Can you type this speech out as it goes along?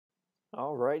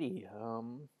Alrighty.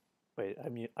 Wait,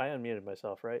 I unmuted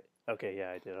myself, right? Okay,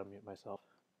 yeah, I did unmute myself.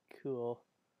 Cool.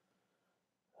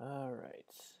 Alright.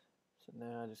 So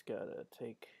now I just gotta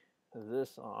take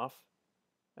this off.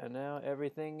 And now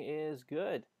everything is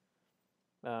good.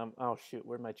 Oh shoot,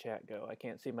 where'd my chat go? I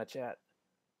can't see my chat.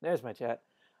 There's my chat.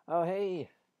 Oh, hey.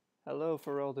 Hello,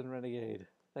 Ferelden Renegade.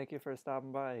 Thank you for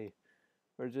stopping by.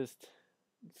 We're just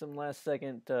some last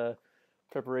second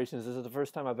preparations. This is the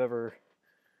first time I've ever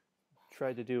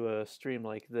tried to do a stream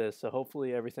like this, so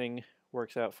hopefully everything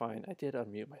works out fine. I did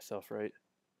unmute myself, right?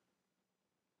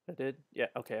 I did? Yeah,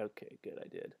 okay, good, I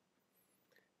did.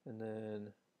 And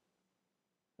then,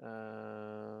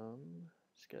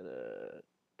 just gotta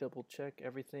double check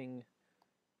everything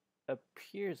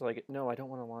appears like it. No, I don't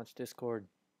want to launch Discord.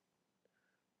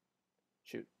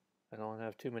 Shoot, I don't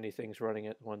have too many things running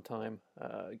at one time.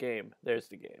 Game, there's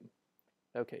the game.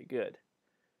 Okay, good.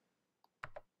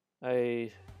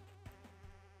 I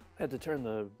had to turn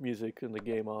the music in the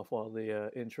game off while the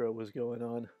intro was going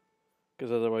on,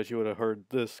 because otherwise you would have heard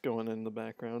this going in the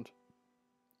background.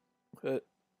 But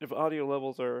if audio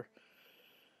levels are...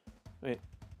 Wait.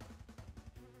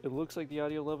 It looks like the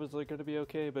audio levels are going to be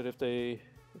okay, but if they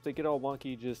get all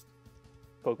wonky, just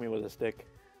poke me with a stick.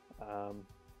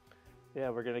 Yeah,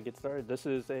 we're going to get started. This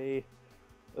is a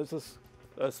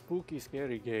spooky,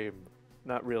 scary game.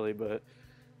 Not really, but...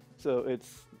 So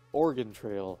it's Oregon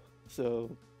Trail.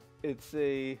 So it's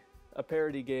a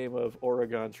parody game of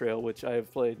Oregon Trail, which I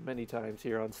have played many times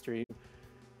here on stream.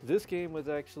 This game was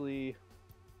actually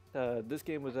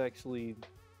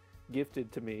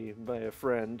gifted to me by a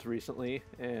friend recently,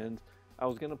 and I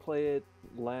was gonna play it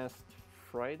last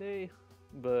Friday,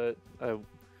 but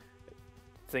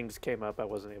things came up, I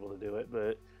wasn't able to do it.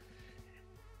 But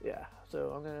yeah,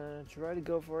 so I'm gonna try to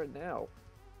go for it now.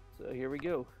 So here we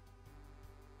go.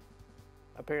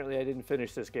 Apparently I didn't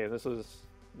finish this game. This was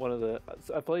one of the...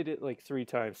 I played it like 3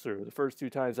 times through. The first 2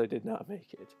 times I did not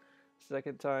make it.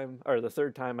 Second time, or the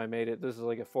third time I made it. This is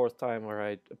like a 4th time where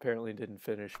I apparently didn't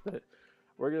finish, but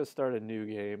we're gonna start a new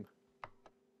game.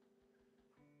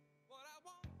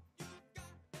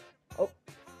 Oh,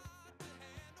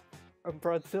 I'm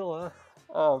Brodzilla.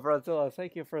 Oh, Brodzilla,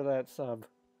 thank you for that sub.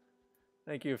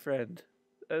 Thank you, friend.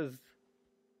 As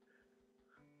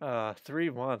 3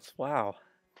 months. Wow,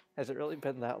 has it really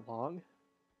been that long?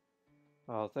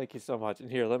 Oh, thank you so much.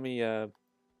 And here, let me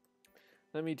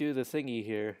do the thingy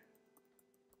here.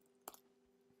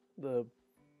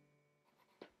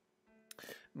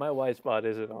 My wife's bot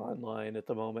isn't online at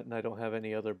the moment, and I don't have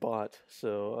any other bot,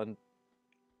 so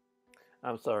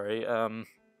I'm sorry. In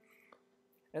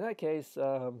that case,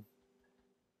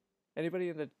 anybody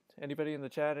in the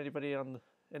chat,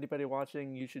 anybody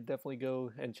watching, you should definitely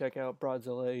go and check out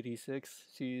Broadzilla86.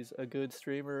 She's a good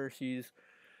streamer. She's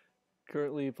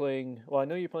currently playing. Well, I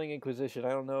know you're playing Inquisition.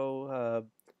 I don't know.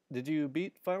 Did you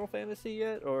beat Final Fantasy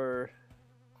yet, or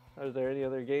are there any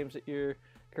other games that you're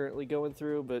currently going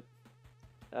through? But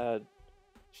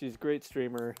she's a great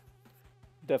streamer.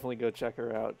 Definitely go check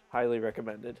her out. Highly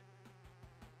recommended.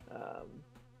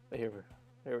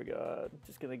 Here we go.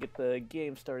 Just gonna get the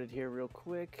game started here real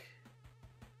quick.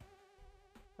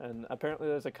 And apparently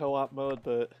there's a co-op mode,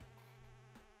 but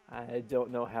I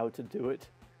don't know how to do it.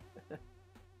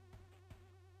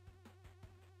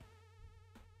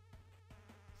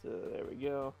 So there we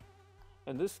go.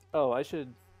 And this... Oh, I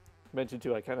should mention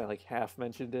too, I kind of like half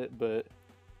mentioned it, but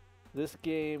this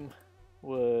game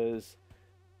was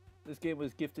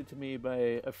gifted to me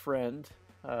by a friend.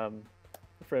 A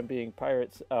friend being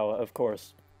Pirates. Oh, of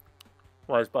course.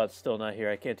 Wisebot's still not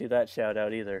here. I can't do that shout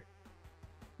out either.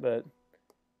 But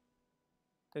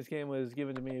this game was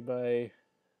given to me by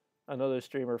another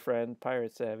streamer friend,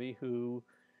 Pirate Savvy, who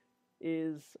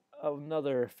is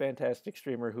another fantastic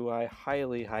streamer who I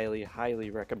highly, highly,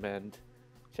 highly recommend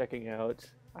checking out.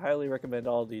 I highly recommend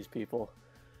all these people.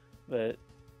 But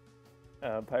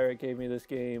Pirate gave me this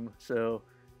game, so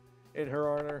in her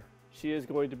honor, she is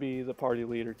going to be the party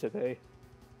leader today.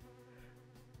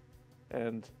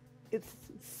 And it's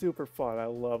super fun. I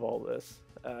love all this.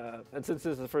 And since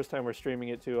this is the first time we're streaming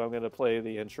it too, I'm going to play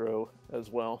the intro as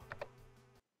well.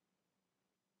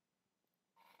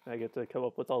 I get to come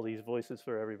up with all these voices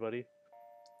for everybody.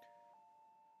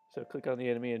 So click on the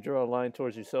enemy and draw a line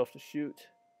towards yourself to shoot.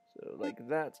 So like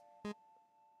that.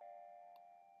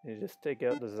 You just take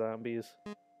out the zombies.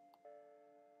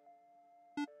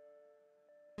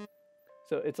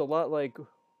 So it's a lot like...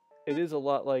 It is a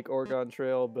lot like Oregon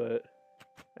Trail, but...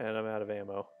 And I'm out of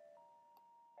ammo.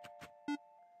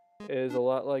 It is a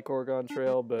lot like Oregon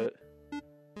Trail, but...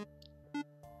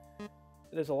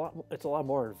 It's a lot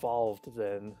more involved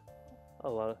than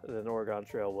Oregon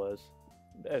Trail was.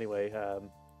 Anyway,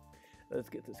 let's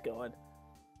get this going.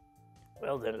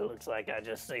 Well, then it looks like I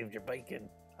just saved your bacon.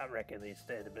 I reckon they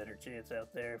stand a better chance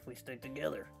out there if we stick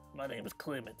together. My name is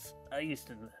Clements. I used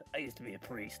to be a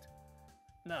priest.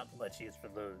 Not much use for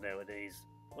those nowadays.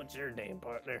 What's your name,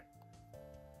 partner?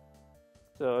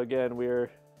 So again,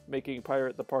 we're making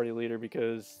Pirate the party leader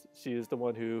because she is the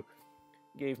one who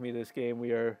gave me this game.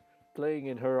 We are playing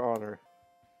in her honor.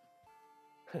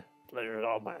 Pleasure is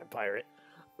all mine, Pirate.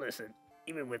 Listen,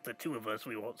 even with the two of us,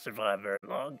 we won't survive very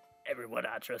long. Everyone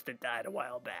I trusted died a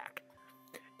while back.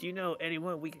 Do you know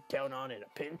anyone we could count on in a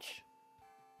pinch?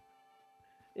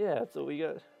 Yeah, so we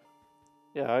got...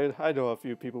 Yeah, I know a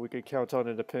few people we could count on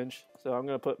in a pinch. So I'm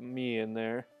going to put me in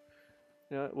there.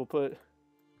 You know what, we'll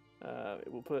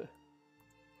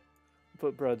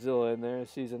put Bradzilla in there.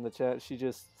 She's in the chat. She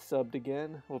just subbed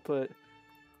again. We'll put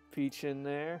Peach in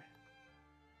there.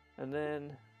 And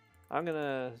then I'm going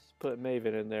to put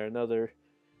Maven in there. Another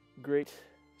great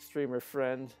streamer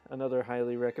friend. Another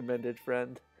highly recommended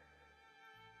friend.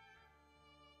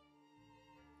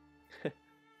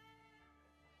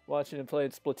 Watching and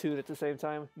playing Splatoon at the same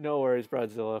time? No worries,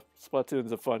 Bradzilla.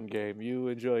 Splatoon's a fun game. You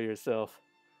enjoy yourself.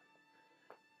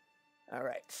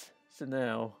 Alright, so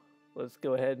now let's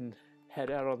go ahead and head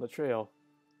out on the trail.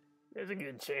 There's a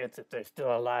good chance if they're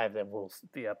still alive that we'll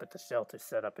be up at the shelter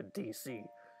set up in D.C.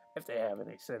 If they have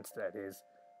any sense, that is.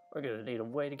 We're gonna need a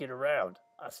way to get around.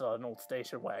 I saw an old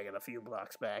station wagon a few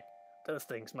blocks back. Those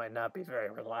things might not be very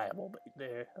reliable,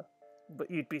 but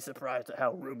you'd be surprised at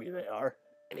how roomy they are.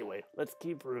 Anyway, let's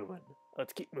keep moving.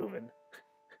 Let's keep moving.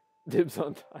 Dibs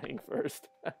on dying first.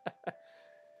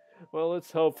 Well,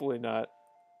 it's hopefully not.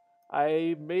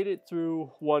 I made it through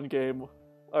one game,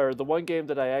 or the one game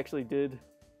that I actually did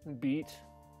beat.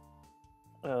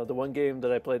 The one game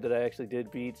that I played that I actually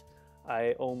did beat,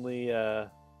 I only, oh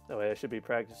wait, I should be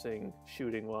practicing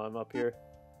shooting while I'm up here.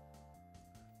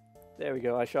 There we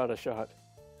go, I shot a shot.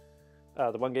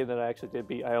 The one game that I actually did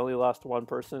beat, I only lost one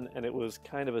person, and it was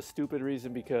kind of a stupid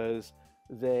reason because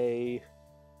they,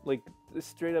 like,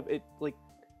 straight up, it, like,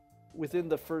 within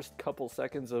the first couple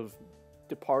seconds of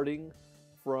departing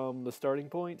from the starting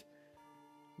point,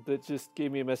 that just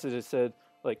gave me a message that said,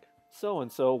 like,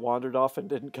 so-and-so wandered off and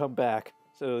didn't come back.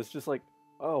 So it's just like,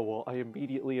 oh, well, I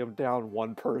immediately am down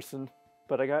one person,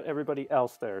 but I got everybody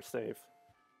else there safe.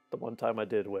 The one time I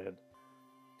did win.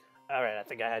 Alright, I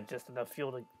think I had just enough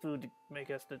food to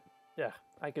make us to... Yeah,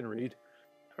 I can read.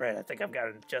 Alright, I think I've got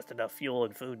just enough fuel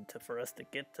and food for us to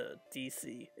get to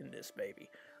DC in this baby.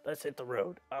 Let's hit the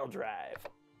road. I'll drive.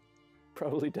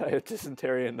 Probably die of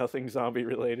dysentery and nothing zombie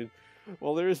related.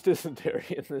 Well, there is dysentery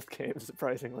in this game,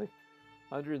 surprisingly.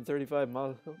 135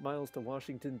 miles to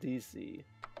Washington, D.C.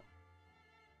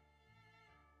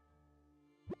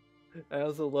 I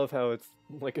also love how it's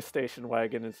like a station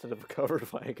wagon instead of a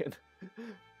covered wagon.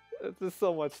 There's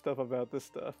so much stuff about this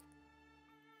stuff.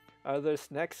 Are there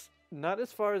snacks? Not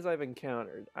as far as I've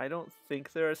encountered. I don't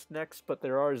think there are snacks, but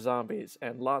there are zombies,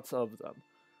 and lots of them.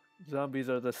 Zombies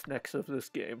are the snacks of this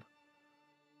game.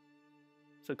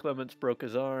 So Clements broke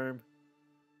his arm.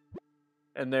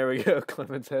 And there we go,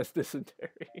 Clements has dysentery.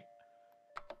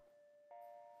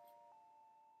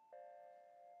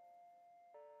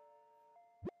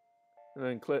 And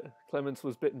then Clements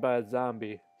was bitten by a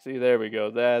zombie. See, there we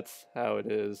go. That's how it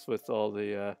is with all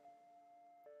the,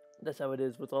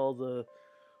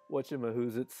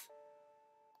 whatchamahoozits.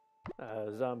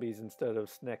 Zombies instead of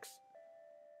snacks.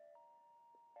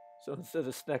 So instead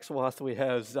of Snexwath, we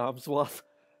have Zomswath.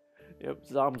 Yep,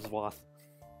 Zomswath.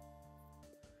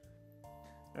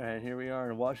 Alright, here we are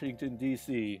in Washington,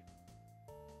 D.C.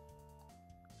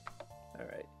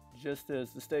 Alright. Just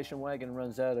as the station wagon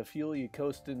runs out of fuel, you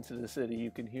coast into the city.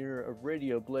 You can hear a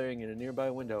radio blaring in a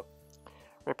nearby window.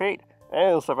 Repeat,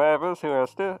 all survivors who are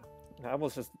still... I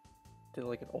almost just did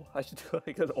like an old... I should do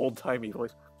like an old-timey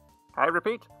voice. I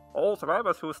repeat, all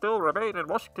survivors who still remain in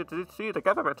Washington, D.C., the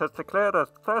government has declared a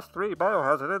Class 3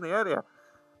 biohazard in the area.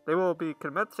 They will be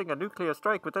commencing a nuclear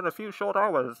strike within a few short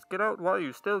hours. Get out while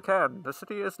you still can. The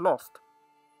city is lost.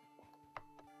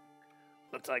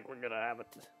 Looks like we're gonna have a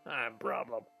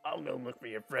problem. I'll go look for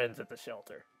your friends at the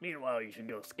shelter. Meanwhile, you should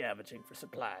go scavenging for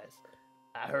supplies.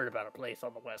 I heard about a place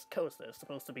on the west coast that's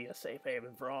supposed to be a safe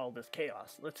haven for all this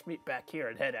chaos. Let's meet back here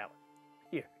and head out.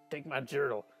 Here, take my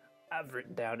journal. I've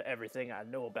written down everything I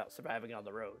know about surviving on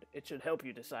the road. It should help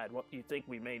you decide what you think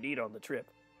we may need on the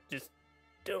trip. Just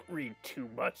don't read too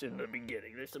much in the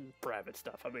beginning. There's some private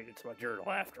stuff. I mean, it's my journal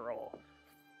after all.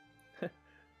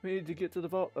 We need to get to the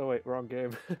vault. Oh wait, wrong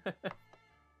game.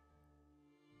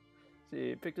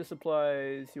 See, pick the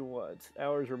supplies you want.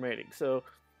 Hours remaining. So,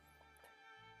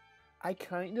 I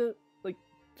kind of, like,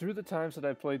 through the times that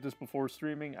I've played this before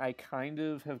streaming, I kind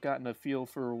of have gotten a feel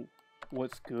for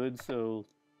what's good. So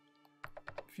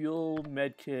fuel,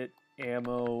 medkit,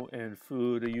 ammo, and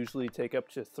food I usually take up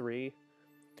to 3.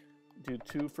 Do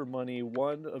 2 for money,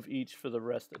 1 of each for the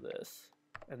rest of this.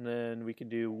 And then we can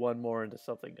do 1 more into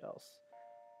something else.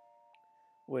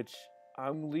 Which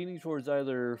I'm leaning towards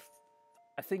either,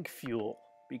 I think fuel,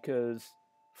 because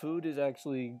food is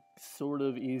actually sort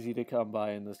of easy to come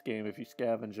by in this game if you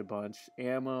scavenge a bunch.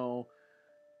 Ammo,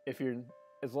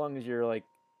 as long as you're like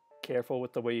careful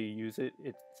with the way you use it,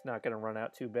 it's not going to run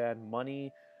out too bad.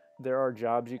 Money, there are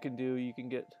jobs you can do, you can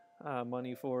get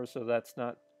money for, so that's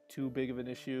not too big of an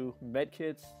issue.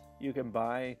 Medkits you can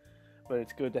buy, but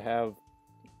it's good to have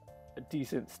a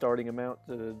decent starting amount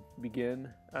to begin,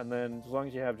 and then as long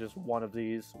as you have just 1 of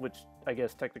these, which I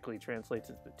guess technically translates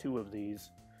into 2 of these,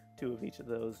 2 of each of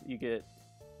those, you get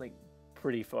like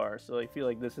pretty far. So I feel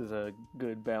like this is a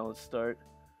good balanced start.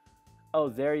 Oh,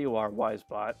 there you are,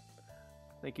 Wisebot.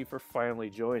 Thank you for finally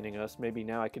joining us. Maybe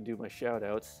now I can do my shout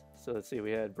outs. So let's see,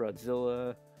 we had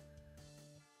Broadzilla.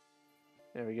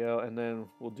 There we go, and then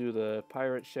we'll do the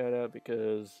pirate shout out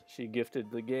because she gifted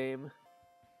the game.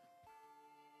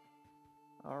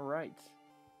 Alright.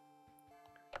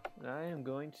 I am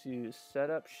going to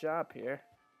set up shop here.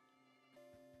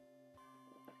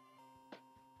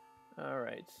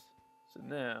 Alright. So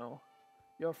now,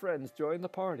 your friends join the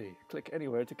party. Click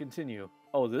anywhere to continue.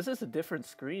 Oh, this is a different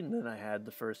screen than I had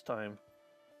the first time.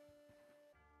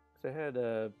 So I had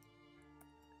a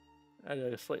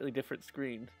slightly different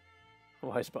screen.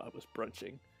 Wisebot was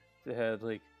brunching. They had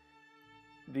like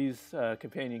these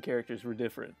companion characters were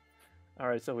different.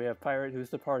 Alright, so we have Pirate, who's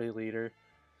the party leader.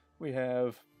 We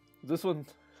have this one.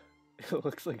 It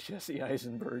looks like Jesse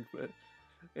Eisenberg, but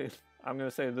I'm gonna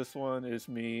say this one is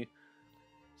me.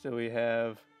 So we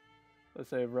have, let's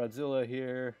say, Broadzilla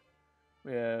here.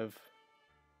 We have,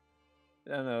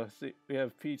 I don't know, see, we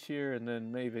have Peach here and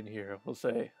then Maven here. We'll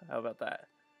say, how about that?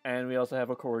 And we also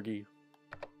have a corgi.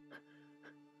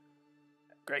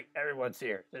 Great, everyone's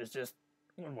here. There's just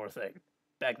one more thing.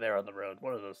 Back there on the road,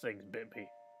 one of those things bit me.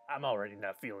 I'm already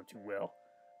not feeling too well.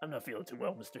 I'm not feeling too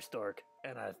well, Mr. Stark,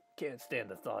 and I can't stand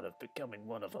the thought of becoming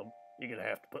one of them. You're gonna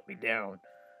have to put me down.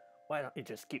 Why don't you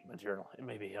just keep my journal? It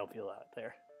maybe help you out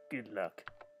there. Good luck.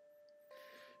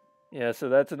 Yeah, so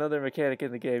that's another mechanic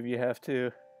in the game. You have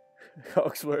to...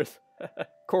 Cogsworth.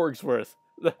 Corgsworth.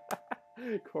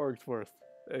 Corgsworth.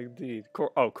 Indeed.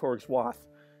 Corgsworth.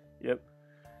 Yep.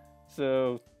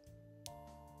 So,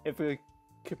 if a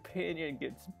companion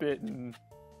gets bitten,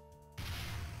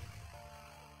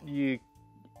 you...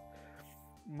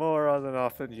 more than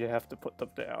often you have to put them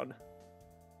down.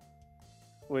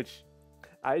 Which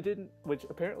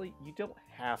apparently you don't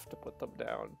have to put them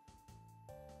down.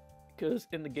 Because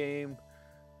in the game,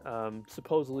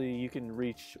 supposedly you can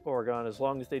reach Oregon as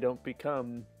long as they don't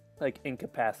become, like,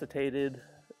 incapacitated.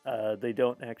 They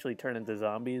don't actually turn into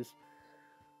zombies.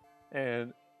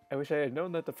 And I wish I had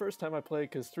known that the first time I played,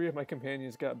 because 3 of my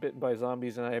companions got bitten by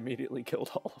zombies and I immediately killed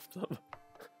all of them.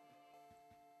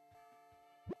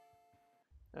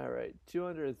 Alright,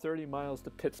 230 miles to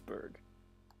Pittsburgh.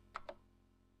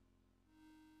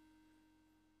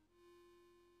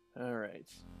 Alright.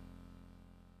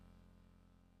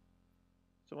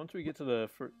 So once we get to the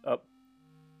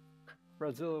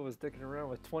Broadzilla was dicking around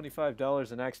with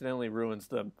 $25 and accidentally ruins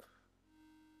them.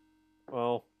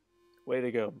 Well, way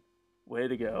to go. Way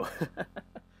to go.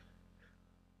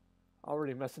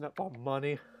 Already messing up on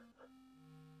money.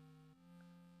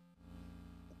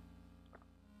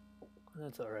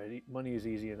 That's alright. Money is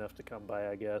easy enough to come by,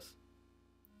 I guess.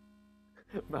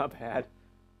 Not bad.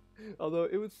 Although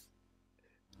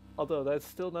that's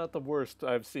still not the worst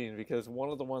I've seen, because one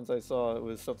of the ones I saw, it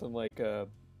was something like, it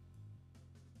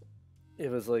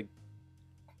was like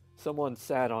someone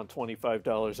sat on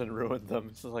 $25 and ruined them.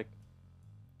 It's like,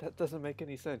 that doesn't make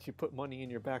any sense. You put money in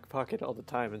your back pocket all the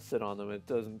time and sit on them. It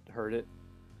doesn't hurt it.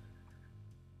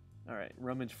 Alright,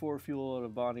 rummage 4 fuel out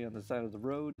of body on the side of the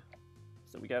road.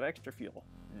 So we got extra fuel.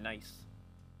 Nice.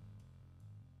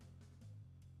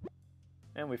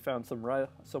 And we found some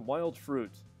wild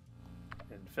fruit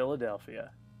in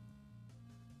Philadelphia.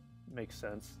 Makes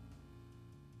sense.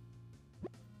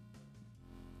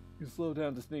 You slow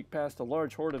down to sneak past a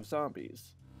large horde of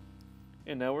zombies.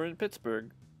 And now we're in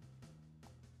Pittsburgh.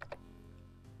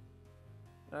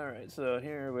 Alright, so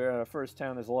here we're at our first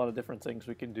town. There's a lot of different things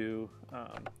we can do.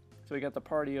 So we got the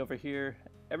party over here.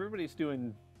 Everybody's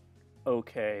doing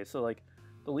okay. So, like,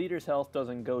 the leader's health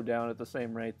doesn't go down at the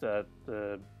same rate that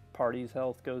the party's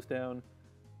health goes down.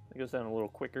 It goes down a little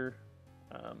quicker.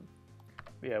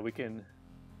 Yeah, we can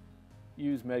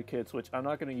use medkits, which I'm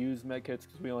not going to use medkits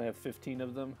because we only have 15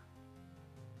 of them.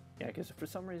 Yeah, because for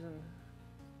some reason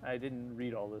I didn't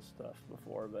read all this stuff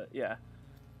before, but yeah.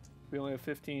 We only have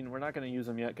 15. We're not going to use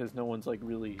them yet because no one's like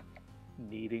really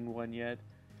needing one yet.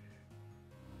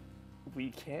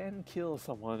 We can kill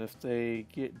someone if they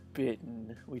get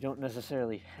bitten. We don't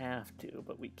necessarily have to,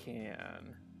 but we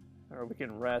can. Or we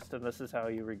can rest, and this is how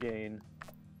you regain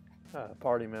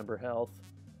party member health.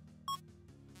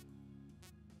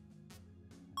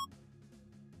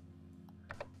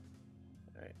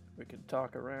 Alright, we can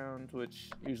talk around,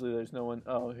 which usually there's no one.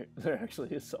 Oh, there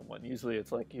actually is someone. Usually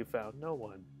it's like you found no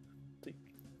one.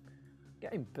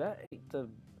 Getting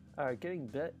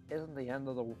bit isn't the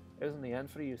end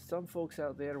for you. Some folks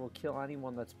out there will kill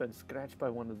anyone that's been scratched by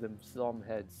one of them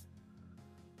heads.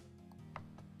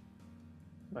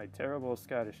 My terrible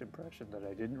Scottish impression that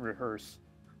I didn't rehearse,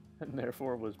 and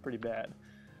therefore was pretty bad.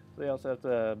 They also have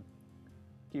to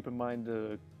keep in mind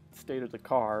the state of the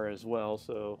car as well,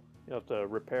 so you have to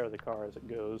repair the car as it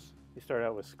goes. You start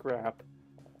out with scrap,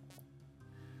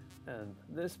 and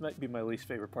this might be my least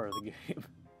favorite part of the game.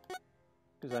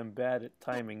 Because I'm bad at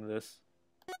timing this.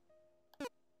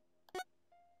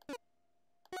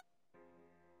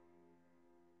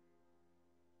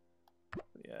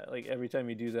 Yeah, like every time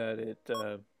you do that,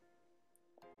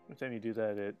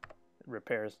 it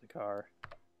repairs the car.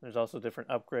 There's also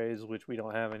different upgrades, which we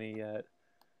don't have any yet.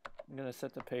 I'm gonna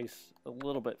set the pace a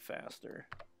little bit faster.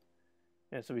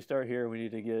 And so we start here. We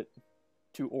need to get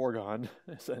to Oregon,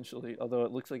 essentially. Although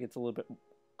it looks like it's a little bit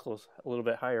close, a little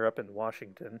bit higher up in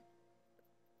Washington.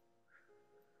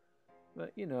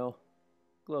 But, you know,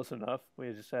 close enough.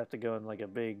 We just have to go in like a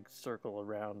big circle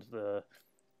around the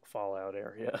Fallout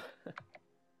area.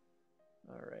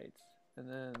 Alright. And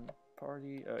then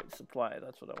party... Alright, supply.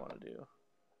 That's what I want to do.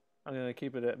 I'm going to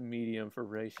keep it at medium for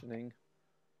rationing.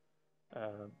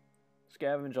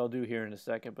 Scavenge I'll do here in a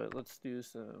second, but let's do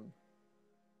some...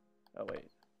 Oh,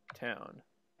 wait. Town.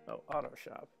 Oh, auto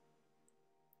shop.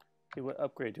 Okay, what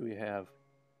upgrade do we have?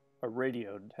 A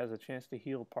radio has a chance to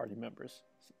heal party members.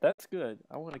 That's good.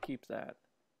 I want to keep that.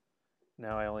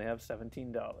 Now I only have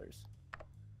 $17.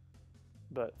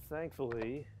 But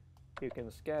thankfully, you can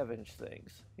scavenge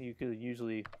things. You could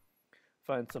usually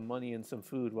find some money and some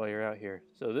food while you're out here.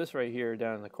 So this right here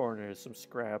down in the corner is some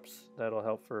scraps. That'll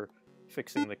help for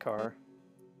fixing the car.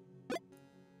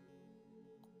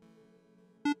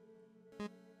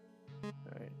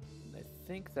 Alright, I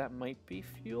think that might be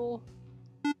fuel.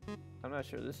 I'm not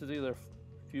sure. This is either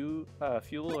fuel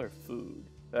or food.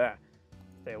 Ah,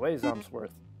 stay away,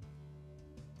 Zomsworth.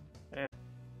 Eh.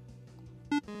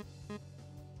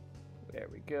 There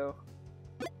we go.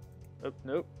 Oh,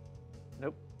 nope.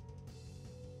 Nope.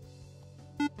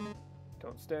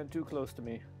 Don't stand too close to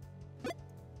me.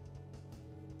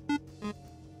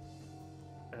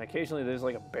 And occasionally there's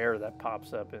like a bear that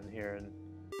pops up in here and...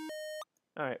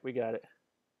 Alright, we got it.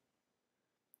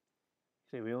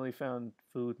 See, we only found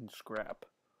food and scrap.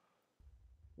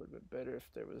 Would have been better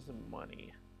if there was some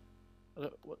money.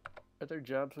 What are there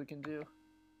jobs we can do?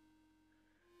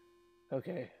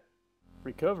 Okay.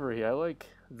 Recovery. I like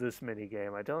this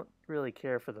minigame. I don't really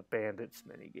care for the bandits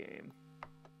minigame.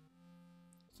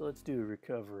 So let's do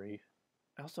recovery.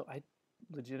 Also, I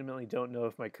legitimately don't know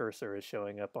if my cursor is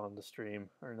showing up on the stream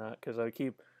or not, because I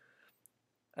keep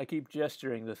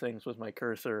gesturing the things with my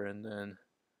cursor, and then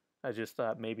I just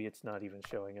thought maybe it's not even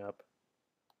showing up.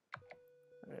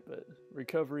 Alright, but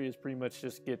recovery is pretty much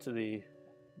just get to the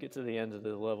end of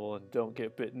the level and don't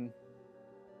get bitten.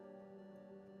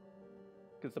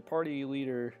 Because the party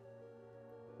leader,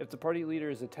 if the party leader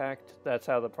is attacked, that's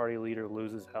how the party leader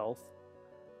loses health.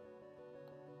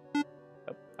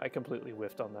 Oh, I completely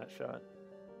whiffed on that shot.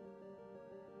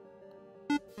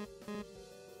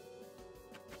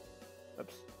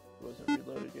 Oops, wasn't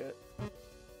reloaded yet.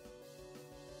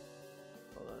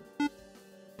 Hold on.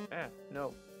 Ah,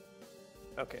 no.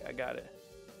 Okay, I got it.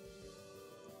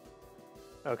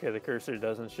 Okay, the cursor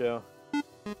doesn't show.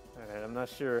 Alright, I'm not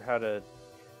sure how to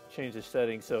change the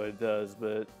settings so it does,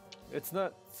 but it's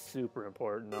not super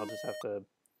important. I'll just have to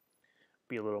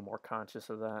be a little more conscious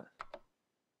of that.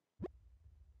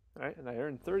 Alright, and I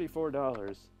earned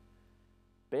 $34.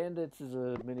 Bandits is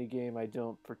a mini game I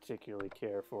don't particularly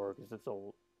care for because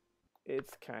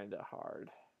it's kind of hard.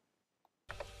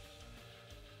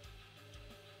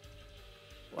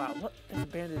 Wow, what? There's a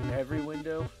bandit in every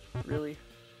window? Really?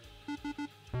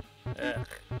 Ugh.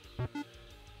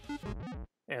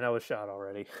 And I was shot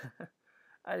already.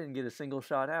 I didn't get a single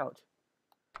shot out.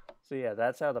 So yeah,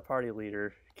 that's how the party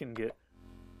leader can get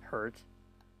hurt.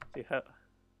 See how...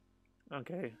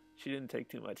 Okay, she didn't take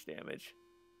too much damage.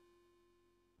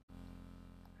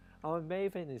 Oh,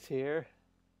 Maven is here.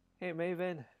 Hey,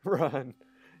 Maven, run.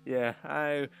 Yeah,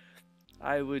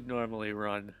 I would normally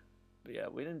run. But yeah,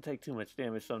 we didn't take too much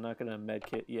damage, so I'm not going to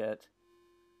medkit yet.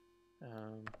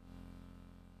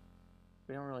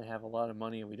 We don't really have a lot of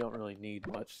money, and we don't really need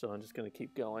much, so I'm just going to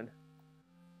keep going.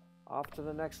 Off to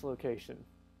the next location.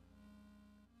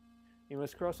 You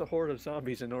must cross a horde of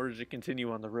zombies in order to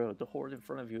continue on the road. The horde in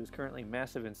front of you is currently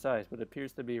massive in size, but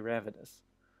appears to be ravenous.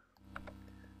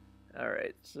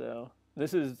 Alright, so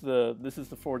this is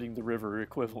the fording the river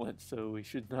equivalent, so we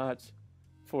should not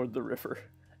ford the river.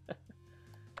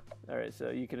 Alright, so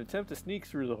you can attempt to sneak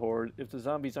through the horde. If the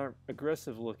zombies aren't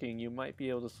aggressive looking, you might be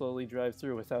able to slowly drive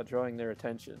through without drawing their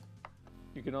attention.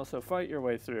 You can also fight your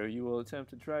way through. You will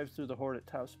attempt to drive through the horde at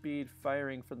top speed,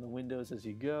 firing from the windows as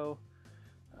you go.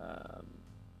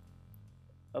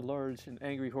 A large and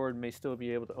angry horde may still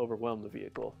be able to overwhelm the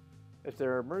vehicle. If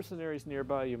there are mercenaries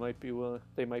nearby, they might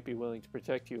be willing to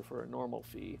protect you for a normal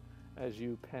fee as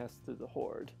you pass through the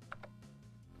horde.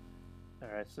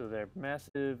 Alright, so they're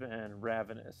massive and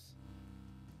ravenous.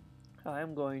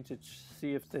 I'm going to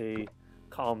see if they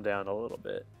calm down a little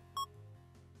bit.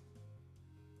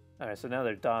 Alright, so now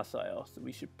they're docile, so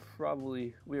we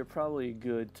are probably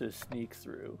good to sneak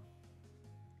through.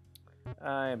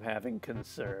 I am having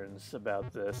concerns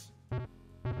about this.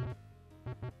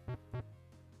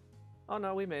 Oh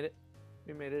no, we made it.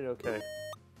 We made it okay.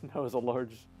 That was a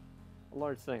large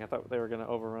thing. I thought they were going to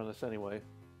overrun us anyway.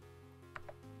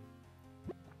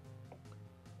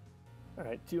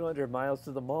 Alright, 200 miles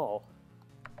to the mall.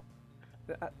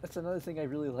 That's another thing I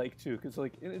really like too, because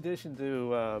like in addition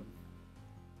to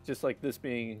just like this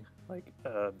being like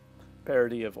a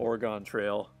parody of Oregon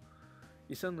Trail,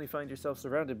 you suddenly find yourself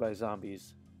surrounded by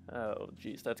zombies. Oh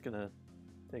geez, that's gonna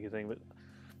take a thing, but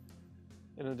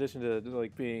in addition to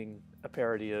like being a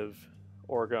parody of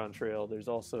Oregon Trail, there's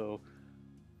also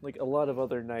like a lot of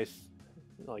other nice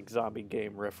like zombie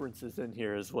game references in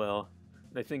here as well.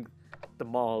 And I think the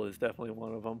mall is definitely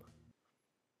one of them.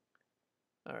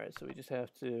 Alright, so we just have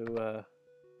to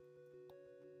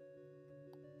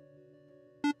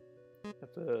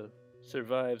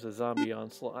survive the zombie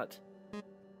onslaught.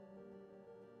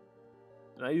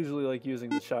 And I usually like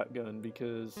using the shotgun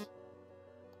because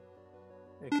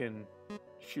it can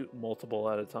shoot multiple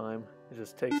at a time. It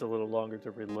just takes a little longer to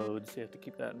reload, so you have to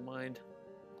keep that in mind.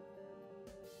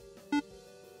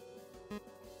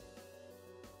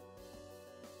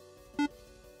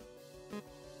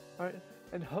 Alright,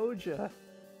 and Hoja.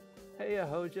 Hey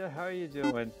Hoja, how are you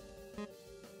doing?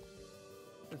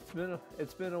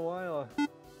 It's been a while.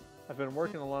 I've been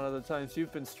working a lot of the times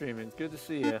you've been streaming. It's good to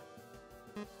see you.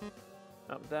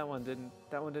 Oh, that one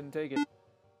didn't take it.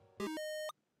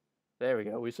 There we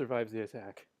go. We survived the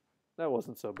attack. That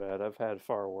wasn't so bad. I've had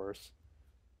far worse.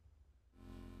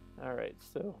 Alright,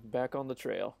 so back on the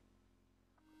trail.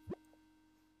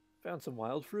 Found some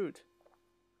wild fruit.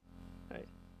 Alright.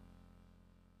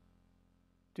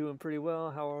 Doing pretty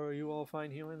well. How are you all fine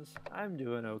humans? I'm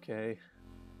doing okay.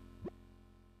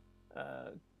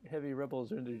 Heavy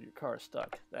rebels rendered your car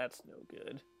stuck. That's no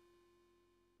good.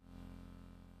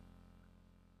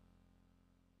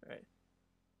 Alright.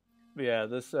 But yeah,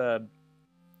 this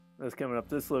coming up,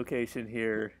 this location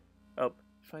here. Oh,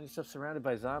 find yourself surrounded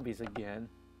by zombies again.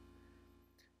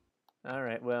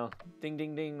 Alright, well, ding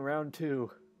ding ding, round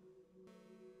 2.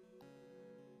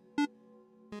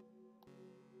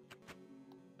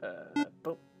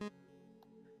 Boom.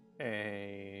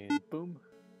 And boom.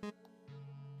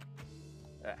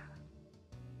 Ah.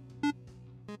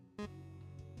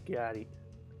 Got it.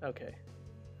 Okay.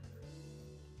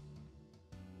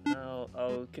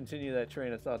 I'll continue that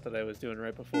train of thought that I was doing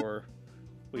right before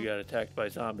we got attacked by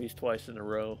zombies twice in a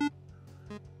row.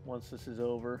 Once this is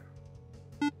over.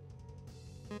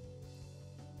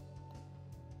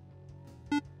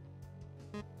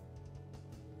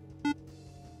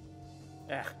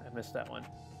 Ah, I missed that one.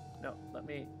 No, let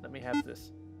me have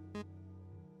this.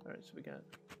 Alright, so we got...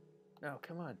 No,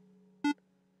 come on.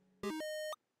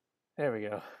 There we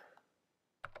go.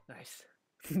 Nice.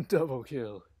 Double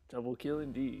kill. Double kill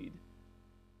indeed.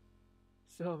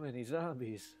 So many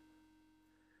zombies.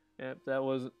 Yep, that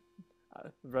was...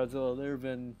 Brazil, there have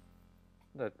been...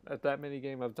 At that mini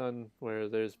game I've done where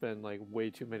there's been like way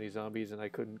too many zombies and I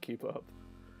couldn't keep up.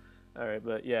 Alright,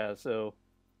 but yeah, so...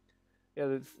 Yeah,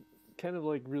 it's kind of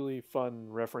like really fun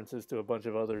references to a bunch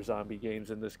of other zombie games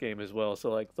in this game as well.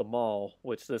 So like The Mall,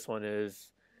 which this one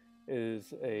is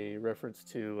a reference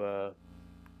to...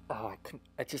 Oh,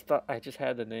 I just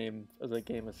had the name of the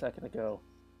game a second ago.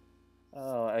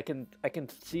 Oh, I can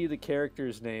see the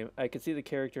character's name. I can see the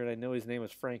character and I know his name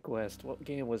was Frank West. What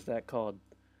game was that called?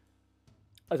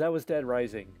 Oh, that was Dead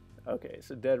Rising. Okay,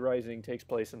 so Dead Rising takes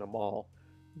place in a mall.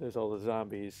 There's all the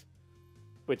zombies.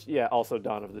 Which, yeah, also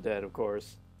Dawn of the Dead, of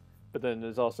course. But then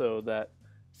there's also that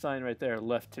sign right there,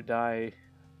 Left to Die.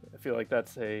 I feel like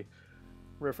that's a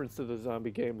reference to the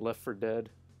zombie game Left 4 Dead,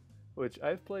 which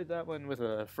I've played that one with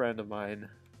a friend of mine.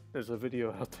 There's a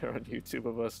video out there on YouTube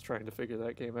of us trying to figure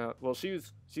that game out. Well,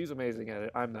 she's amazing at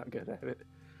it. I'm not good at it.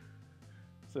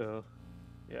 So,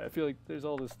 yeah, I feel like there's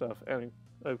all this stuff. And,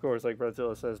 of course, like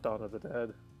Bradzilla says, Dawn of the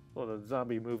Dead. Well, the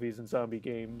zombie movies and zombie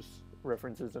games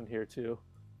references in here, too.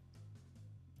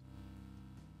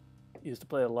 Used to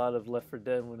play a lot of Left 4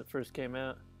 Dead when it first came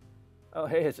out. Oh,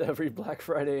 hey, it's every Black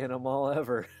Friday in a mall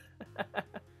ever.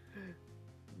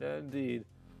 Indeed.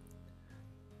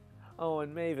 Oh,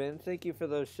 and Maven, thank you for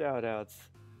those shout-outs.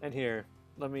 And here,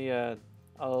 let me,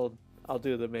 I'll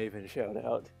do the Maven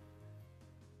shout-out.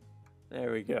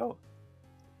 There we go.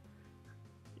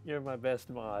 You're my best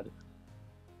mod.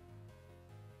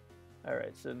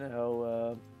 Alright, so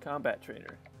now, Combat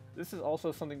Trainer. This is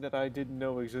also something that I didn't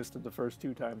know existed the first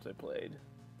 2 times I played.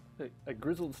 A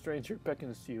grizzled stranger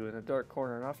beckons to you in a dark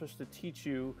corner and offers to teach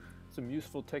you some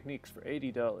useful techniques for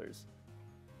 $80.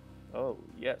 Oh,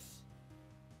 yes.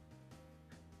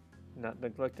 Not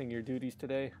neglecting your duties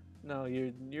today? No,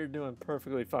 you're doing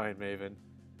perfectly fine, Maven.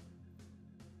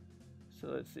 So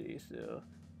let's see,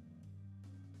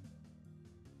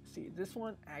 See, this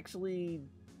one actually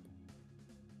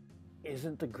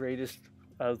isn't the greatest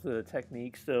of the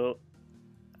techniques, so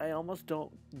I almost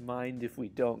don't mind if we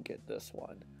don't get this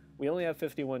one. We only have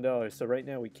 $51, so right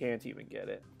now we can't even get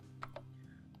it.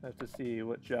 I have to see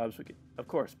what jobs we get. Of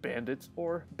course, bandits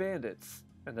or bandits.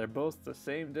 And they're both the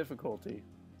same difficulty.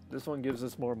 This one gives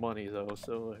us more money though,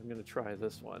 so I'm gonna try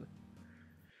this one.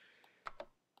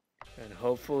 And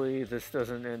hopefully this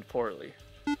doesn't end poorly.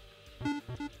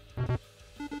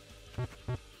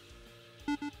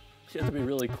 You have to be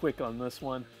really quick on this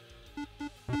one.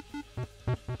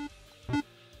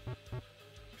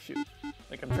 Shoot.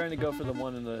 Like, I'm trying to go for the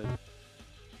one in the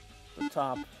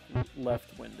top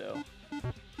left window.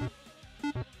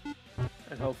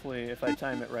 And hopefully, if I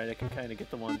time it right, I can kind of get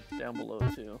the one down below,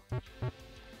 too.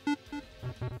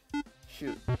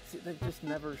 Shoot. See, they're just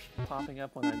never popping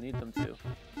up when I need them to.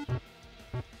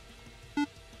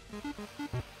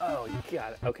 Oh, you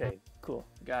got it. Okay, cool.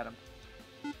 Got him.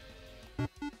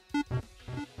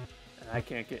 And I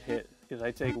can't get hit, because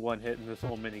I take one hit and this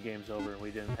whole minigame's over and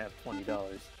we didn't have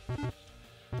 $20.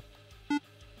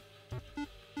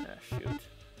 Ah, shoot.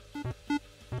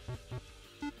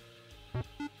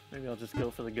 Maybe I'll just go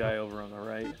for the guy over on the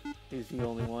right. He's the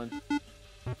only one.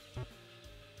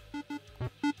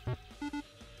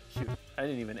 Shoot, I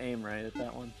didn't even aim right at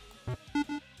that one.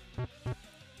 I'm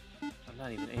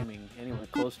not even aiming anywhere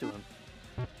close to him.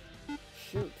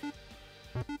 Shoot.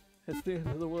 It's the end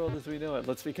of the world as we know it.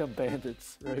 Let's become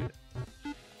bandits, right?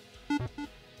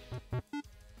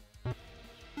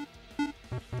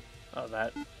 Oh,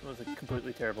 that was a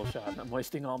completely terrible shot. I'm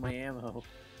wasting all my ammo.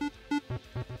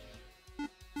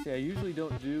 See, I usually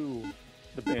don't do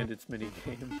the bandits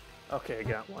minigame. Okay, I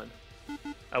got one.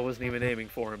 I wasn't even aiming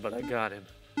for him, but I got him.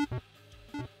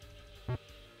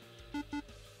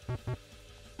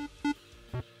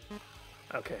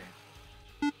 Okay.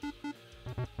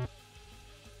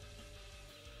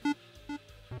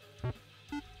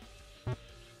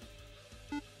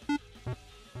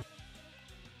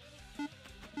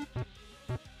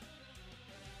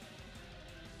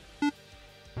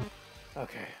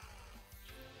 Okay.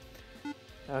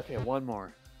 Okay, one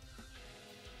more.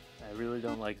 I really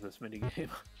don't like this minigame.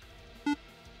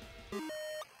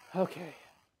 Okay.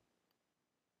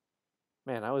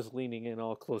 Man, I was leaning in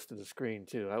all close to the screen,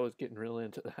 too. I was getting real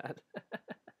into that.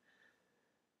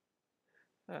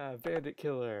 Bandit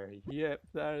Killer. Yep,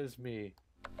 that is me.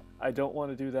 I don't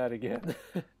want to do that again.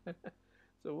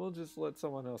 So we'll just let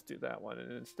someone else do that one,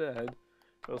 and instead,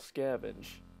 we'll scavenge.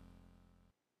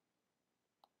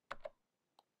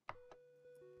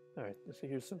 Alright, so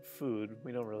here's some food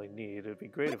we don't really need. It'd be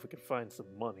great if we could find some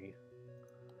money.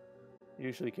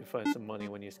 Usually you can find some money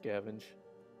when you scavenge.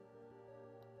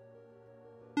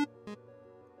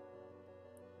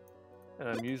 And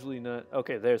I'm usually not...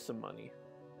 Okay, there's some money.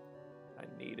 I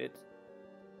need it.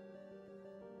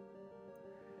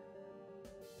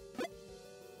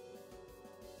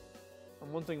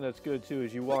 And one thing that's good too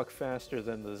is you walk faster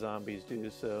than the zombies do,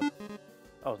 so...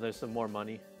 Oh, there's some more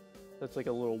money. That's like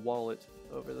a little wallet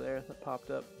over there that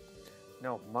popped up.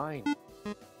 No, mine.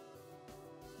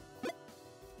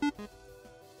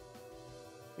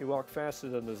 You walk faster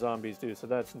than the zombies do, so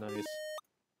that's nice.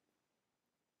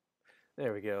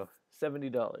 There we go.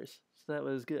 $70. So that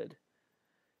was good.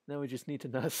 Now we just need to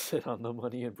not sit on the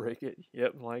money and break it.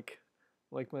 Yep, like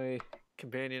my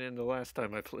companion in the last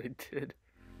time I played did.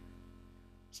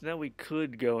 So now we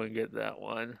could go and get that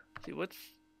one. See,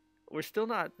 we're still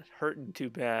not hurting too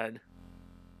bad.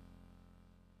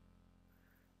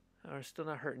 We're still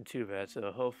not hurting too bad,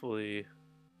 so hopefully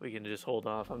we can just hold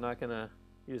off. I'm not gonna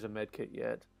use a med kit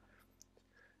yet.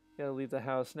 Gotta leave the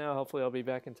house now. Hopefully I'll be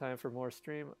back in time for more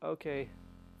stream. Okay.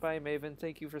 Bye, Maven.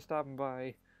 Thank you for stopping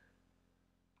by.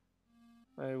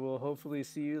 I will hopefully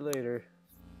see you later.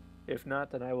 If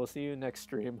not, then I will see you next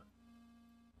stream.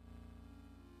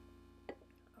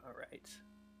 Alright.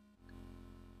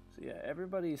 So yeah,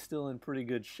 everybody's still in pretty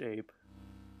good shape.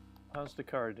 How's the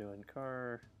car doing?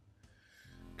 Car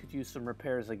could use some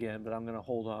repairs again, but I'm gonna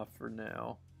hold off for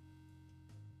now.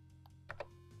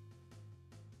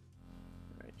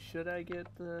 Alright, should I get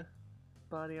the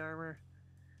body armor?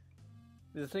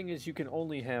 The thing is, you can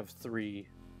only have 3.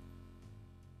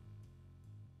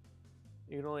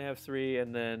 You can only have 3,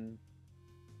 and then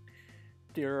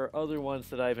there are other ones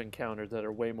that I've encountered that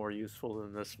are way more useful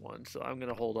than this one, so I'm going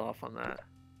to hold off on that.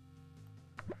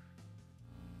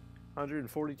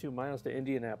 142 miles to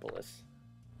Indianapolis.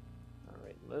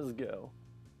 Alright, let's go.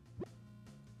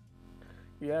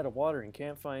 You're out of water and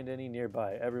can't find any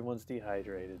nearby. Everyone's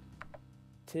dehydrated.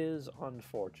 'Tis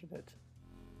unfortunate.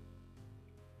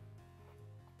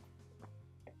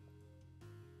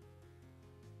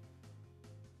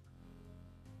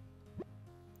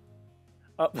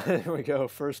 Oh, there we go.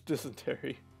 First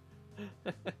dysentery.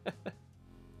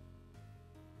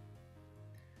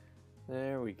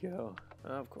 There we go.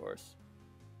 Of course.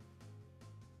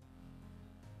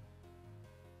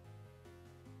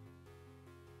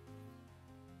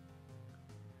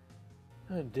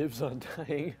 Dibs on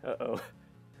dying. Uh-oh.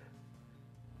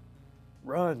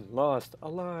 Run, lost,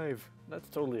 alive. That's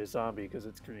totally a zombie because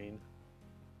it's green.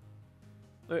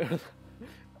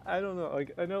 I don't know.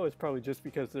 Like, I know it's probably just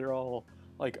because they're all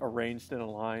like arranged in a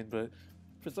line, but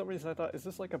for some reason I thought, is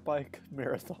this like a bike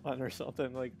marathon or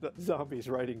something? Like the zombies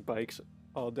riding bikes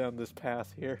all down this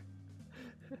path here.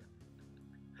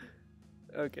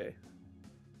 Okay.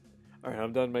 Alright,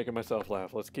 I'm done making myself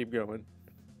laugh. Let's keep going.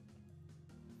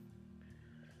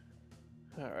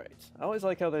 Alright. I always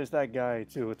like how there's that guy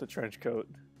too with the trench coat.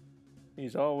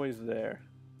 He's always there.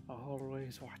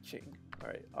 Always watching.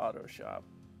 Alright, auto shop.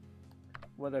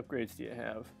 What upgrades do you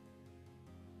have?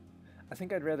 I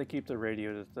think I'd rather keep the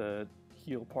radio to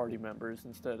heal party members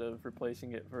instead of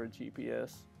replacing it for a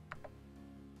GPS.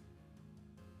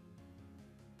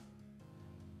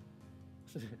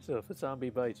 So if a zombie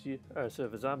bites you,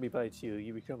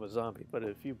 you become a zombie. But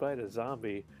if you bite a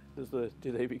zombie,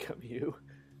 do they become you?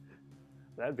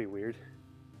 That'd be weird.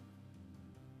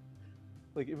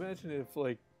 Like, imagine if,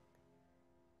 like,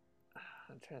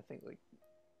 I'm trying to think, like,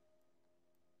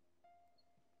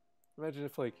 imagine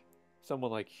if, like,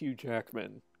 someone like Hugh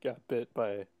Jackman got bit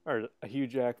by, or a Hugh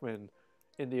Jackman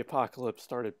in the apocalypse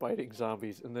started biting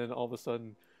zombies, and then all of a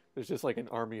sudden there's just like an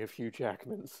army of Hugh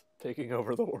Jackmans taking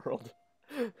over the world.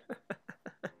 I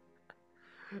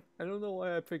don't know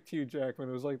why I picked Hugh Jackman.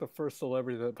 It was like the first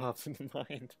celebrity that pops into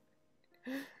mind.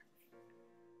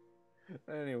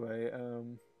 Anyway,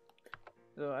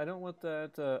 so I don't want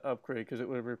that upgrade because it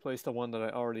would replace the one that I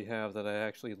already have that I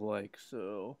actually like,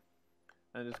 so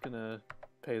I'm just gonna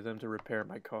pay them to repair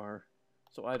my car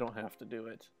so I don't have to do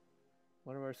it.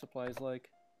 What are our supplies like?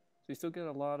 So we still get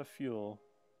a lot of fuel.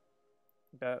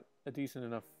 Got a decent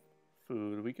enough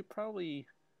food. We could probably,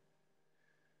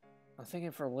 I'm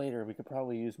thinking for later we could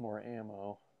probably use more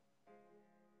ammo.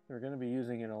 We're going to be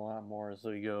using it a lot more as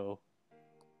we go.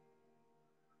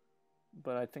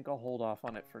 But I think I'll hold off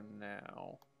on it for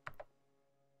now.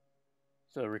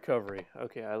 So recovery.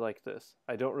 Okay, I like this.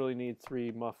 I don't really need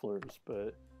 3 mufflers,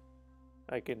 but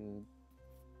I can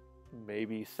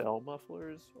maybe sell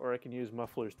mufflers, or I can use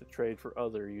mufflers to trade for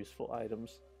other useful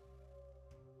items.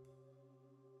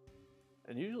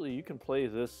 And usually you can play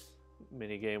this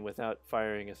minigame without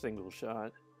firing a single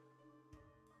shot.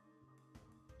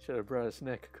 Should have brought a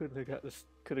snack. Could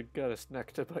have got a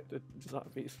snack to bite the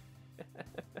zombies.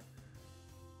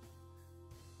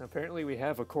 Apparently we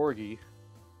have a corgi,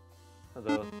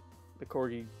 although the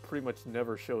corgi pretty much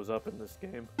never shows up in this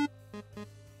game.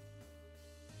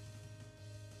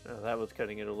 Oh, that was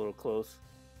cutting it a little close.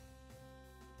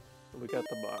 We got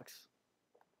the box.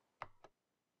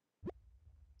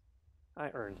 I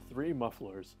earned 3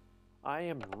 mufflers. I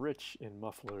am rich in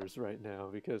mufflers right now,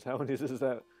 because how many does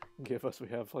that give us? We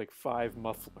have like 5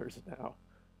 mufflers now.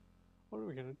 What are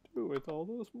we gonna do with all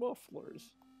those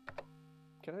mufflers?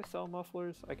 Can I sell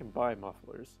mufflers? I can buy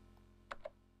mufflers.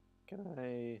 Can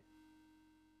I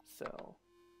sell?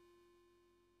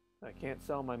 I can't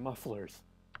sell my mufflers.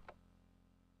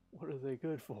 What are they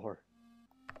good for?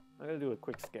 I'm gonna do a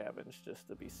quick scavenge just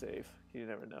to be safe. You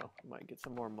never know. Might get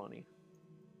some more money.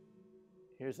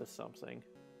 Here's a something.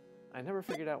 I never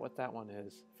figured out what that one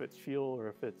is. If it's fuel or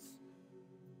if it's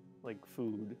like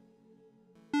food.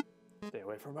 Stay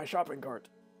away from my shopping cart.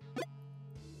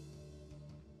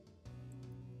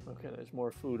 Okay, there's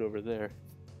more food over there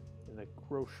in a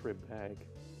grocery bag.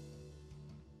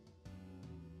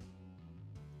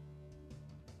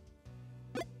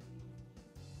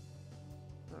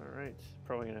 Alright,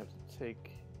 probably gonna have to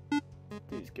take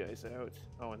these guys out.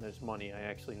 Oh, and there's money. I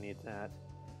actually need that.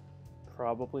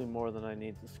 Probably more than I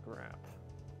need to scrap.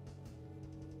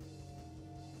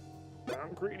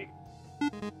 I'm greedy.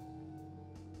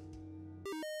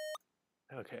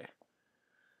 Okay.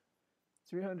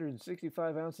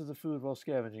 365 ounces of food while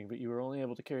scavenging, but you were only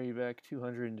able to carry back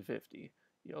 250.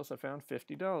 You also found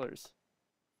 $50.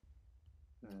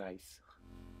 Nice.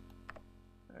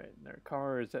 Alright, and our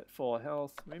car is at full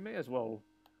health. We may as well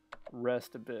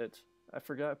rest a bit. I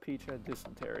forgot Peach had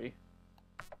dysentery.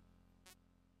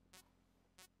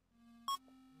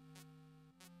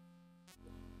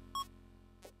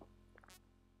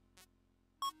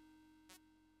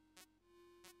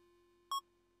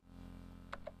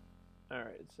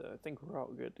 Alright, so I think we're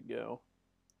all good to go.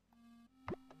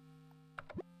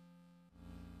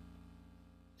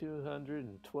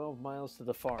 212 miles to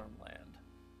the farmland.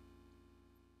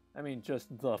 I mean, just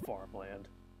the farmland.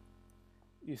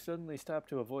 You suddenly stop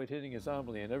to avoid hitting a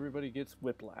zombie and everybody gets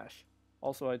whiplash.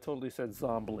 Also, I totally said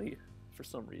zombie for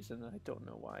some reason. I don't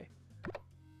know why.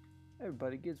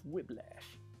 Everybody gets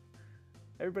whiplash.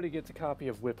 Everybody gets a copy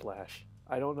of Whiplash.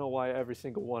 I don't know why every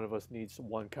single one of us needs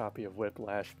one copy of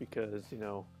Whiplash because, you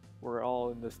know, we're all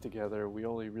in this together. We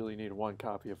only really need one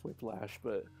copy of Whiplash,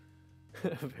 but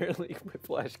apparently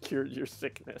Whiplash cured your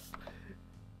sickness.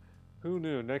 Who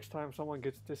knew? Next time someone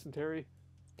gets dysentery,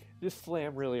 just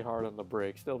slam really hard on the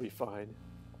brakes. They'll be fine.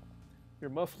 Your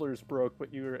muffler's broke,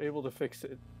 but you were able to fix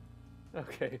it.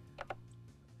 Okay.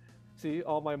 See,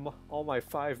 all my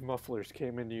 5 mufflers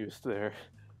came in use there.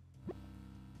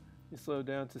 You slow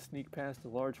down to sneak past a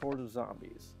large horde of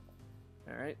zombies.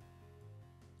 Alright.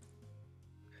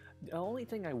 The only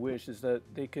thing I wish is that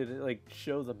they could, like,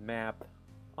 show the map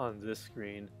on this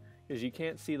screen. Because you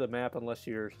can't see the map unless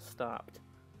you're stopped.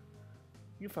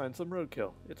 You find some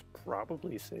roadkill. It's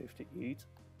probably safe to eat.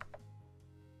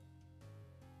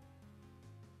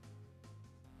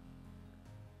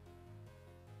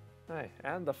 Hey,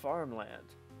 and the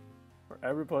farmland. Where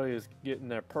everybody is getting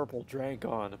their purple drank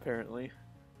on, apparently.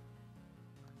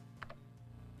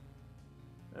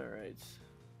 Alright.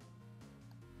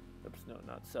 Oops, no,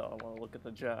 not sell. I want to look at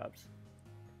the jobs.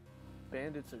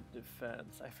 Bandits or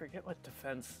defense? I forget what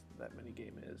defense that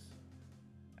minigame is.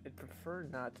 I'd prefer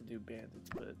not to do bandits,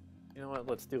 but you know what?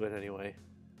 Let's do it anyway.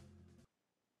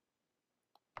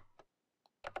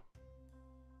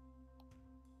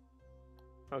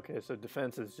 Okay, so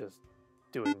defense is just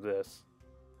doing this.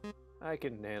 I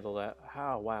can handle that.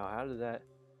 How? Wow, how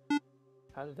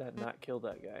did that not kill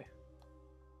that guy?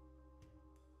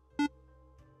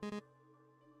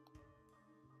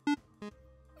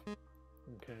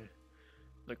 Okay.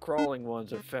 The crawling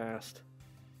ones are fast.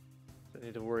 I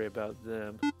need to worry about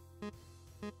them.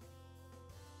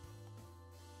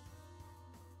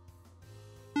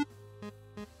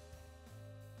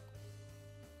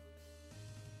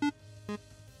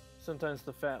 Sometimes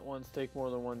the fat ones take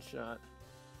more than one shot.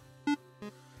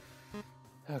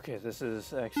 Okay, this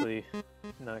is actually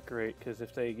not great, because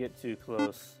if they get too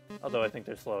close... Although I think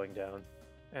they're slowing down.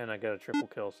 And I got a triple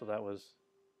kill, so that was...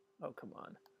 Oh, come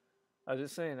on. I was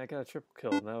just saying, I got a triple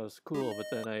kill, and that was cool, but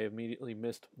then I immediately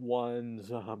missed one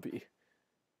zombie.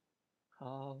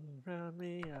 All around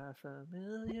me are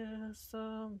familiar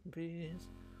zombies.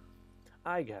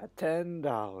 I got $10.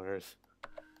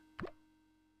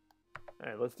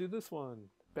 Alright, let's do this one.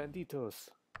 Banditos.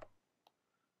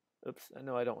 Oops, I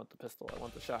know I don't want the pistol, I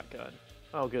want the shotgun.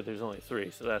 Oh good, there's only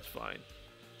 3, so that's fine.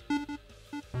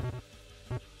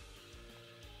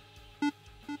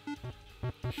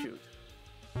 Shoot.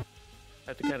 I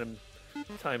have to kind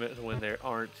of time it when they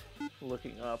aren't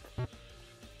looking up.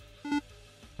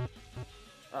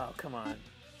 Oh, come on.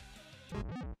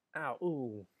 Ow,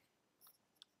 ooh.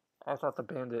 I thought the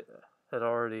bandit had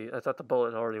already, I thought the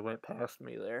bullet already went past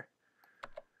me there.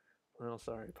 Well,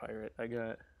 sorry, pirate. I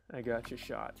got your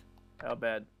shot. How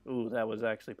bad? Ooh, that was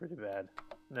actually pretty bad.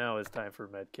 Now it's time for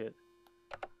medkit.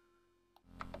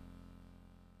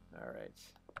 Alright.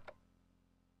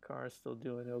 Car's still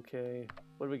doing okay.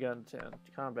 What do we got in town?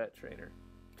 Combat trainer.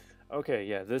 Okay,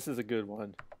 yeah, this is a good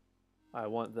one. I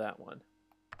want that one.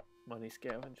 money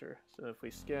scavenger. So if we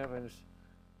scavenge,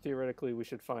 theoretically we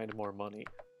should find more money.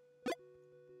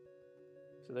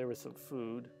 So there was some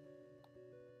food.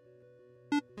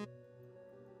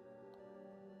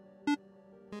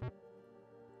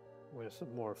 With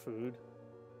some more food.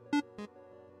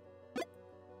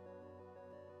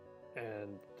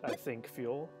 And I think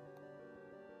fuel.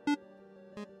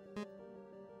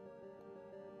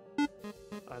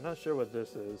 I'm not sure what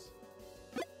this is.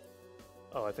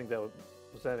 Oh, I think that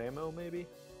was that ammo, maybe?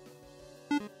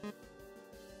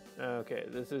 Okay,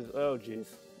 this is... Oh, jeez.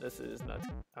 This is nuts.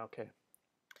 Okay.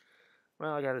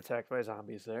 Well, I got attacked by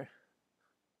zombies there.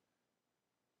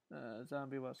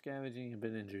 Zombie while scavenging and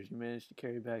been injured. You managed to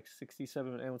carry back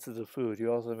 67 ounces of food.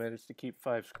 You also managed to keep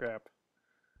 5 scrap.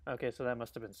 Okay, so that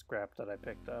must have been scrap that I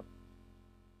picked up.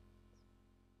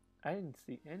 I didn't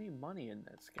see any money in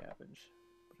that scavenge.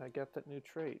 But I got that new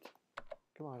trait.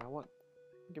 Come on, I want...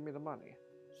 Give me the money.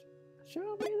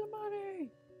 Show me the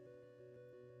money!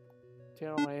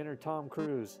 Channel my inner Tom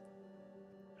Cruise.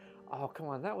 Oh, come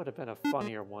on, that would have been a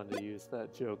funnier one to use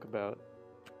that joke about,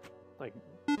 like,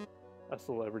 a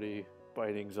celebrity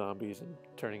biting zombies and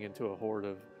turning into a horde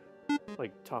of,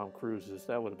 like, Tom Cruises.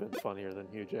 That would have been funnier than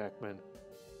Hugh Jackman.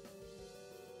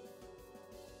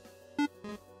 I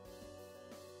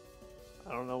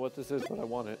don't know what this is, but I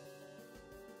want it.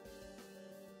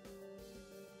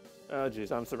 Oh,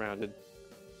 jeez, I'm surrounded.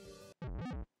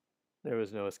 There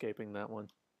was no escaping that one.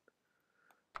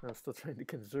 I'm still trying to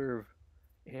conserve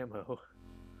ammo.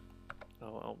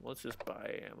 Oh, well, let's just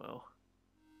buy ammo.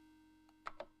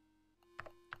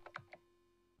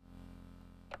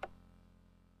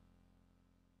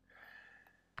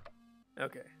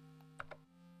 Okay.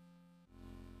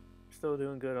 Still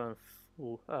doing good on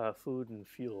food and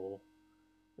fuel.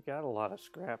 I got a lot of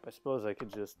scrap. I suppose I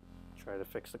could just try to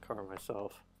fix the car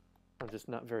myself. I'm just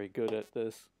not very good at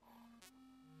this.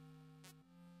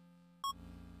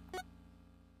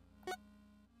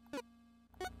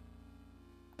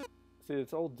 See,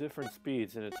 it's all different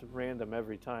speeds, and it's random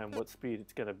every time what speed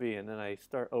it's going to be, and then I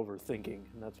start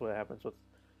overthinking, and that's what happens with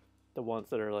the ones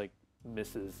that are, like,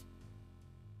 misses.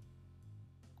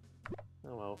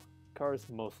 Oh well, car's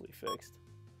mostly fixed.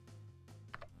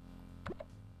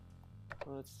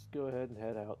 Let's go ahead and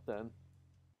head out then.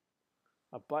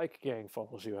 A bike gang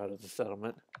follows you out of the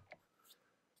settlement.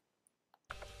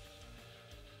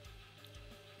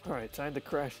 Alright, time to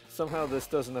crash. Somehow this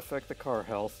doesn't affect the car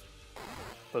health.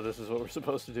 But this is what we're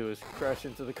supposed to do, is crash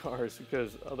into the cars,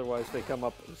 because otherwise they come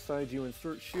up beside you and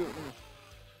start shooting.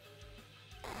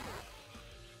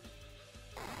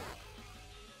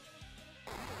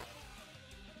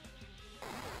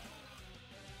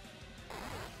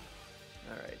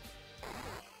 Alright.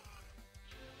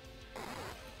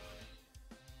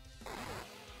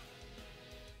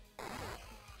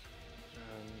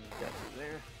 Got you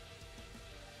there.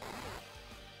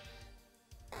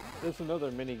 There's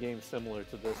another mini game similar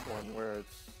to this one where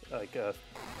it's like a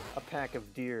pack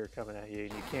of deer coming at you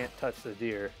and you can't touch the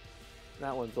deer.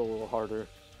 That one's a little harder.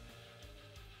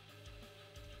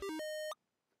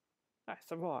 I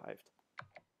survived.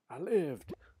 I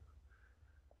lived.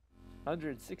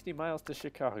 160 miles to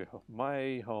Chicago,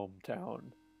 my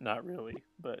hometown. Not really,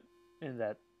 but in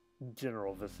that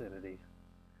general vicinity.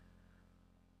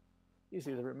 You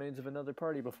see the remains of another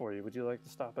party before you. Would you like to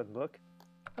stop and look?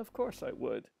 Of course I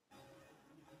would.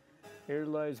 Here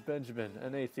lies Benjamin,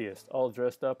 an atheist, all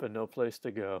dressed up and no place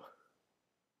to go.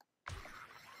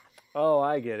 Oh,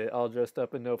 I get it. All dressed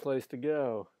up and no place to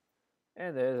go.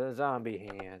 And there's a zombie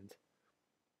hand.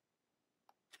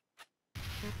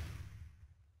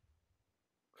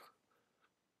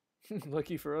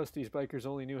 Lucky for us, these bikers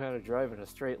only knew how to drive in a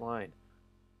straight line.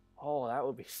 Oh, that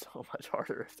would be so much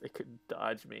harder if they could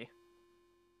dodge me.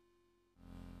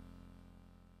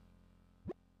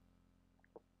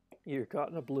 You're caught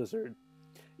in a blizzard.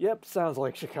 Yep, sounds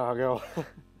like Chicago.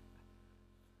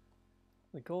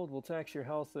 The cold will tax your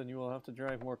health and you will have to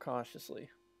drive more cautiously.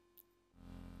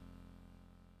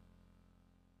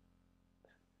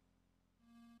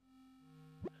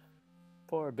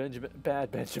 Poor Benjamin.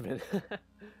 Bad Benjamin.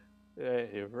 Yeah,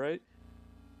 you're right.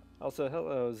 Also,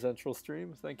 hello, Zentral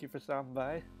Stream. Thank you for stopping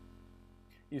by.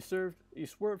 You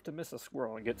swerved to miss a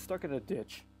squirrel and get stuck in a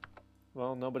ditch.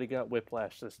 Well, nobody got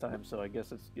whiplash this time, so I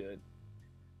guess it's good.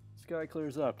 Sky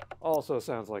clears up. Also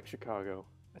sounds like Chicago.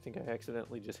 I think I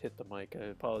accidentally just hit the mic. I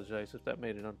apologize if that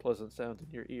made an unpleasant sound in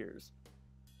your ears.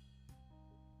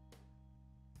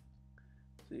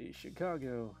 Let's see,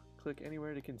 Chicago. Click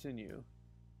anywhere to continue.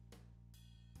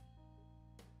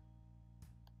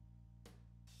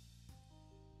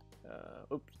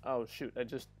 Oops. Oh, shoot.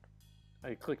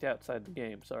 I clicked outside the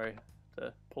game. Sorry.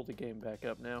 to pull the game back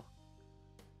up now.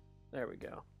 There we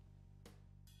go.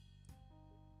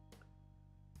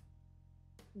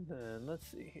 Then let's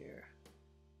see here.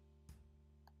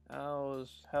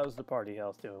 How's the party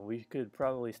health doing? We could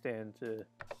probably stand to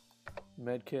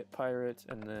medkit pirates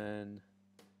and then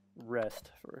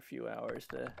rest for a few hours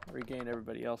to regain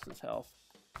everybody else's health.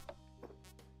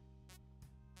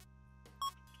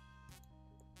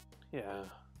 Yeah.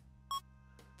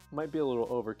 Might be a little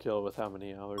overkill with how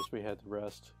many hours we had to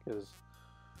rest, because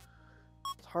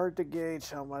it's hard to gauge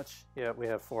how much. Yeah, we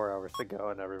have 4 hours to go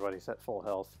and everybody's at full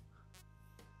health.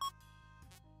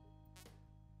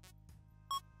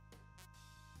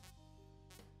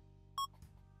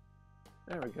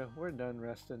 There we go. We're done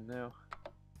resting now.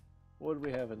 What do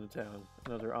we have in the town?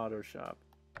 Another auto shop.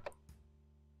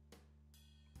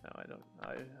 No, I don't.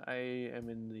 I am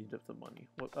in need of the money.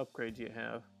 What upgrade do you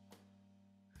have?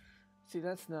 See,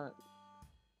 that's not...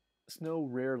 Snow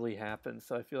rarely happens,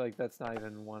 so I feel like that's not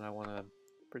even one I want to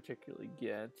particularly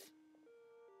get.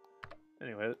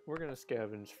 Anyway, we're going to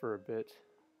scavenge for a bit.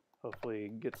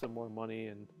 Hopefully get some more money,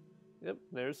 and... Yep,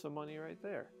 there's some money right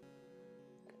there.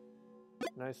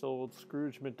 Nice old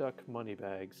Scrooge McDuck money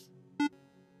bags.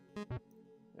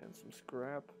 And some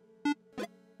scrap.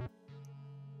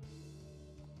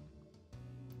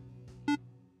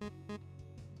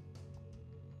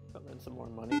 Oh, and some more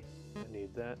money. I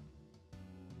need that.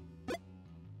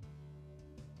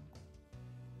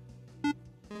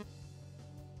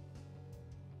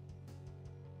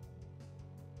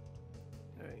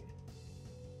 Alright.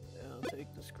 I'll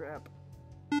take the scrap.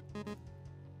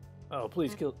 Oh,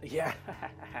 please kill... Yeah!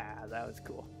 That was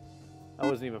cool. I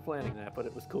wasn't even planning that, but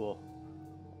it was cool.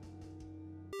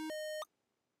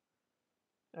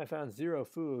 I found 0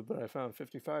 food, but I found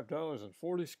 $55 and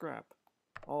 40 scrap.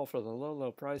 All for the low,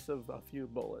 low price of a few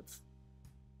bullets.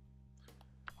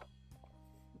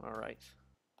 Alright.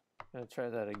 Gonna try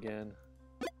that again.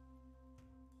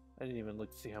 I didn't even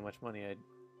look to see how much money I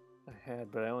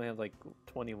had, but I only had like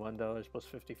 $21 plus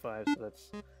 55, so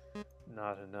that's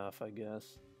not enough, I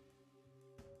guess.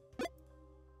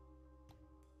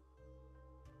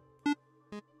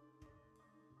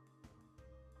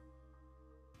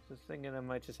 Just thinking I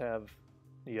might just have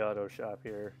the auto shop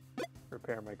here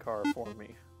repair my car for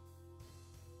me.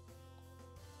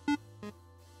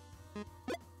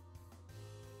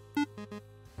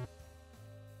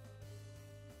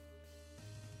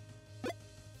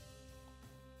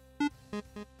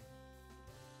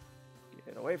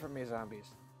 Get away from me, zombies.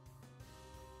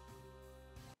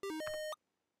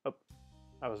 Oh,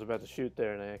 I was about to shoot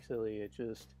there and I accidentally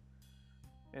just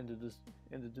ended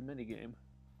the minigame.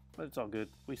 But it's all good.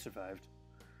 We survived.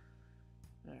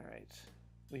 Alright.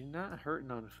 We're not hurting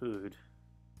on food.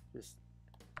 Just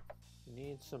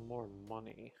need some more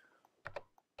money.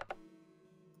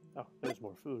 Oh, there's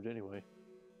more food anyway.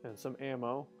 And some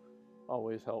ammo.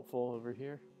 Always helpful over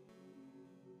here.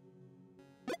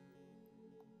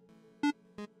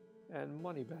 And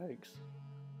money bags.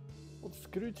 Old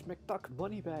Scrooge McDuck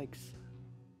money bags.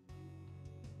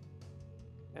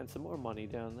 And some more money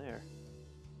down there.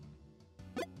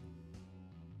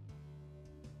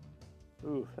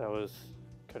 Ooh, that was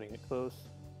cutting it close.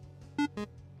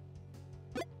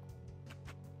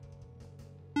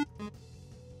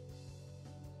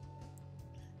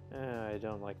 I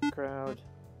don't like the crowd.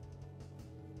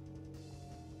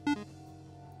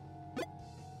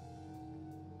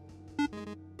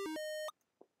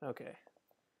 Okay,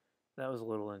 that was a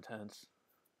little intense.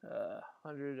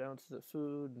 100 ounces of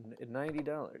food and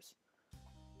 $90.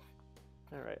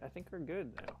 Alright, I think we're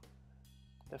good now.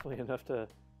 Definitely enough to...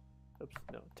 Oops,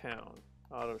 no, town.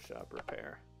 Auto shop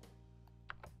repair.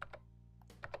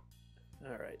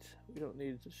 Alright, we don't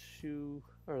need the shoe,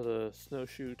 or the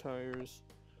snowshoe tires.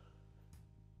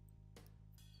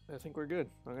 I think we're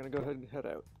good. I'm gonna go ahead and head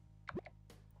out.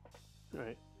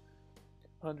 Alright.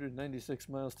 196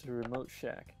 miles to remote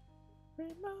shack.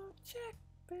 Remote shack,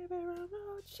 baby,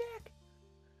 remote shack.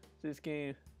 This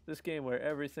game where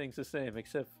everything's the same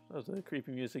except of the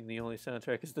creepy music, the only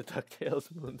soundtrack is the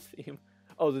DuckTales moon theme.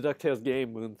 Oh, the DuckTales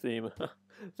game moon theme.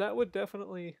 that would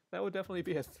definitely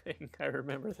be a thing. I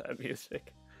remember that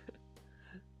music.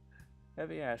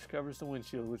 Heavy ash covers the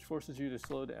windshield, which forces you to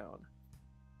slow down.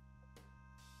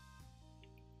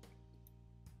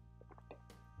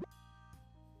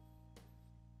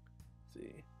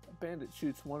 See, a bandit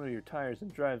shoots one of your tires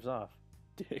and drives off.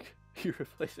 Dick, you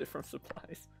replace it from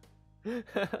supplies.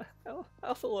 I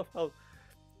also love how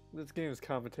this game's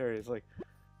commentary is like,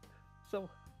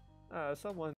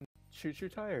 someone shoots your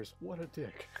tires. What a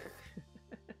dick.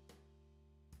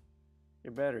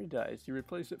 Your battery dies. You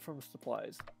replace it from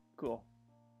supplies. Cool.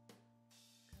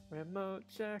 Remote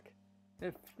check.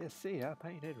 If you see a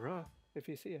painted roof, if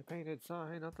you see a painted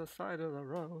sign on the side of the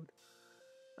road.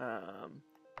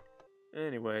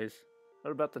 Anyways,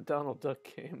 what about the Donald Duck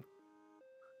game?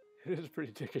 It is a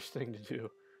pretty dickish thing to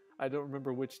do. I don't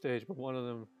remember which stage, but one of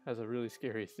them has a really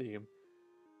scary theme.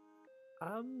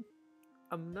 I'm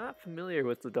not familiar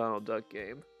with the Donald Duck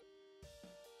game.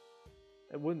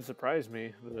 It wouldn't surprise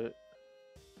me, but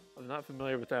I'm not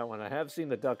familiar with that one. I have seen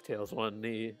the DuckTales one,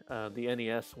 the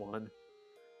NES one.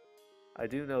 I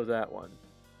do know that one.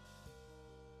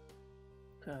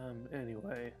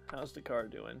 Anyway, how's the car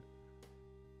doing?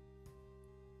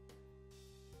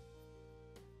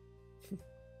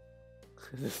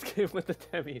 This game with the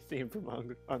Demi theme from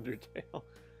Undertale.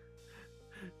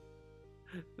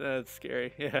 That's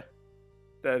scary. Yeah,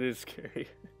 that is scary.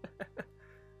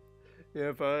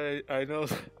 Yeah, but I know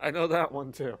that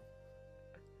one too.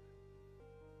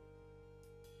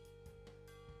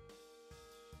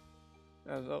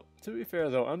 To be fair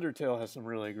though, Undertale has some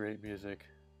really great music.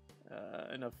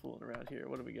 Enough fooling around here.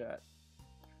 What do we got?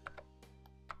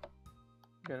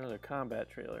 Got another combat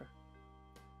trailer.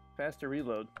 Faster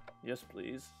reload. Yes,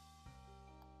 please.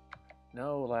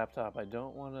 No, laptop. I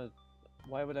don't want to...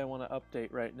 Why would I want to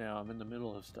update right now? I'm in the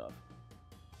middle of stuff.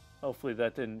 Hopefully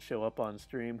that didn't show up on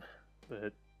stream,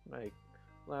 but my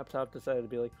laptop decided to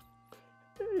be like,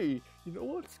 hey, you know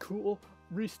what's cool?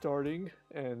 Restarting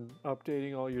and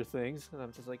updating all your things. And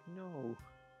I'm just like, no.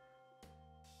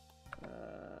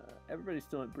 Everybody's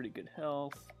still in pretty good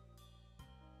health.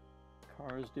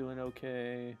 Car's doing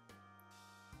okay.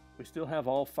 We still have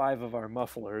all 5 of our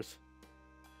mufflers.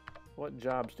 What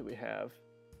jobs do we have?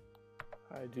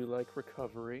 I do like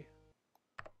recovery.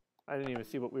 I didn't even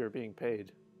see what we were being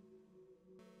paid.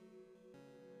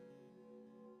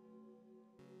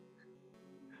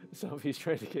 Zombie's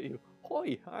trying to get you.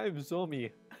 Hoi, I'm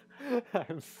Zombie.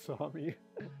 I'm Zombie.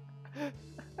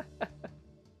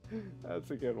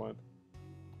 That's a good one.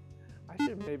 I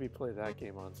should maybe play that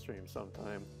game on stream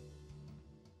sometime.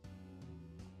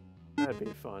 That'd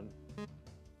be fun.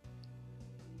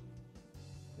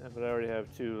 Yeah, but I already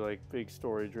have 2 like big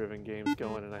story-driven games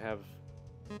going, and I have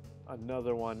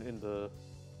another 2 in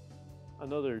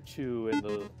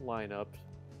the lineup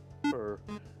for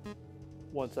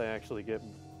once I actually get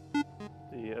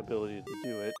the ability to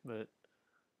do it. But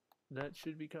that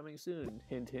should be coming soon.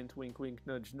 Hint, hint, wink, wink,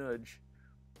 nudge, nudge.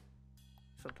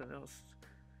 Something else.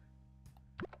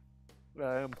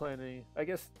 I'm planning. I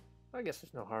guess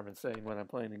there's no harm in saying what I'm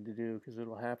planning to do because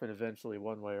it'll happen eventually,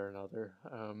 one way or another.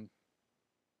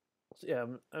 So yeah,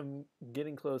 I'm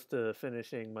getting close to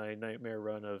finishing my nightmare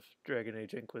run of Dragon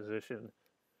Age Inquisition,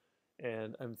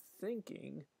 and I'm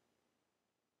thinking.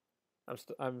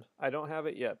 I don't have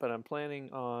it yet, but I'm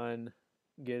planning on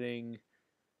getting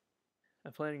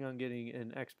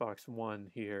an Xbox One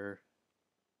here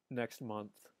next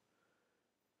month.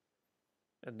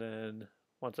 And then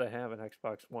once I have an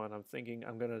Xbox One, I'm thinking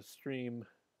I'm going to stream,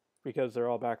 because they're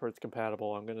all backwards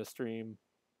compatible, I'm going to stream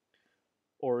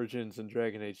Origins and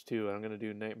Dragon Age 2, and I'm going to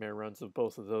do nightmare runs of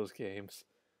both of those games,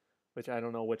 which I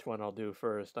don't know which one I'll do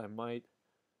first. I might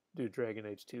do Dragon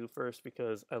Age 2 first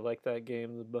because I like that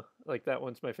game. Like, that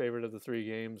one's my favorite of the 3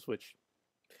 games, which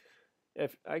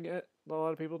if I get a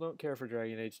lot of people don't care for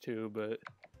Dragon Age 2, but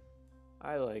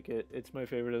I like it. It's my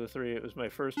favorite of the 3. It was my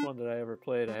first one that I ever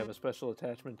played. I have a special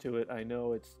attachment to it. I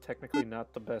know it's technically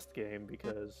not the best game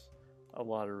because a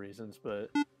lot of reasons,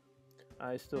 but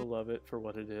I still love it for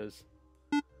what it is.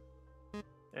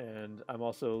 And I'm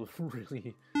also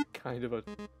really kind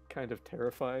of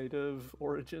terrified of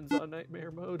Origins on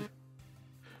Nightmare mode.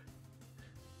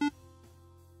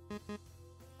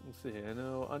 Let's see, I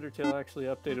know Undertale actually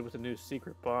updated with a new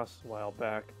secret boss a while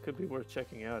back. Could be worth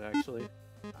checking out, actually.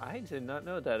 I did not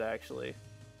know that, actually.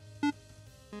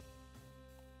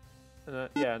 And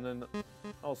yeah, and then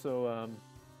also,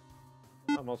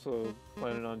 I'm also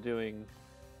planning on doing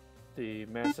the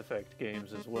Mass Effect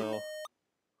games as well.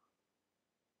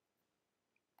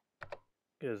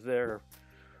 Because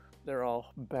they're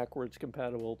all backwards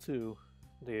compatible to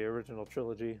the original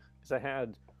trilogy. Because I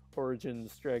had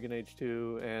Origins, Dragon Age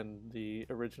 2, and the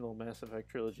original Mass Effect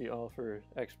trilogy all for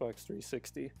Xbox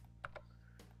 360.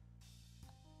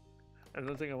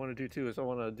 Another thing I want to do too is I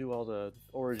want to do all the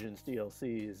Origins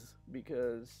DLCs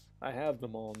because I have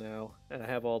them all now, and I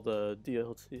have all the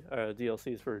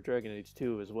DLCs for Dragon Age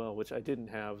 2 as well, which I didn't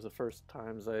have the first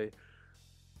times I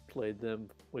played them,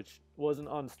 which wasn't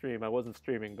on stream. I wasn't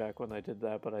streaming back when I did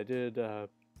that, but I did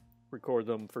record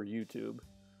them for YouTube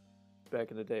back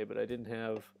in the day, but I didn't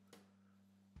have...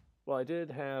 Well, I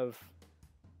did have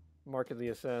Mark of the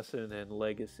Assassin, and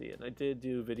Legacy. And I did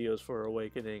do videos for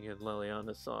Awakening and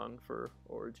Leliana's Song for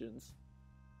Origins.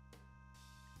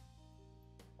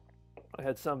 I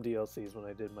had some DLCs when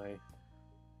I did my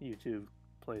YouTube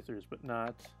playthroughs, but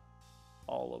not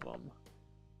all of them.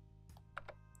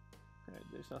 Alright,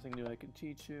 there's nothing new I can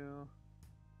teach you.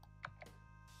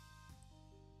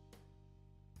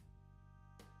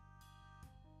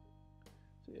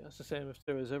 So yeah, it's the same. If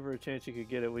there was ever a chance you could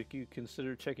get it, would you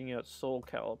consider checking out Soul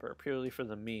Calibur purely for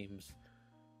the memes?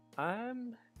 I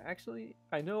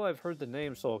know I've heard the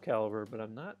name Soul Calibur, but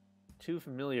I'm not too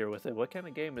familiar with it. What kind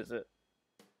of game is it?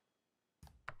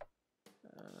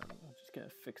 I'm just gonna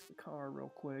fix the car real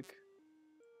quick.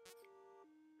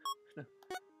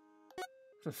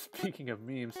 Speaking of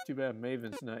memes, too bad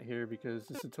Maven's not here because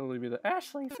this would totally be the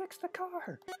Ashley, fix the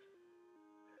car!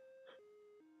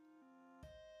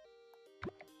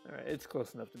 Alright, it's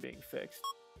close enough to being fixed.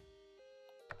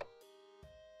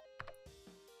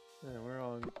 And we're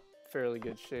all in fairly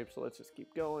good shape, so let's just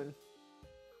keep going.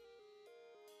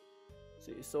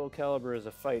 See, Soul Calibur is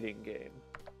a fighting game.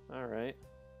 Alright.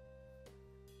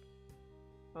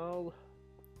 I'll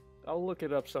look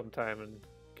it up sometime and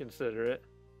consider it.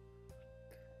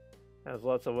 Has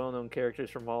lots of well-known characters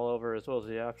from all over, as well as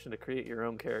the option to create your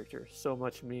own character. So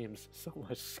much memes, so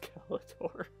much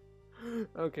Skeletor.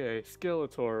 Okay,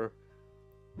 Skeletor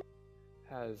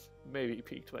has maybe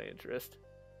piqued my interest.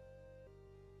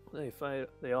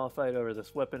 They all fight over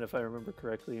this weapon, if I remember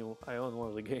correctly. I own one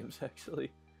of the games,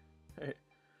 actually. Right.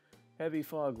 Heavy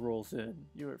fog rolls in.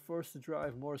 You are forced to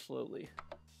drive more slowly.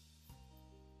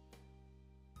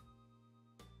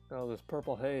 Oh, there's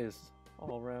purple haze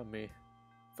all around me.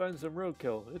 Find some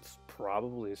roadkill. It's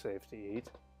probably safe to eat.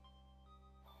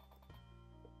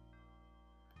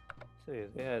 See,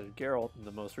 they had Geralt in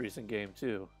the most recent game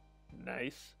too.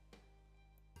 Nice.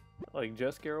 Like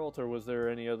just Geralt, or was there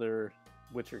any other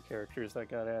Witcher characters that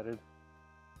got added?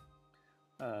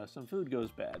 Some food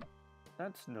goes bad.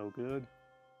 That's no good.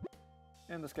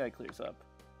 And the sky clears up.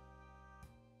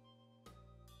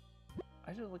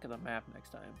 I should look at the map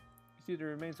next time. You see the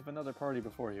remains of another party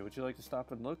before you. Would you like to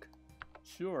stop and look?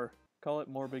 Sure. Call it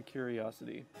morbid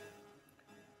curiosity.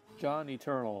 John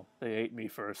Eternal. They ate me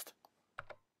first.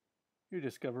 You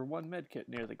discover one medkit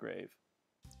near the grave.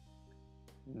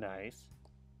 Nice.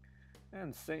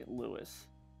 And St. Louis.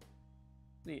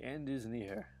 The end is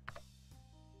near.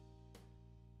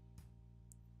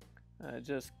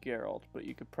 Just Geralt, but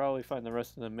you could probably find the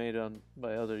rest of them made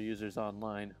by other users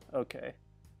online. Okay.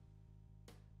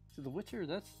 So The Witcher,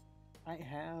 I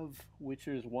have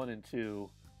Witchers 1 and 2,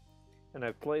 and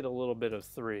I've played a little bit of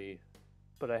 3,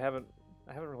 but I haven't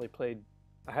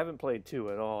played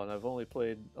 2 at all, and I've only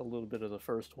played a little bit of the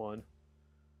first one.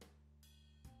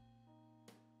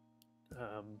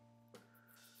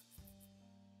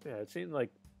 Yeah, it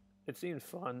seemed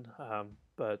fun,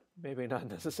 but maybe not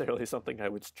necessarily something I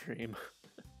would stream.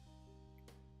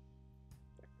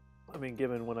 I mean,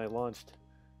 given when I launched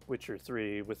Witcher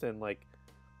 3, within like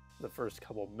the first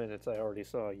couple minutes I already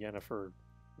saw Yennefer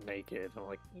naked. I'm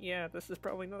like, yeah, this is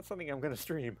probably not something I'm gonna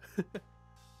stream.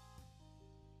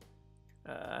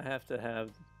 I have to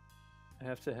have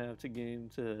the game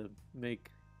to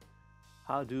make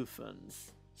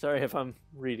Hadufans. Sorry if I'm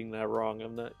reading that wrong.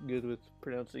 I'm not good with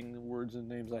pronouncing words and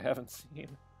names I haven't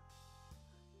seen.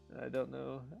 I don't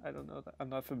know that. I'm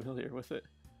not familiar with it.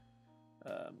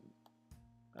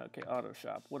 Okay, auto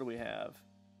shop. What do we have?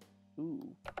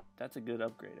 Ooh, that's a good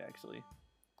upgrade actually.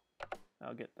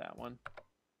 I'll get that one.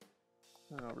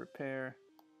 And I'll repair.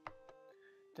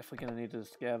 Definitely gonna need to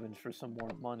scavenge for some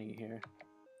more money here.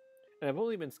 And I've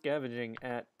only been scavenging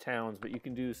at towns, but you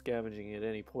can do scavenging at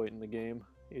any point in the game.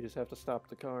 You just have to stop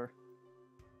the car.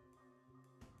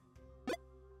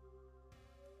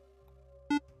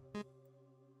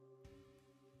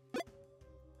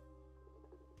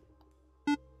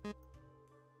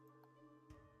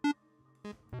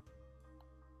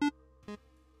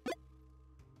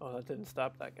 Oh, that didn't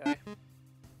stop that guy.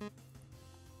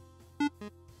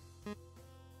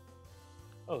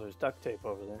 Oh, there's duct tape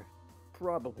over there.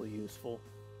 Probably useful.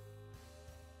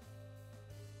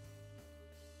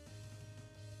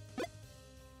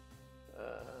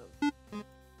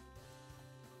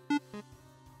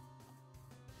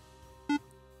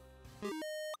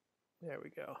 There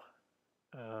we go.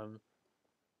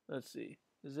 Let's see.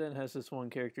 Zen has this one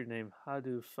character named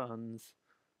Hadufans.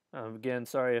 Again,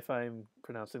 sorry if I'm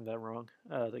pronouncing that wrong.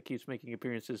 That keeps making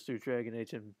appearances through Dragon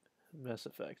Age and Mass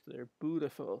Effect. They're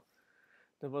beautiful.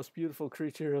 The most beautiful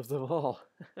creature of them all.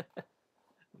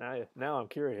 Now I'm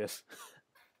curious.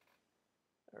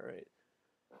 Alright.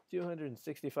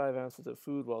 265 ounces of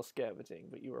food while scavenging,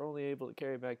 but you were only able to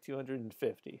carry back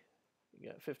 250. You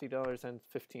got $50 and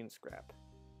 15 scrap.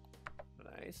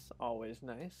 Nice, always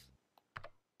nice.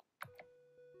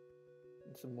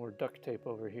 And some more duct tape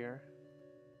over here.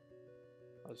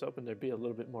 I was hoping there'd be a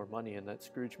little bit more money in that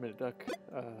Scrooge McDuck,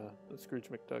 the Scrooge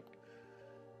McDuck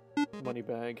money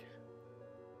bag.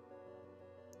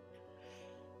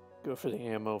 Go for the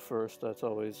ammo first, that's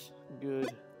always good.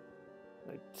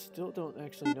 I still don't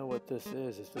actually know what this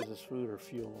is. Is this food or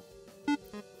fuel?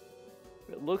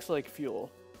 It looks like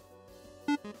fuel.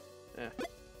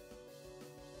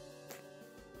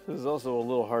 This is also a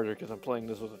little harder because I'm playing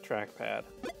this with a trackpad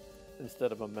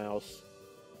instead of a mouse.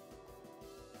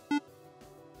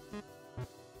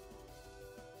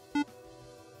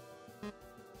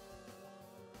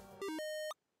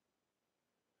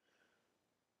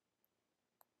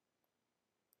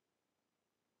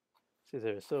 See,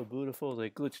 they're so beautiful. They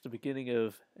glitched the beginning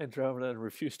of Andromeda and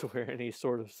refused to wear any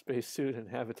sort of spacesuit in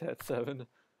Habitat 7.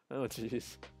 Oh,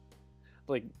 jeez.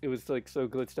 Like, it was like so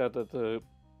glitched out that the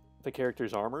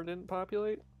character's armor didn't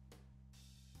populate.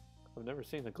 I've never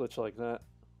seen a glitch like that.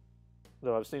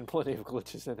 Though I've seen plenty of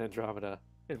glitches in Andromeda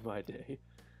in my day.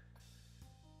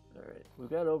 Alright, we've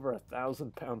got over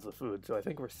 1,000 pounds of food, so I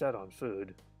think we're set on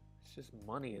food. It's just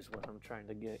money is what I'm trying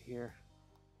to get here.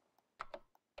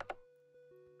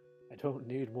 I don't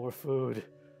need more food.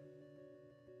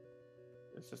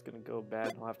 It's just gonna go bad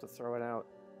and I'll have to throw it out.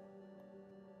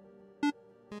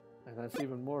 And that's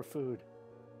even more food.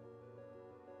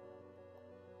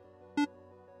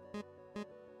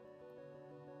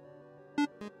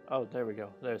 Oh, there we go.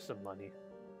 There's some money.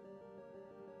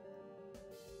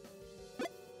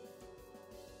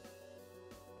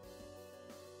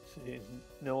 See,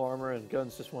 no armor and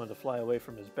guns just wanted to fly away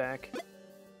from his back.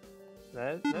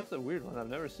 That's a weird one. I've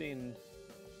never seen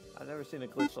a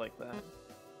glitch like that.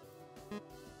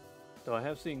 Though I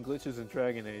have seen glitches in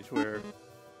Dragon Age where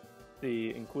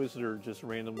the Inquisitor just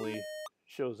randomly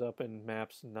shows up in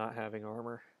maps not having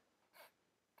armor.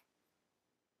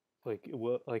 Like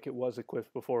it was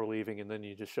equipped before leaving, and then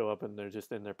you just show up and they're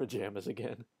just in their pajamas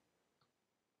again.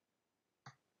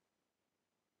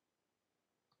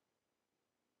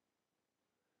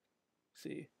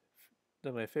 See,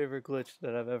 then my favorite glitch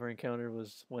that I've ever encountered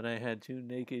was when I had 2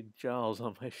 naked Jaals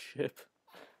on my ship.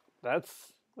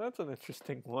 That's an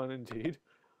interesting one indeed.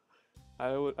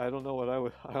 I don't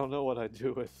know what I'd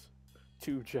do with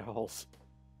 2 Jaals.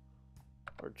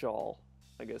 Or Jaal.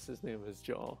 I guess his name is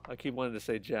Jaal. I keep wanting to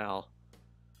say Jal.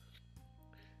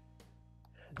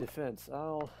 Defense.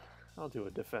 I'll do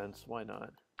a defense. Why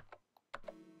not?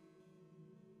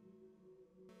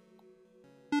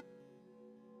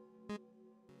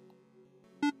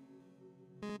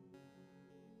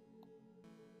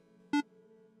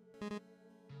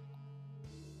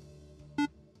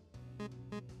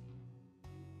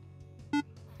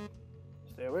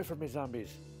 Stay away from me,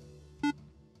 zombies.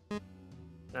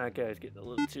 That guy's getting a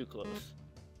little too close.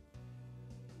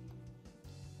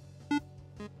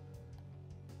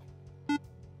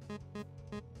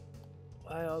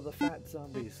 Why all the fat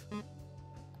zombies?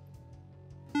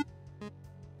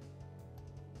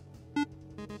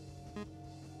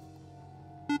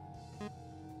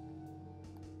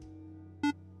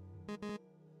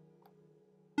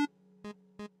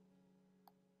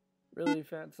 Really,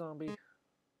 fat zombie?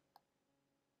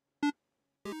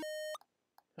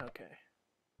 Okay.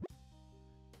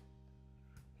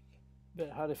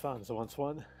 Bet how Fonz once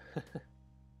won.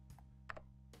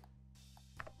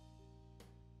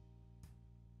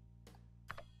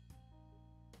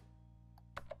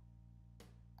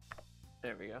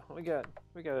 There we go. We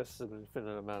got a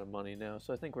significant amount of money now,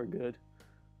 so I think we're good.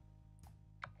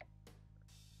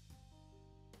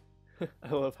 I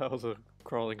love how the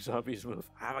crawling zombies move.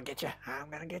 I'm gonna get you. I'm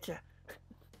gonna get you.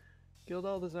 Killed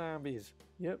all the zombies.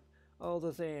 Yep, all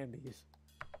the zombies.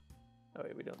 Oh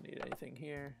wait, we don't need anything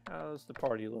here. How's the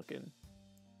party looking?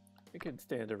 We can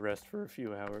stand a rest for a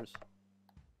few hours.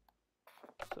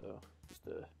 So, just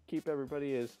to keep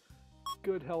everybody as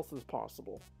good health as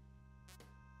possible.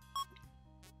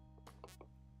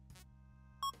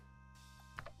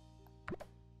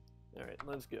 Alright,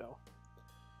 let's go.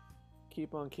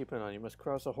 Keep on keeping on. You must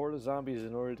cross a horde of zombies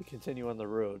in order to continue on the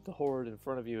road. The horde in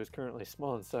front of you is currently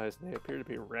small in size and they appear to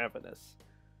be ravenous.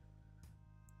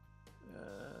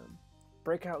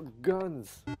 Break out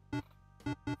guns!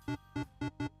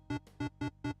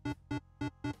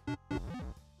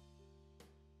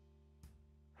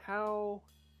 How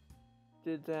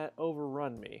did that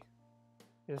overrun me?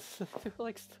 They're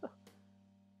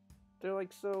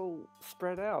like so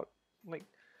spread out. Like,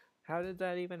 how did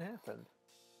that even happen?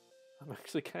 I'm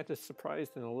actually kind of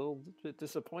surprised and a little bit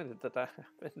disappointed that that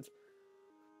happened.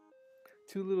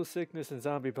 Too little sickness and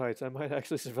zombie bites. I might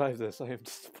actually survive this. I am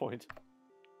disappointed.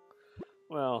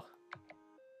 Well,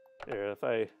 here, if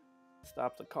I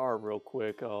stop the car real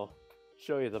quick, I'll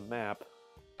show you the map.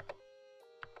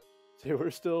 See,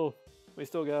 we still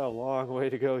got a long way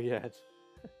to go yet.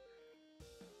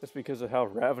 That's because of how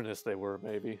ravenous they were,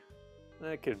 maybe.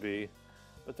 That could be.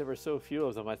 But there were so few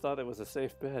of them, I thought it was a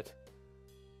safe bet.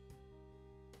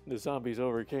 The zombies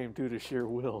overcame due to sheer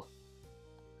will.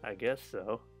 I guess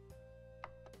so.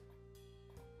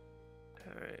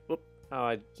 Alright, whoop. Oh,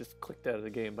 I just clicked out of the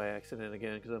game by accident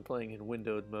again because I'm playing in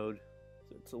windowed mode.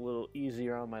 So it's a little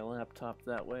easier on my laptop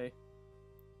that way.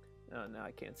 Oh, now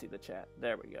I can't see the chat.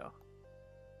 There we go.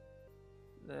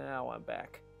 Now I'm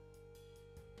back.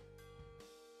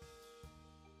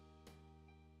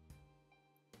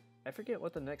 I forget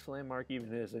what the next landmark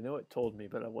even is. I know it told me,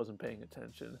 but I wasn't paying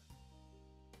attention.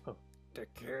 Oh, The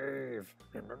cave.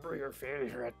 Remember your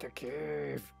failure at the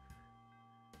cave.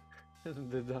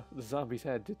 the zombies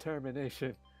had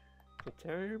determination.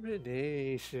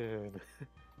 Determination.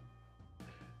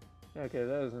 Okay,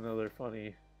 that was another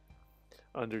funny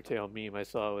Undertale meme I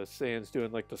saw with Sans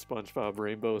doing like the SpongeBob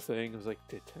rainbow thing. It was like,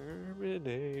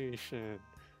 determination.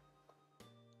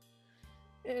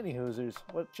 Anyhoosers,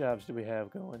 what jobs do we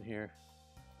have going here?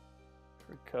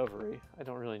 Recovery. I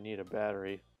don't really need a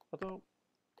battery. Although,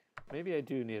 maybe I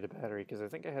do need a battery because I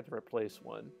think I had to replace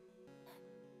one.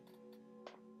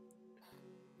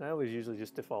 I always usually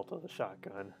just default on the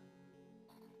shotgun.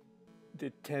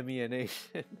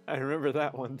 Determination. I remember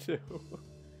that one too.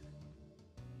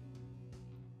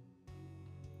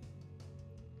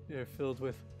 You're filled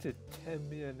with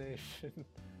determination.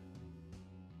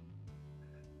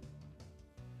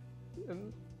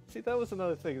 And see, that was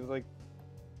another thing. Is like,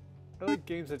 I like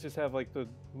games that just have like the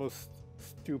most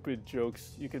stupid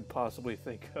jokes you could possibly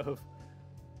think of.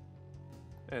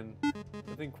 And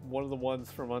I think one of the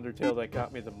ones from Undertale that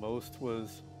got me the most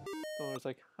was the one was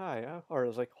like, "Hi," or it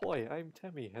was like, "Hoi, I'm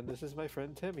Temmie, and this is my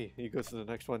friend Temmie." He goes to the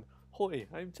next one, "Hoi,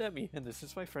 I'm Temmie, and this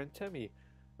is my friend Temmie."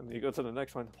 And then you go to the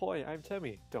next one, "Hoi, I'm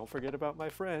Temmie. Don't forget about my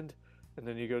friend." And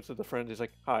then you go to the friend, he's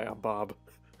like, "Hi, I'm Bob."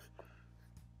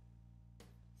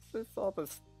 It's all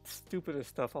the stupidest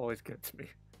stuff always gets me.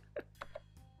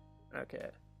 Okay,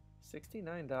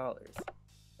 $69.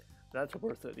 That's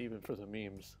worth it even for the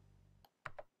memes.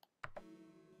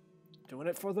 Doing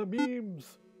it for the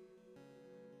memes!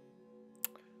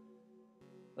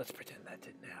 Let's pretend that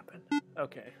didn't happen.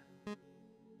 Okay.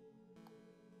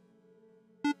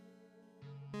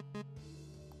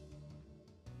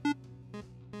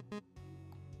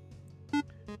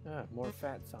 Ah, more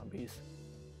fat zombies.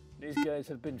 These guys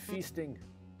have been feasting.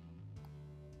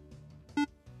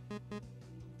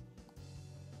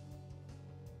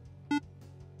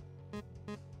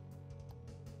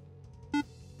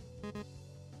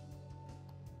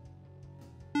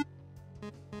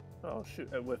 Oh shoot,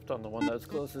 I whiffed on the one that was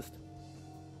closest.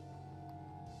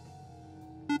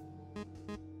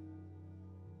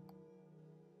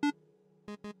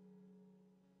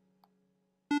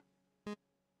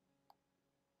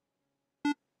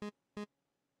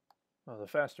 Oh, the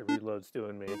faster reload's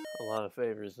doing me a lot of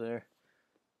favors there.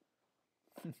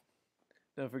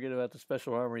 Don't forget about the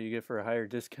special armor you get for a higher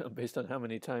discount based on how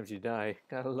many times you die.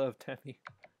 Gotta love Temmie.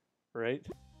 Right?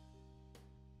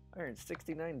 I earned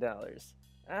 $69.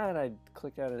 And I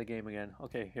clicked out of the game again.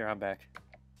 Okay, here I'm back.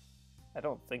 I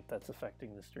don't think that's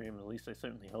affecting the stream. At least I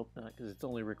certainly hope not, because it's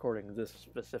only recording this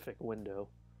specific window.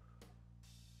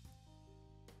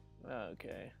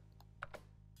 Okay.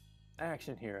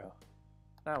 Action hero.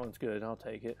 That one's good, I'll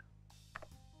take it.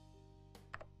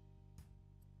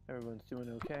 Everyone's doing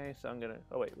okay, so I'm gonna...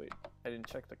 Oh, wait, I didn't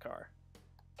check the car.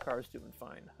 Car's doing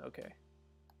fine, okay.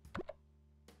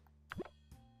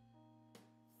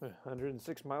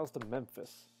 106 miles to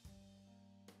Memphis.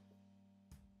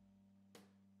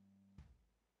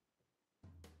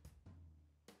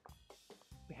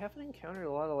 We haven't encountered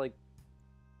a lot of, like,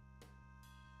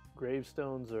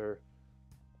 gravestones or,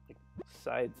 like,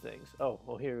 side things. Oh,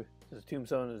 well, here, there's a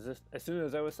tombstone. Is this... As soon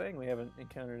as I was saying, we haven't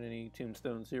encountered any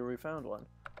tombstones. Here we found one.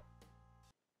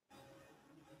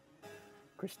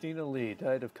 Christina Lee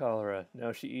died of cholera.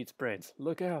 Now she eats brains.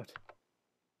 Look out!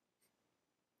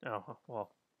 Oh,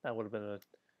 well, that would have been a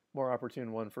more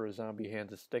opportune one for a zombie hand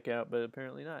to stick out, but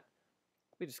apparently not.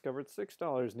 We discovered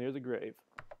 $6 near the grave.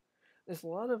 There's a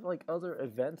lot of, like, other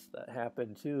events that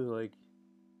happen, too. Like,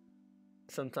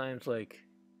 sometimes, like,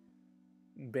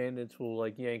 bandits will,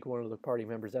 like, yank one of the party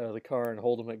members out of the car and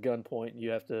hold them at gunpoint, and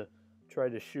you have to try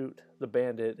to shoot the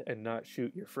bandit and not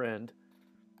shoot your friend.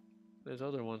 There's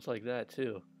other ones like that,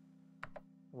 too.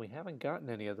 We haven't gotten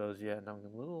any of those yet, and I'm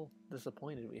a little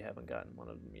disappointed we haven't gotten one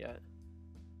of them yet.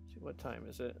 Let's see, what time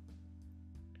is it?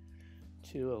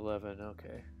 2:11.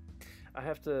 Okay. I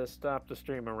have to stop the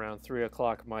stream around 3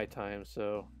 o'clock my time,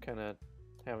 so kind of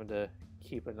having to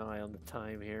keep an eye on the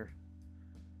time here.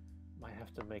 Might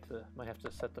have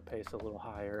to set the pace a little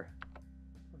higher,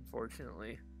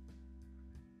 unfortunately.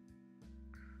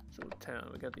 So town,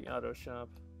 we got the auto shop.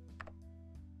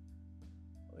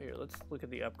 Here, let's look at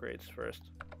the upgrades first.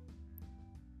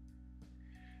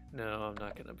 No, I'm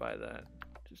not gonna buy that.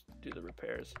 Just do the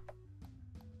repairs.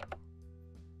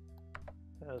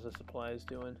 How's the supplies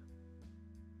doing?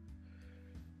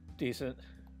 Decent.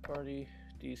 Party,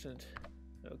 decent.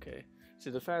 Okay.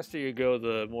 See, the faster you go,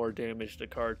 the more damage the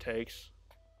car takes.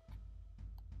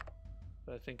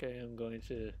 But I think I am going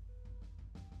to...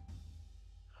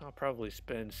 I'll probably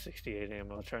spend 68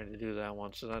 ammo trying to do that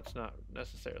one, so that's not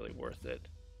necessarily worth it.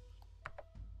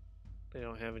 They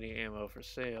don't have any ammo for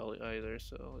sale either,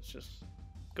 so let's just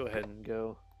go ahead and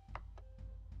go.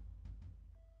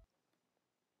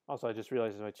 Also, I just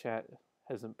realized my chat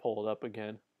hasn't pulled up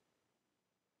again.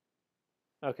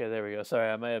 Okay, there we go. Sorry,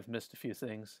 I might have missed a few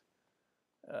things.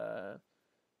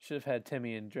 Should have had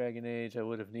Timmy and Dragon Age. I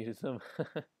would have needed them.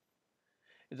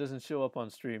 It doesn't show up on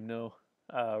stream, no.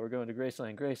 We're going to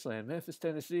Graceland, Memphis,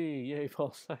 Tennessee. Yay,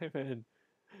 Paul Simon.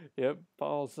 Yep,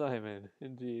 Paul Simon.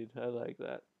 Indeed, I like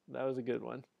that. That was a good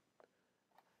one.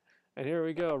 And here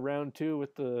we go, round two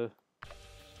with the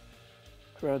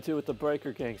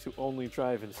biker gangs who only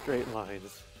drive in straight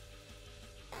lines.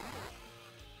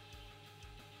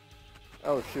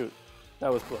 Oh shoot,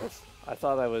 that was close. I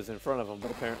thought I was in front of them,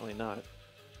 but apparently not.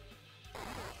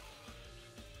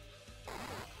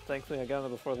 Thankfully I got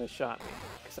them before they shot me,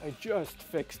 because I just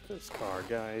fixed this car,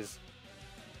 guys.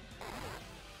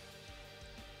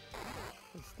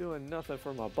 It's doing nothing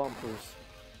for my bumpers.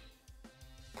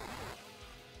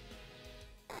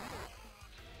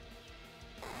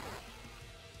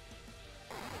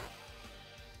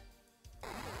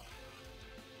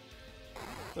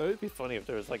 It would be funny if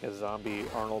there was like a zombie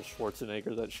Arnold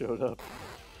Schwarzenegger that showed up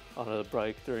on a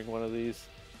bike during one of these.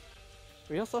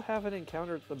 We also haven't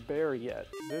encountered the bear yet.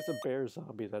 There's a bear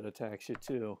zombie that attacks you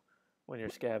too when you're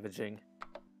scavenging.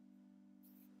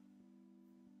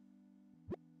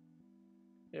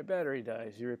 Your battery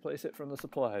dies. You replace it from the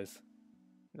supplies.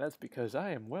 And that's because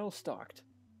I am well stocked.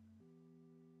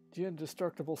 The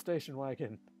indestructible station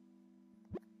wagon.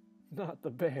 Not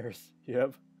the bears.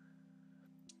 Yep.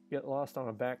 Get lost on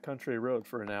a backcountry road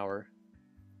for an hour.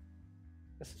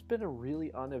 This has been a really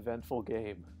uneventful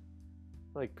game.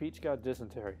 Like, Peach got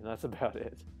dysentery, and that's about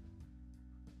it.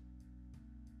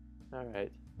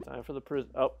 Alright, time for the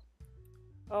prison. Oh.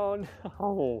 Oh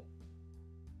no!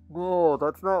 No,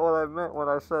 that's not what I meant when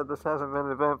I said this hasn't been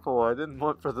eventful. I didn't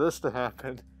want for this to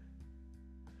happen.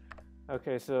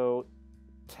 Okay, so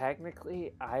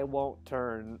technically I won't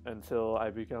turn until I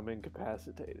become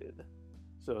incapacitated.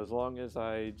 So as long as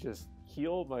I just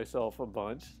heal myself a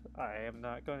bunch, I am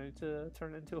not going to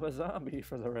turn into a zombie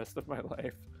for the rest of my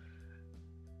life.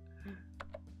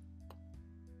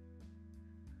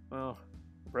 Well,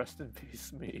 rest in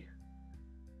peace, me.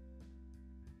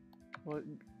 What?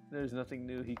 There's nothing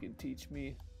new he can teach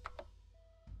me.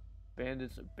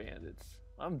 Bandits are bandits.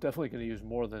 I'm definitely going to use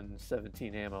more than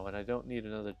 17 ammo, and I don't need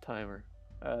another timer.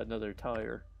 Another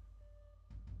tire.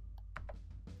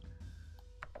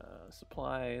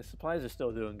 Supplies are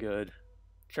still doing good.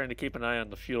 Trying to keep an eye on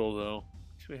the fuel though,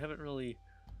 because we haven't really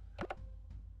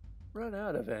run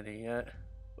out of any yet.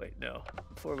 Wait, no.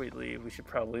 Before we leave, we should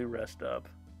probably rest up.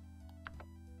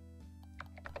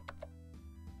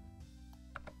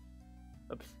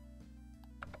 Oops.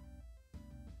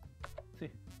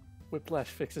 See, whiplash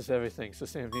fixes everything, so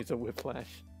Sam needs a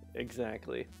whiplash.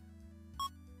 Exactly.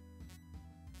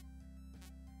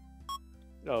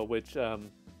 Oh, which,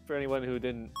 for anyone who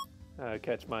didn't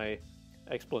catch my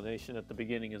explanation at the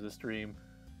beginning of the stream,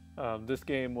 this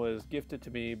game was gifted to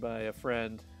me by a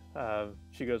friend.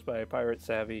 She goes by Pirate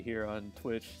Savvy here on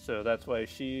Twitch, so that's why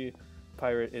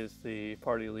Pirate is the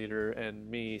party leader, and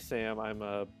me, Sam, I'm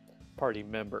a party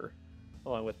member,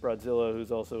 along with Brodzilla,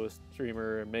 who's also a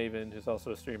streamer, and Maven, who's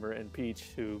also a streamer, and Peach,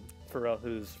 who's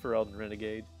Ferelden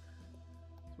Renegade.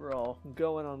 We're all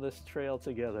going on this trail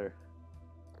together.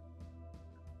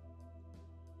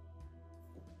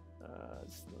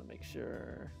 Just want to make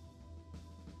sure.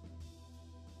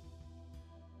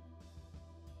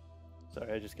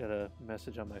 Sorry, I just got a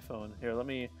message on my phone. Here, let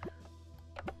me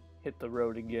hit the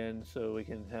road again so we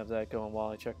can have that going while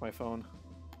I check my phone.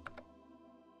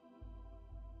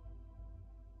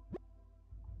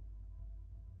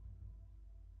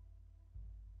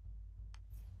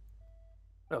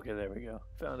 Okay, there we go.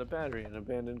 Found a battery in an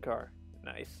abandoned car.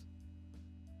 Nice.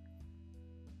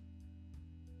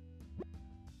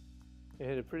 It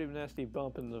hit a pretty nasty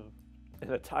bump and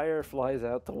the tire flies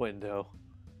out the window.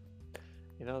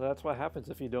 You know, that's what happens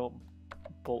if you don't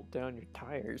bolt down your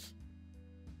tires.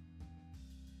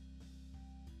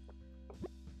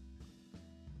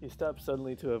 You stop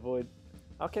suddenly to avoid...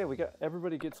 Okay,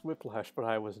 everybody gets whiplash, but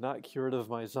I was not cured of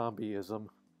my zombieism.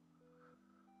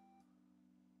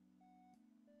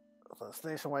 The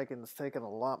station wagon's taking a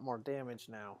lot more damage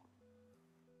now.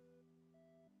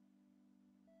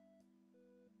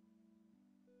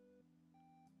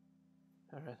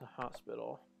 Alright, the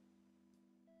hospital.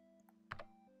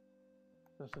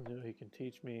 Nothing new he can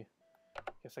teach me.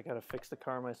 Guess I gotta fix the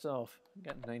car myself. I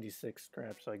got 96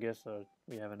 scrap, so I guess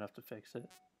we have enough to fix it.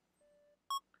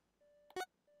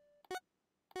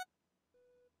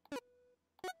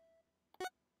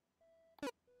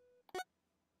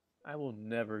 I will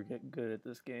never get good at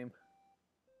this game.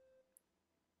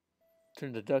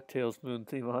 Turn the DuckTales moon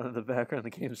theme on in the background, the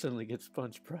game suddenly gets a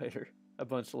bunch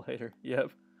lighter.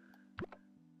 Yep.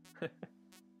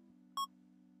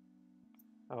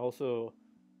 I also,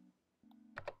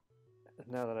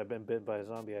 now that I've been bit by a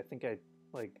zombie, I think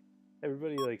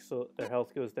everybody so their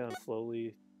health goes down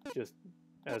slowly just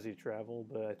as you travel,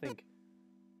 but I think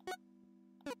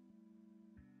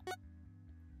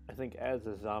as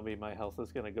a zombie my health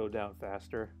is gonna go down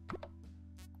faster.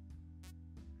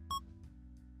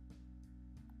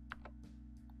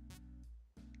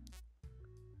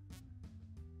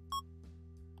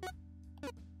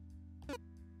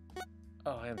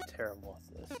 Oh, I am terrible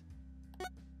at this.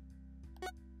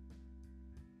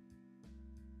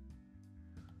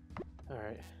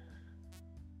 Alright.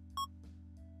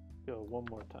 Go one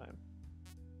more time.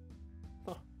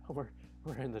 Oh,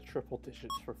 we're in the triple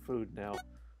digits for food now.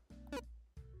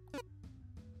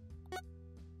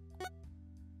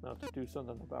 Now have to do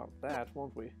something about that,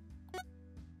 won't we?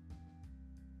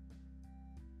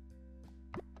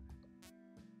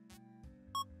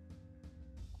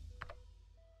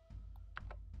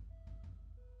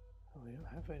 We don't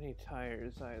have any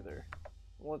tires either.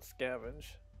 Let's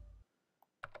scavenge.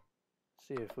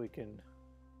 See if we can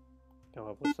come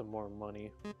up with some more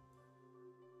money.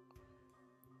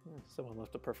 Someone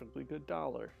left a perfectly good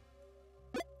 $1.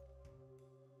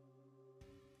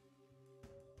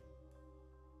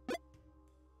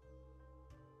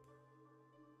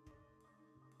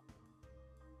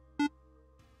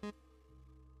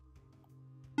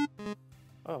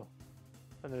 Oh,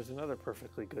 and there's another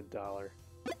perfectly good $1.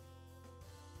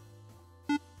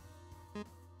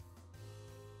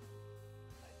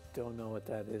 Don't know what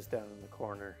that is down in the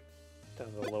corner,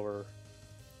 down the lower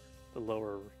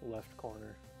left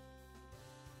corner,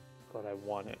 but I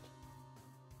want it.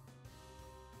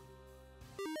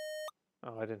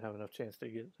 Oh, I didn't have enough chance to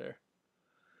get there.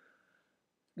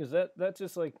 Because that's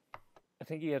just like, I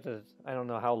think you have to, I don't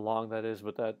know how long that is,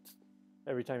 but that's,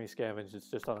 every time you scavenge, it's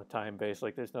just on a time base.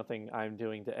 Like, there's nothing I'm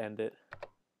doing to end it.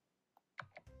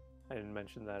 I didn't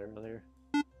mention that earlier.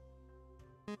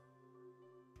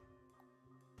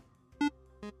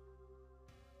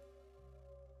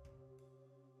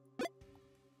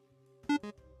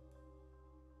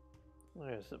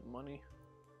 There's some money.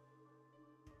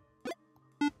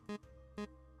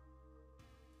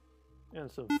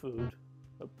 And some food.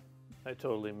 Oh, I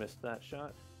totally missed that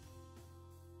shot.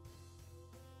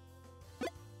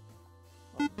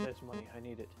 Oh, there's money. I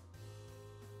need it.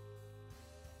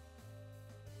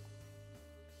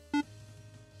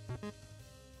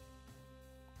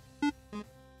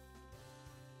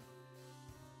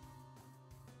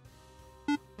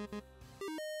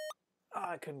 Oh,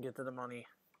 I couldn't get to the money.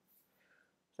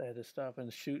 So I had to stop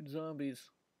and shoot zombies.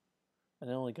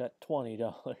 And I only got $20.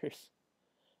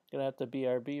 Gonna have to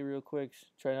BRB real quick.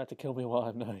 Try not to kill me while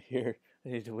I'm not here. I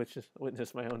need to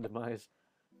witness my own demise.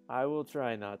 I will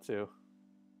try not to.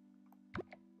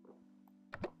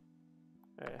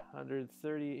 Alright,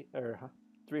 130 or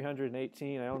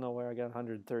 318. I don't know where I got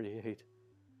 138.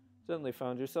 Suddenly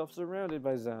found yourself surrounded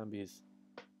by zombies.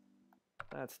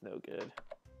 That's no good.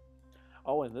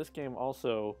 Oh, in this game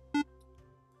also,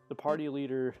 the party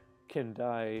leader can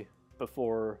die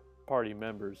before party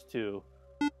members too.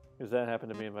 Because that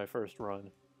happened to me in my first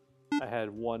run. I had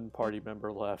one party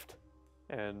member left,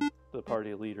 and the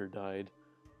party leader died.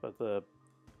 But the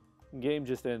game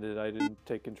just ended. I didn't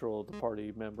take control of the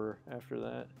party member after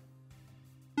that.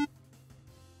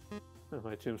 And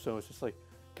my tombstone was just like,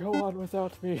 "Go on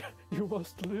without me, you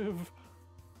must live."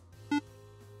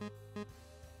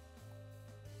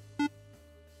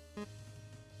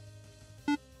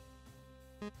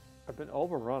 I've been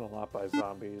overrun a lot by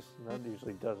zombies, and that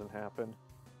usually doesn't happen.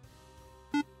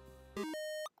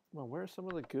 Come on, where are some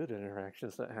of the good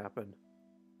interactions that happen?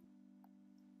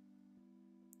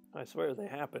 I swear they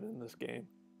happen in this game.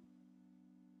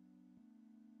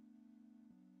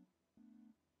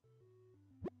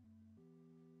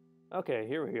 Okay,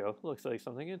 here we go. Looks like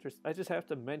something interesting. I just have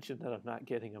to mention that I'm not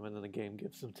getting them, and then the game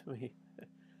gives them to me.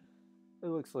 It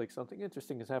looks like something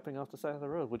interesting is happening off the side of the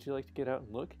road. Would you like to get out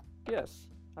and look? Yes,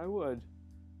 I would.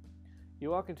 You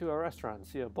walk into a restaurant and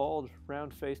see a bald,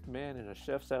 round-faced man in a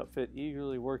chef's outfit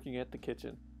eagerly working at the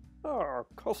kitchen. Ah,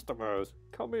 customers,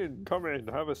 come in,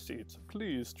 have a seat.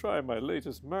 Please try my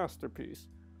latest masterpiece.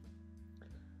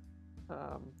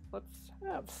 Let's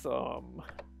have some.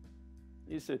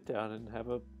 You sit down and have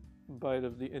a bite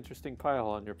of the interesting pile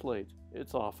on your plate.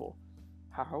 It's awful.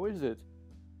 How is it?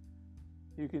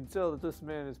 You can tell that this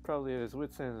man is probably at his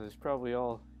wit's end and it's probably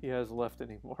all he has left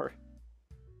anymore.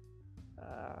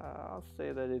 I'll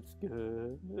say that it's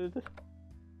good.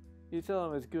 You tell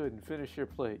him it's good and finish your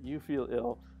plate. You feel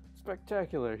ill.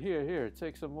 Spectacular. Here,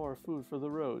 take some more food for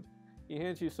the road. He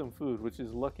hands you some food, which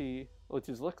is luckily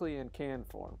in can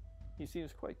form. He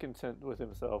seems quite content with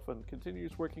himself and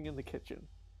continues working in the kitchen.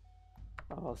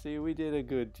 Oh, see, we did a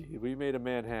good deed. We made a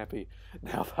man happy.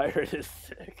 Now Pirate is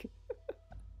sick.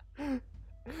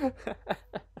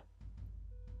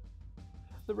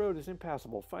 The road is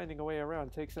impassable. Finding a way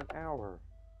around takes an hour.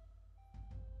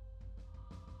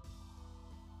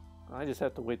 I just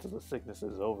have to wait till the sickness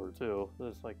is over, too.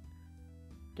 It's like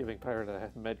giving Pirate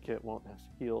a medkit won't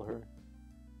heal her.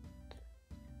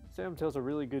 Sam tells a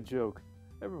really good joke.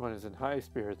 Everyone is in high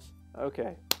spirits.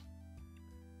 Okay.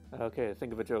 Okay,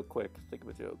 think of a joke quick. Think of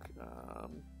a joke.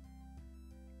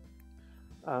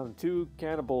 Two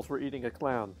cannibals were eating a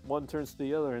clown. One turns to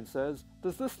the other and says,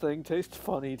 "Does this thing taste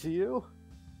funny to you?"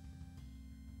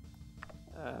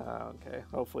 Okay,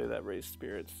 hopefully that raised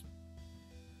spirits.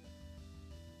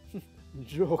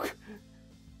 Joke.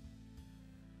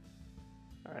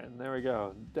 Alright, and there we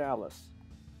go. Dallas.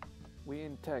 We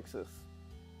in Texas.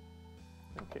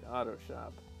 Okay, auto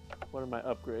shop. What are my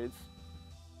upgrades?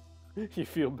 You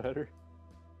feel better?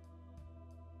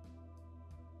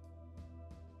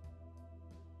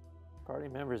 Party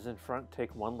members in front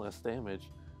take 1 less damage.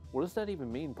 What does that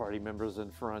even mean, party members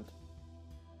in front?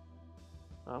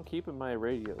 I'm keeping my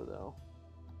radio, though.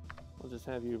 I'll just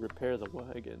have you repair the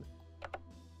wagon.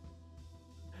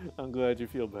 I'm glad you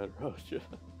feel better, Osha.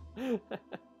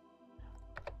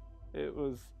 It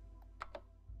was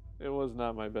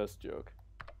not my best joke.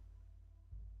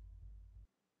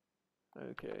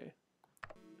 Okay.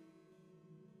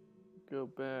 Go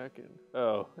back and...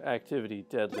 Oh, activity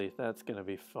deadly. That's gonna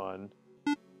be fun.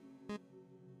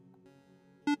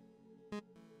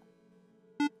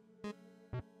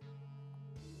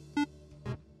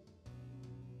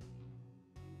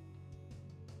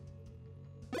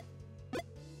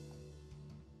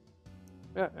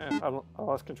 Yeah, I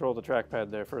lost control of the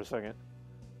trackpad there for a second.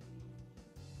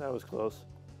 That was close.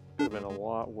 Could have been a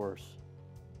lot worse.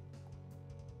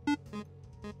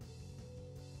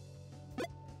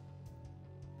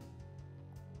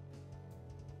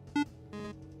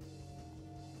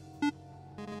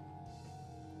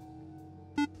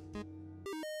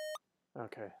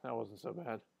 Okay, that wasn't so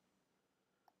bad.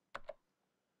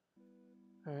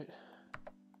 Alright.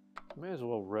 May as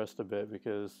well rest a bit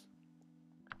because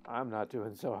I'm not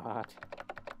doing so hot.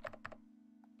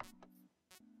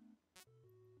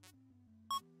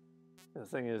 The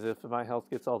thing is, if my health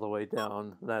gets all the way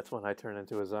down, that's when I turn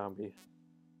into a zombie.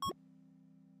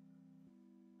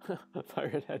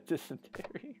 Pirate had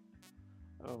dysentery.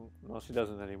 Oh, well, she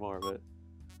doesn't anymore, but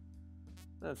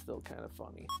that's still kind of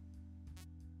funny.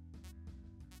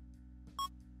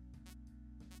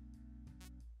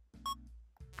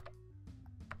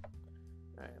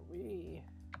 Alright, we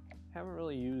haven't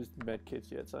really used medkits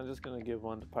yet, so I'm just going to give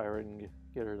one to Pirate and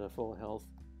get her to full health.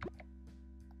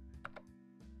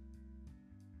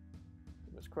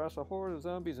 You must cross a horde of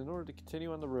zombies in order to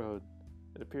continue on the road.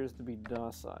 It appears to be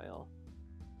docile.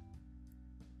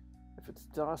 If it's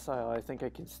docile, I think I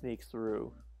can sneak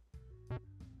through.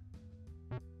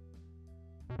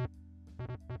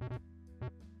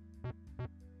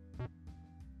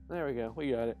 There we go,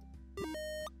 we got it.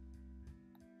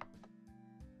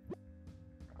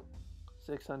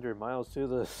 600 miles to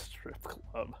the strip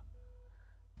club.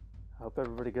 Hope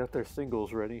everybody got their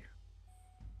singles ready.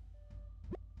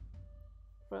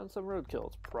 Found some roadkill.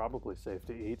 It's probably safe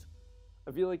to eat.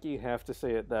 I feel like you have to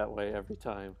say it that way every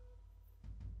time.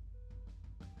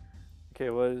 Okay,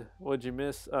 what'd you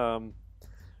miss?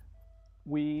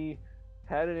 We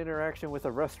had an interaction with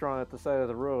a restaurant at the side of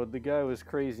the road. The guy was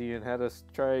crazy and had us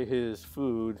try his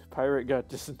food. Pirate got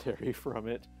dysentery from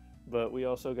it. but we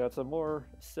also got some more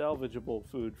salvageable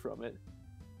food from it.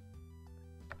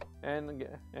 And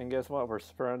guess what? We're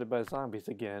surrounded by zombies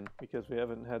again, because we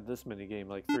haven't had this minigame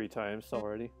like 3 times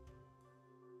already.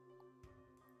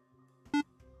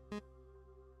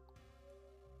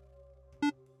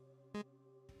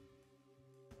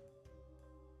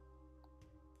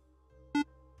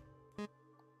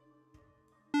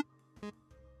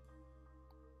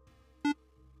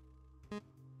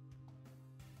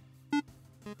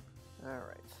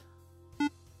 Alright.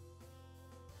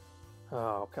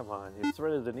 Oh, come on. You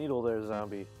threaded the needle there,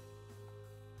 zombie.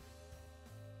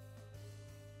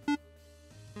 Okay,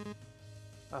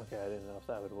 I didn't know if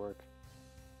that would work.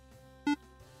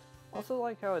 Also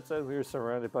like how it said we were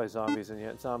surrounded by zombies and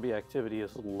yet zombie activity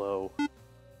is low.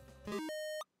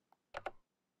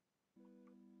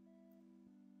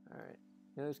 Alright,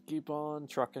 let's keep on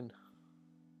trucking.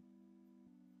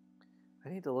 I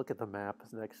need to look at the map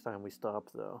next time we stop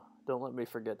though. Don't let me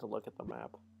forget to look at the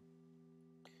map.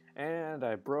 And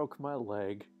I broke my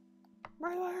leg.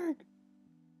 My leg!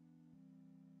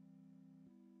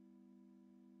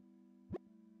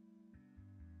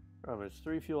 There's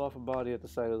 3 fuel off a body at the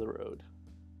side of the road.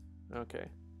 Okay.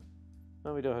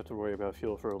 Well, we don't have to worry about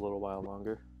fuel for a little while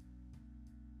longer.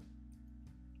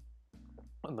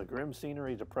 And the grim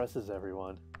scenery depresses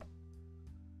everyone.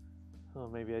 Oh,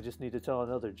 maybe I just need to tell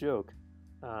another joke.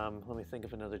 Let me think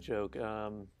of another joke.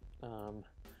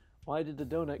 Why did the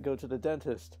donut go to the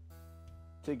dentist?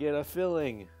 To get a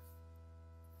filling.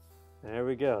 There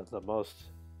we go. The most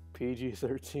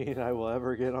PG-13 I will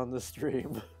ever get on the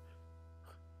stream.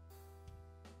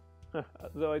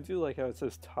 Though I do like how it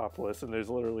says topless and there's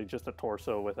literally just a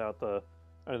torso without the...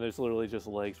 And there's literally just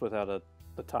legs without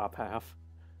the top half.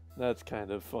 That's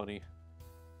kind of funny.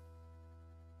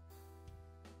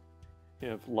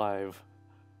 Yeah, live.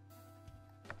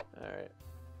 Alright.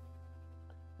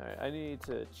 Alright, I need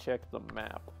to check the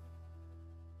map.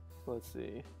 Let's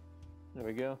see. There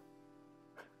we go.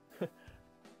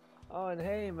 Oh, and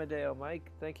hey, Medeo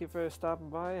Mike. Thank you for stopping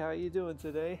by. How you doing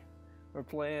today? We're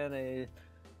playing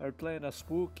a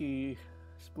spooky,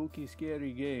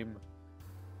 scary game.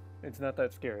 It's not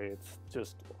that scary. It's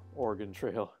just Oregon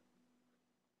Trail.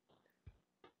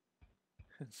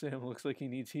 Sam looks like he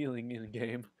needs healing in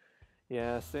game.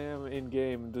 Yeah, Sam in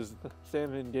game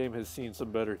has seen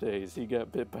some better days. He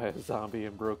got bit by a zombie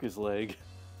and broke his leg.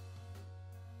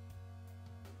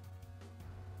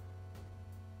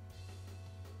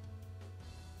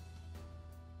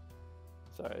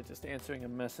 Sorry, just answering a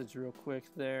message real quick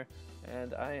there,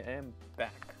 and I am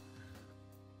back.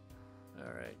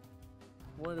 Alright.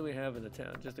 What do we have in the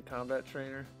town? Just a combat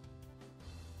trainer?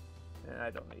 I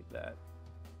don't need that.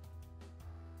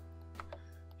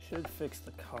 Should fix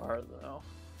the car, though.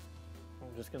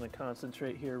 I'm just gonna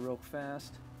concentrate here real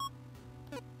fast.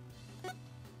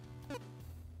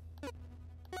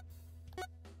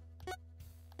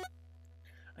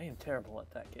 I am terrible at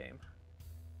that game.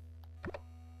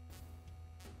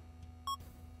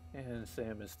 And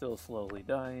Sam is still slowly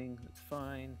dying. It's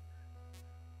fine.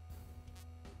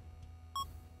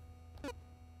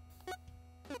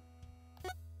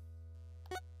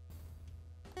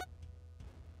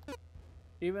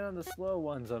 Even on the slow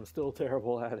ones, I'm still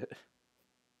terrible at it.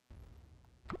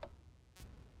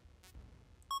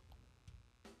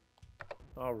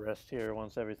 I'll rest here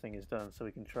once everything is done so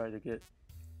we can try to get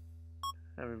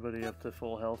everybody up to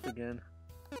full health again.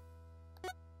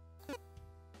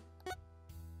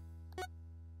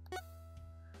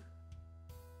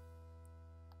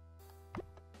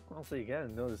 Also, you gotta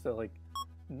notice that, like,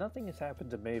 nothing has happened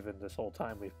to Maven this whole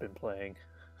time we've been playing.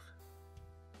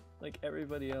 Like,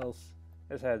 everybody else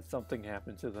has had something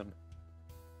happen to them.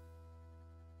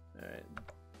 Alright.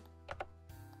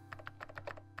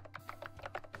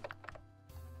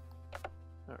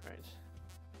 Alright.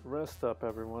 Rest up,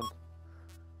 everyone.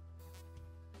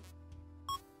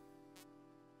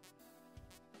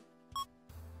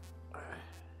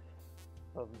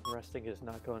 Resting is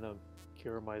not going to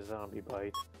cure my zombie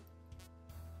bite.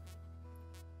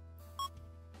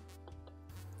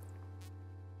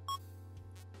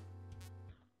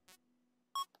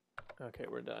 Okay,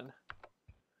 we're done.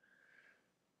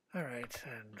 Alright,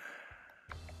 and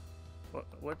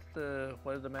what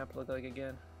does the map look like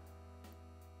again?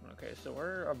 Okay, so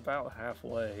we're about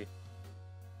halfway.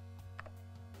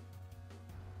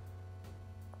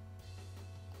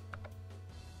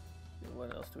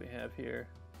 What else do we have here?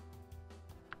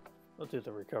 Let's do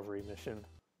the recovery mission,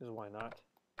 because why not?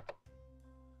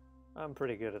 I'm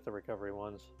pretty good at the recovery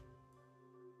ones.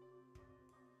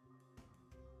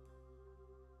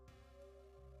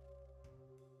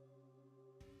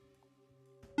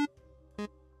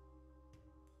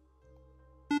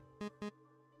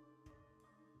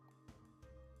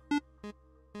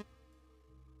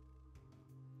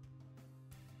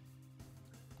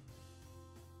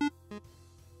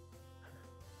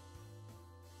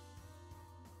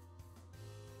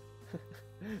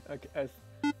 Okay,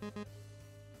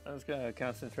 I was gonna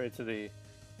concentrate to the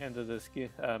end of this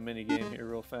mini game here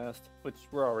real fast, which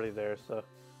we're already there. So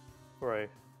before I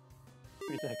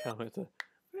read that comment,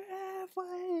 we're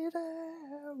halfway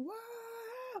there.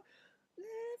 Whoa,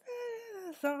 living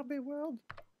in a zombie world.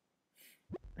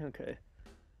 Okay.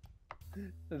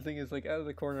 The thing is, like, out of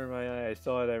the corner of my eye, I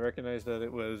saw it. I recognized that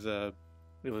it was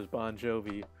Bon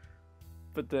Jovi.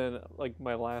 But then, like,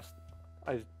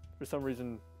 I for some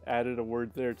reason added a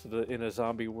word there to the in a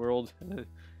zombie world, and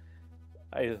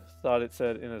I thought it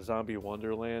said in a zombie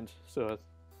wonderland. So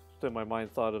then my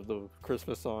mind thought of the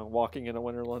Christmas song "Walking in a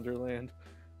Winter Wonderland."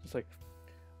 Just like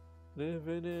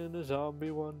living in a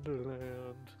zombie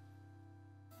wonderland.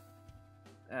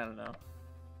 I don't know.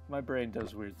 My brain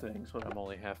does weird things when I'm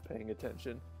only half paying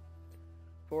attention.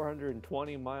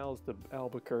 420 miles to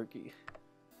Albuquerque.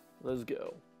 Let's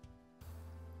go.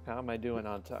 How am I doing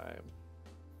on time?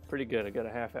 Pretty good. I got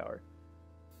a half hour.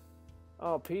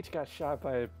 Oh, Peach got shot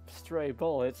by stray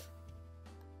bullets.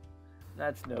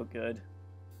 That's no good.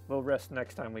 We'll rest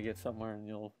next time we get somewhere, and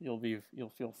you'll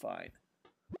feel fine.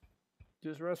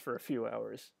 Just rest for a few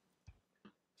hours.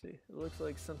 See, it looks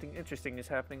like something interesting is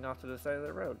happening off to the side of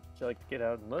the road. Would you like to get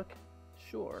out and look?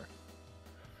 Sure.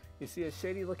 You see a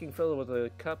shady-looking fellow with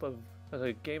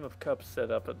a game of cups set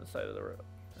up on the side of the road.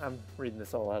 I'm reading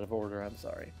this all out of order. I'm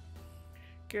sorry.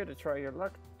 Care to try your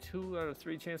luck? 2 out of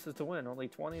 3 chances to win. Only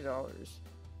 $20.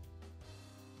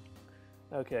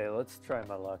 Okay, let's try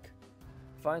my luck.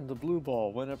 Find the blue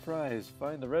ball, win a prize.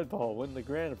 Find the red ball, win the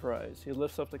grand prize. He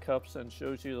lifts up the cups and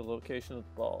shows you the location of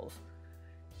the balls.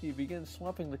 He begins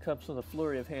swapping the cups with a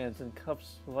flurry of hands, and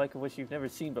cups the like of which you've never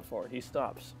seen before. He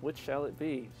stops. Which shall it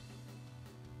be?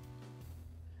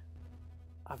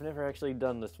 I've never actually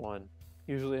done this one.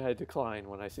 Usually I decline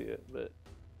when I see it, but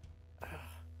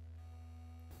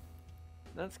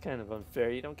that's kind of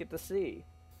unfair. You don't get to see.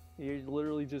 You're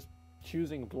literally just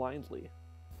choosing blindly.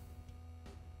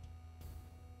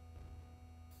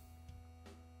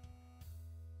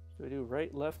 Should we do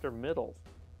right, left, or middle?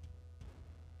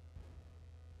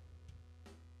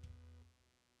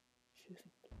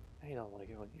 I don't like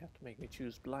it when you have to make me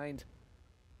choose blind.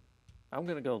 I'm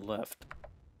gonna go left.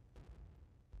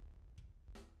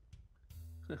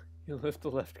 You lift the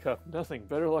left cup. Nothing.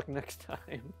 Better luck next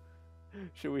time.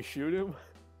 Should we shoot him?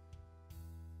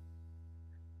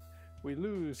 We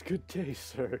lose. Good day,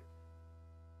 sir.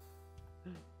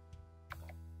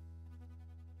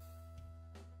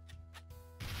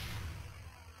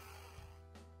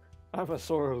 I'm a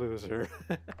sore loser.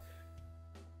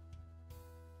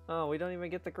 Oh, we don't even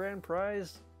get the grand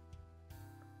prize?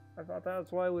 I thought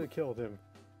that's why we killed him.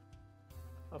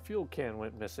 A fuel can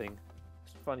went missing.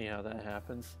 It's funny how that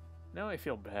happens. Now I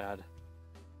feel bad.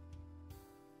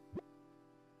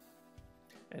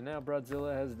 And now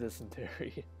Broadzilla has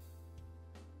dysentery.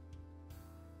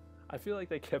 I feel like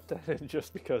they kept that in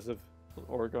just because of the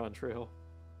Oregon Trail.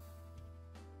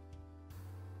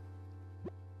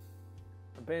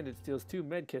 A bandit steals 2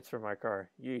 medkits from my car.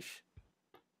 Yeesh.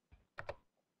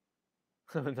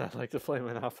 I would not like to play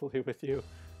Monopoly with you.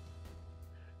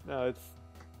 No,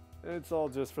 it's all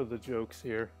just for the jokes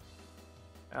here.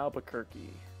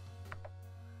 Albuquerque.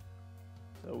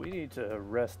 So we need to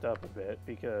rest up a bit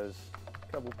because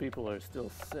a couple people are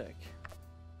still sick.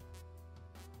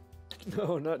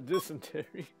 No, not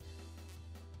dysentery.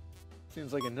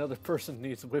 Seems like another person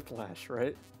needs whiplash,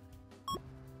 right?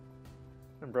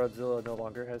 And Broadzilla no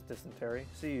longer has dysentery.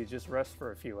 See, you just rest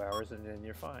for a few hours and then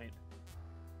you're fine.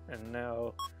 And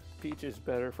now Peach is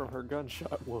better from her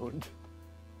gunshot wound.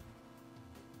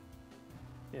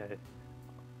 Yeah.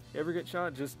 You ever get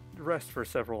shot? Just rest for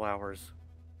several hours.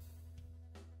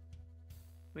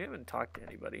 We haven't talked to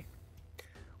anybody.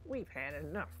 We've had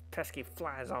enough pesky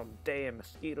flies all day and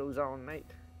mosquitoes all night.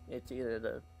 It's either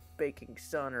the baking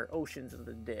sun or oceans of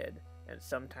the dead, and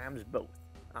sometimes both.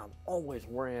 I'm always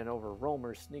worrying over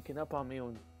roamers sneaking up on me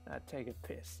when I take a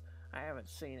piss. I haven't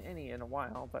seen any in a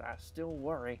while, but I still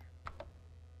worry.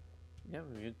 Yeah,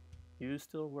 you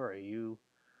still worry. You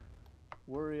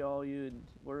worry all the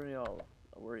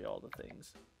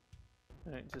things.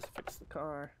 Alright, just fix the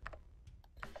car.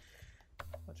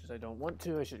 Much as I don't want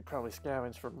to, I should probably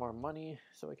scavenge for more money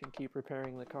so I can keep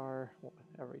repairing the car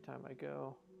every time I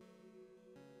go.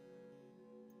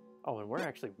 Oh, and we're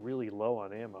actually really low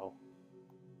on ammo.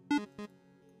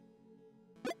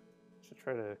 Should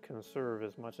try to conserve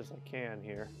as much as I can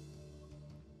here.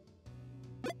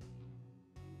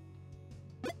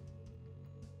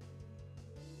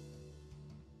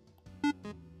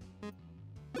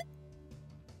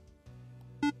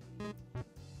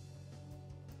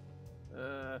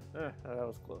 That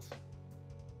was close.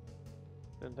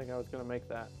 Didn't think I was gonna make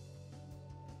that.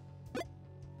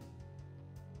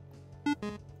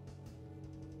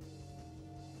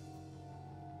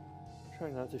 Try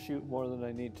not to shoot more than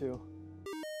I need to.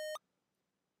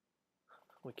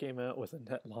 We came out with a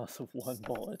net loss of 1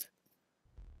 bullet.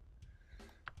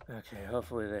 Okay,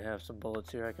 hopefully they have some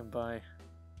bullets here I can buy.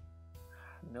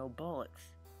 No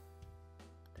bullets.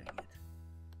 Dang it.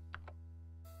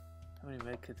 How many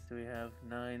medkits do we have?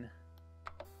 9.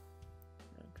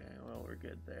 Okay, well, we're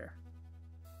good there.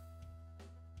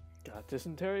 Got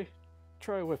dysentery?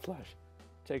 Try whiplash.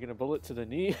 Taking a bullet to the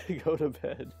knee, go to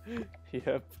bed.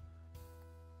 Yep.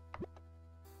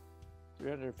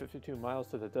 352 miles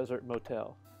to the desert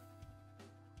motel.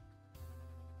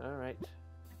 Alright,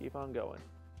 keep on going.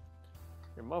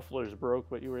 Your muffler's broke,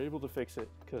 but you were able to fix it,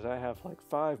 because I have like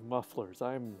 5 mufflers.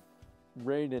 I'm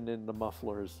raining in the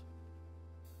mufflers.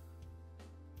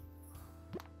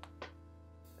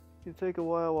 You take a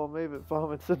while Maven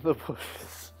vomits in the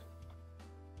bushes.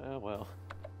 Oh well.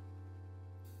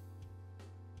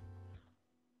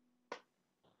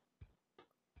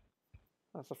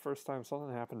 That's the first time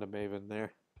something happened to Maven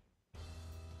there.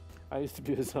 I used to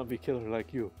be a zombie killer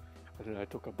like you, and then I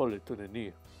took a bullet to the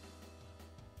knee.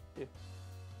 Yeah.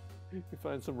 You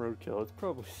find some roadkill, it's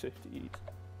probably safe to eat.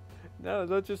 No,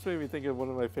 that just made me think of one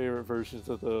of my favorite versions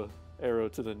of the arrow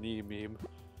to the knee meme,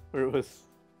 where it was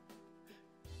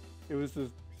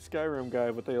this Skyrim guy,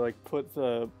 but they like put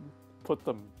the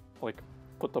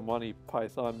Monty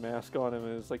Python mask on him,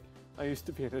 and it's like, I used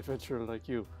to be an adventurer like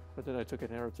you, but then I took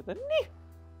an arrow to the knee.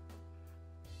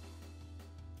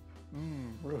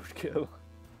 Roadkill.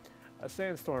 A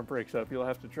sandstorm breaks up. You'll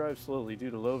have to drive slowly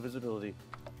due to low visibility.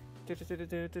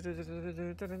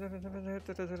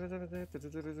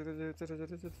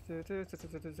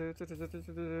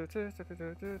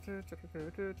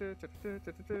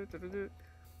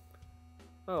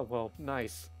 Oh, well,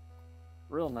 nice.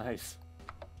 Real nice.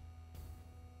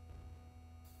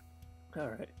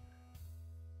 Alright.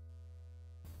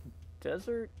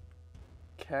 Desert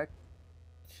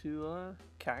Cactua?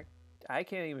 I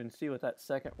can't even see what that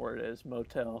second word is.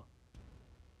 Motel.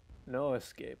 No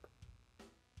escape.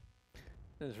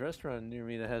 There's a restaurant near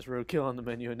me that has roadkill on the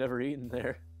menu. I've never eaten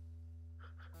there.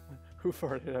 Who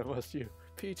farted? I must you.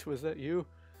 Peach, was that you?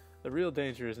 The real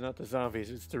danger is not the zombies,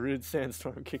 it's the rude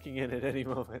sandstorm kicking in at any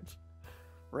moment.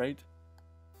 Right?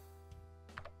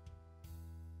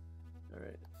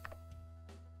 Alright.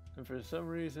 And for some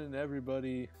reason,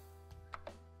 everybody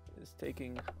is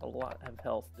taking a lot of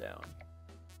health down.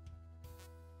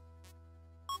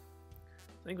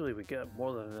 Thankfully, we got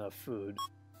more than enough food.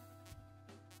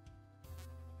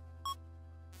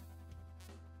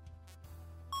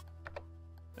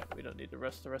 No, we don't need to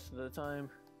rest the rest of the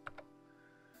time.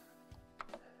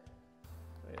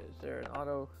 Wait, is there an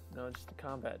auto? No, just a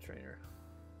combat trainer.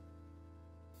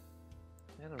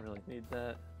 I don't really need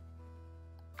that.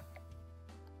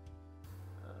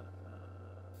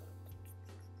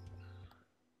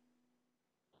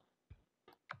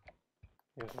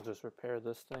 I guess I'll just repair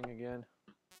this thing again.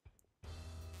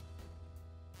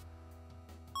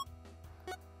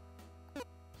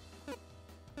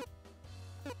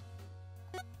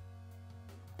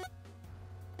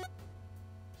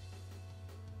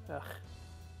 Ugh.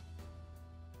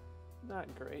 Not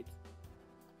great.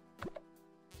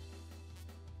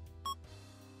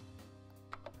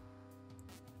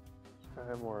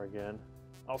 Try more again.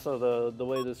 Also, the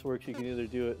way this works, you can either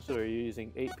do it so you're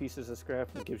using 8 pieces of scrap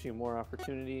and it gives you more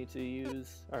opportunity to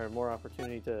use, or more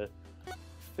opportunity to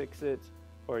fix it,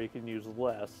 or you can use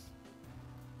less,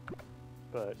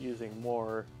 but using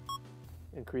more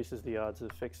increases the odds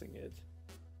of fixing it,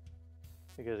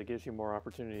 because it gives you more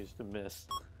opportunities to miss,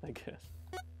 I guess.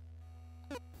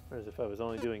 Whereas if I was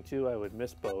only doing 2, I would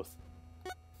miss both.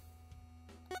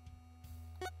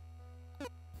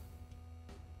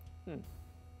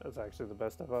 That's actually the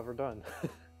best I've ever done.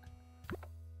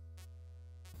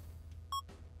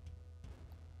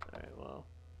 Alright, well.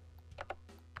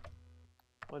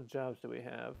 What jobs do we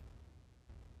have?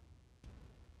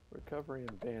 Recovery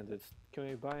and bandits. Can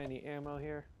we buy any ammo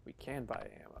here? We can buy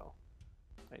ammo.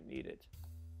 I need it.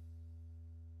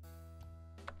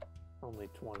 Only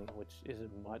 20, which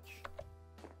isn't much.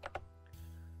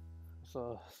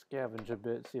 So scavenge a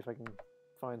bit, see if I can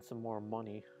find some more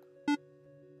money.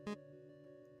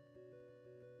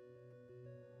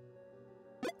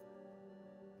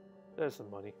 There's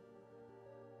some money.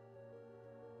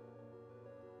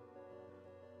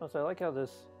 Also, I like how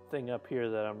this thing up here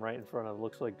that I'm right in front of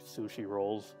looks like sushi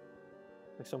rolls.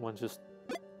 Like someone just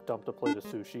dumped a plate of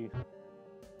sushi.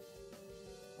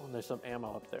 Oh, and there's some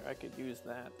ammo up there. I could use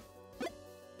that.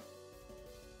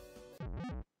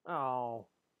 Oh,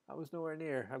 I was nowhere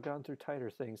near. I've gone through tighter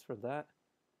things for that.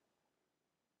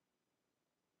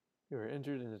 You were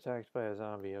injured and attacked by a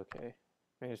zombie. Okay.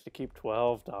 Managed to keep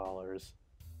 $12. Alright,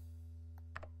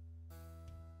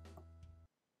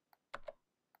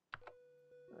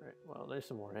 well, there's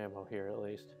some more ammo here at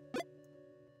least.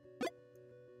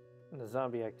 And the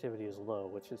zombie activity is low,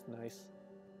 which is nice.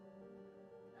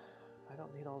 I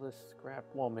don't need all this scrap.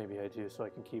 Well, maybe I do, so I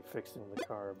can keep fixing the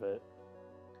car, but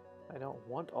I don't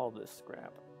want all this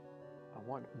scrap. I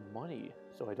want money,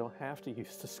 so I don't have to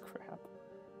use the scrap.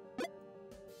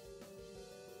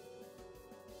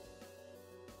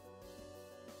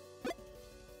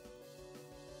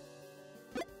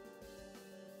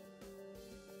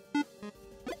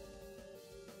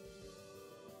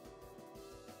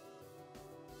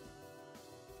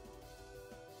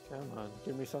 Come on,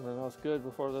 give me something else good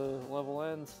before the level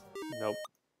ends. Nope.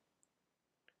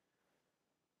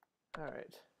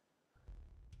 Alright.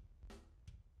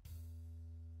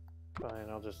 Fine,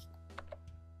 I'll just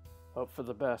hope for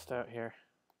the best out here.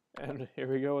 And here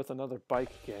we go with another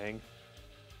bike gang.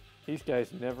 These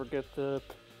guys never get the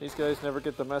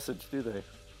message, do they?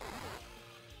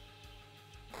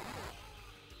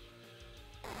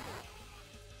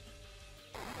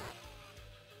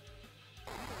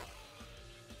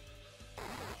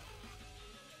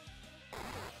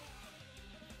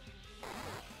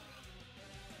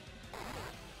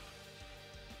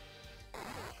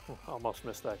 Almost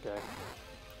missed that guy.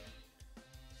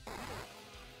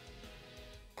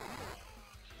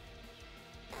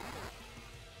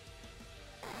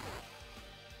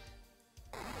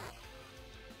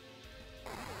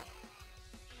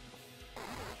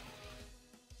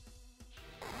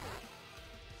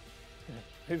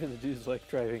 Maybe the dude's like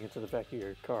driving into the back of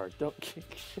your car. Don't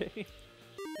kick Shane.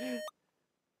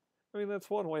 I mean, that's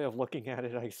one way of looking at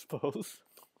it, I suppose.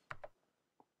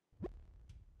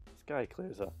 Sky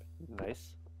clears up.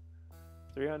 Nice.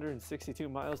 362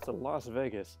 miles to Las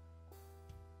Vegas.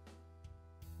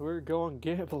 We're going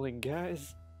gambling,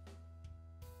 guys.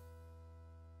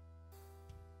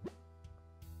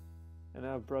 And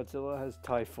now Bradzilla has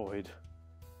typhoid.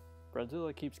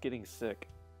 Bradzilla keeps getting sick.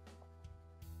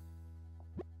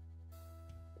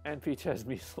 And Peach has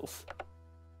measles.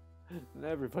 And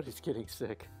everybody's getting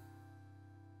sick.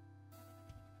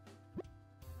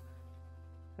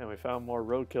 And we found more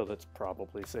roadkill that's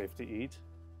probably safe to eat.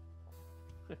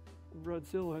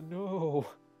 Bradzilla, no!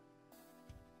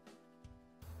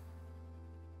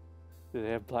 Do they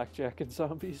have blackjack and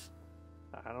zombies?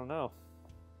 I don't know.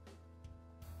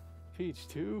 Peach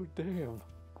too? Damn.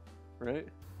 Right?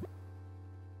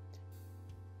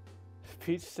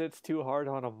 Peach sits too hard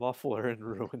on a muffler and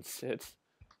ruins it.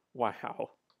 Wow.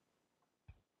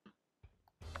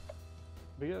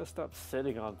 We gotta stop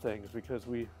sitting on things because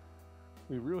we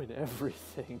ruin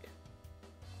everything.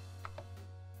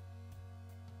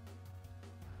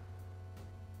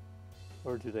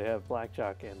 Or do they have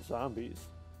blackjack and zombies?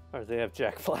 Or do they have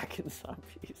Jack Black and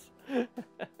zombies?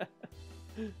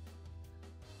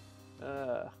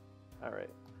 Alright.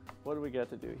 What do we got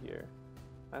to do here?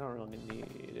 I don't really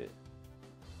need it.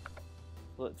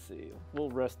 Let's see. We'll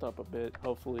rest up a bit.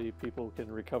 Hopefully people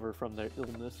can recover from their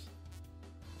illness.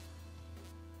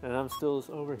 And I'm still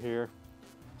over here.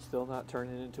 Still not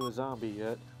turning into a zombie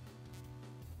yet.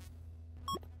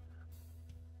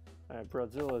 Alright,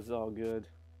 Bradzilla's all good.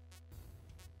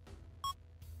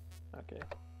 Okay.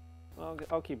 Well,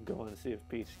 I'll keep going and see if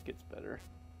Peach gets better.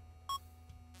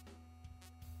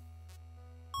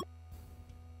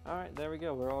 Alright, there we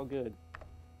go. We're all good.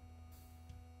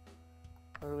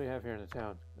 What do we have here in the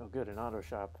town? Oh good, an auto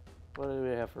shop. What do we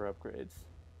have for upgrades?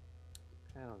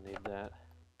 I don't need that.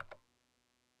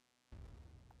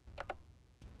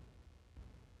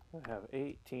 I have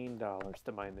 $18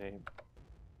 to my name.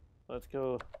 Let's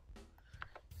go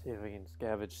see if we can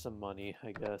scavenge some money,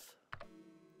 I guess.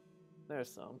 There's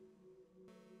some.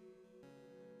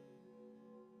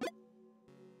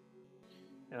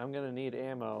 And I'm gonna need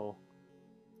ammo.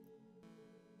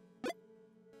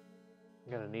 I'm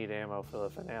gonna need ammo for the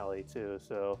finale too,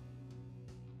 so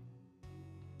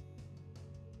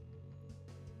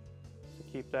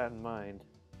keep that in mind.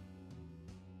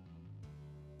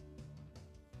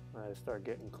 I start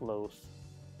getting close.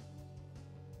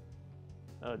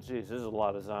 Oh geez, this is a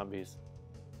lot of zombies.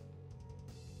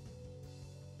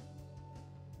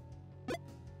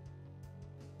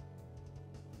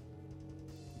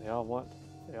 They all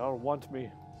want me.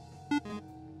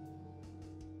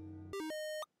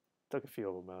 Took a few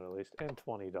of them out at least, and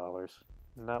 $20.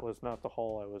 And that was not the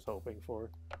haul I was hoping for.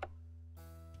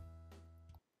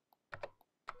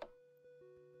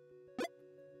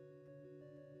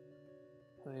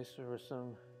 At least there were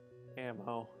some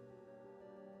ammo.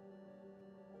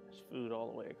 There's food all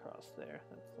the way across there.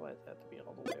 That's why it had to be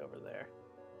all the way over there.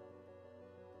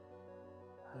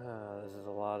 This is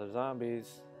a lot of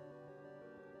zombies.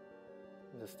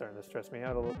 This is starting to stress me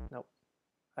out a little. Nope.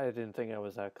 I didn't think I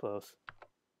was that close.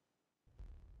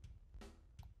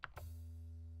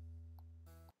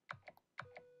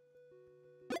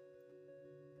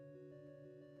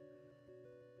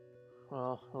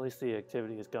 Well, at least the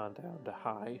activity has gone down to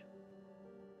high.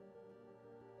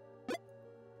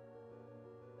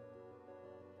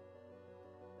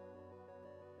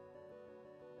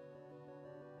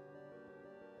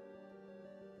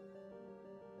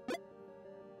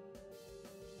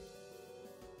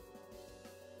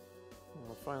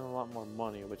 We'll find a lot more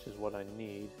money, which is what I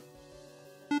need.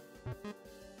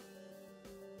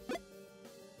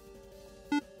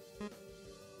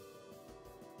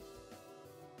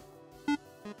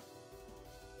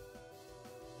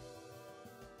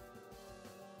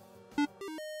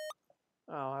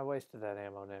 Oh, I wasted that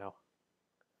ammo now.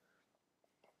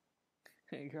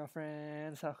 Hey,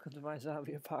 girlfriends, welcome to my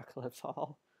zombie apocalypse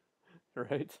haul.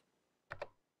 Right?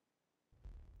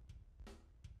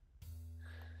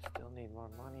 Still need more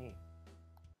money.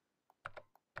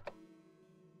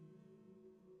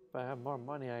 If I have more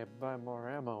money, I buy more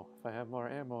ammo. If I have more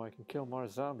ammo, I can kill more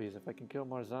zombies. If I can kill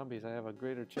more zombies, I have a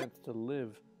greater chance to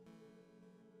live.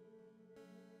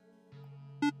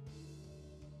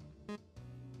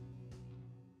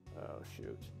 Oh,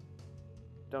 shoot.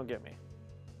 Don't get me.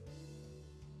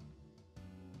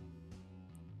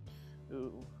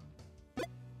 Ooh.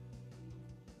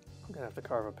 I'm gonna have to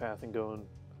carve a path and go and...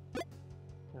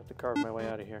 I have to carve my way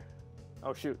out of here.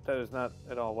 Oh shoot, that is not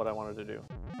at all what I wanted to do.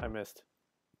 I missed.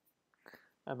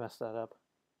 I messed that up.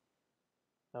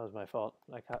 That was my fault.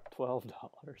 I got $12.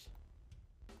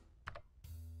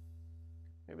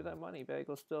 Maybe that money bag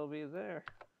will still be there.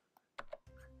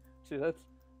 See, that's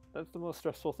the most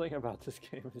stressful thing about this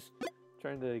game, is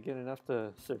trying to get enough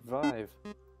to survive.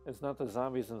 It's not the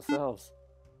zombies themselves.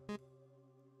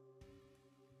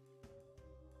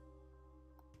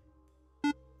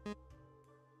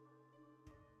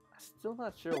 Still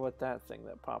not sure what that thing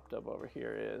that popped up over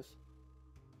here is.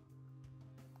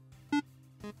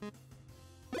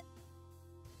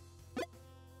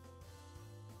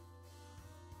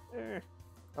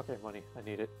 Okay, money. I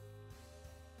need it.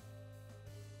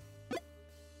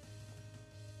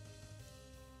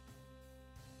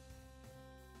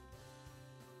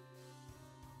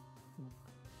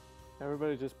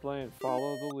 Everybody just playing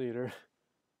follow the leader.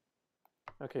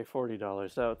 Okay,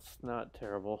 $40. That's not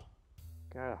terrible.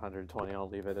 Got 120, I'll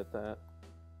leave it at that.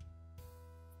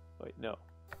 Wait, no.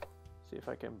 See if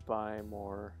I can buy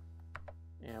more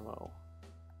ammo.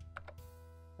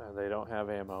 They don't have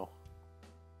ammo.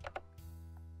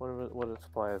 What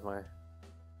supply is my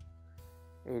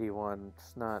 81?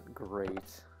 It's not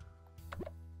great.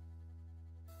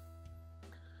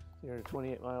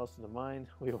 328 miles to the mine.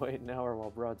 We wait an hour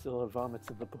while Broadzilla vomits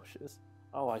in the bushes.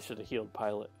 Oh, I should have healed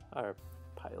Pilot. I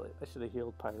should have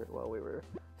healed Pirate while we were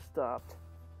stopped.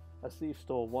 A thief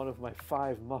stole one of my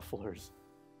 5 mufflers.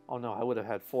 Oh no, I would have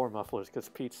had 4 mufflers because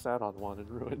Peach sat on one and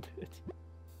ruined it.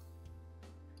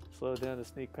 Slowed down to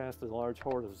sneak past a large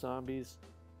horde of zombies.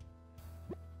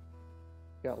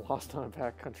 Got lost on a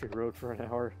backcountry road for an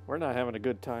hour. We're not having a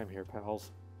good time here,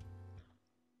 pals.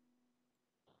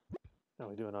 How are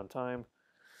we doing on time?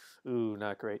 Ooh,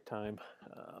 not great time.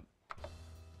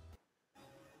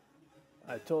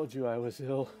 I told you I was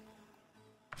ill.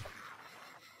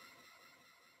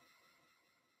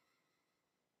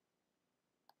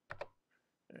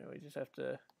 We just have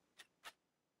to...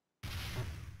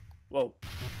 Whoa.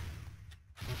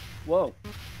 Whoa.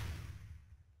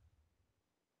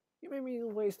 You made me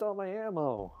waste all my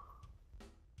ammo.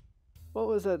 What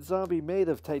was that zombie made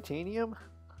of? Titanium?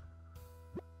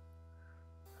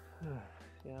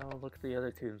 Yeah, I'll look at the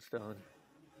other tombstone.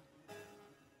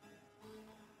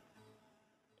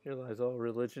 Here lies all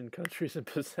religion, countries, and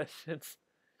possessions.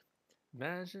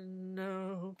 Imagine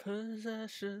no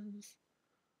possessions.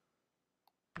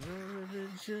 No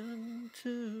religion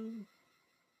too.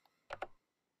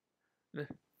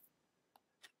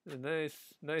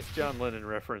 Nice John Lennon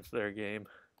reference there, game.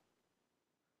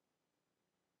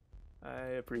 I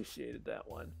appreciated that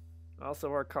one. Also,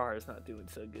 our car is not doing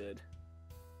so good.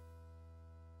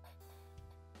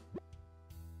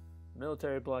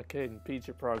 Military blockade and Peach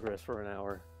progress for an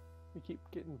hour. We keep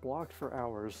getting blocked for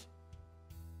hours.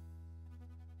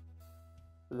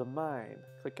 The mine.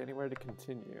 Click anywhere to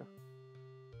continue.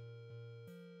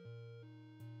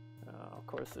 Of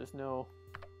course, there's no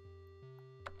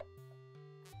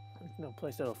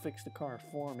place that'll fix the car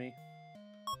for me.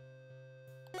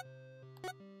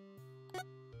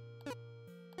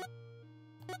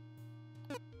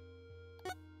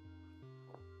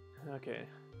 Okay,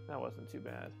 that wasn't too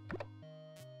bad.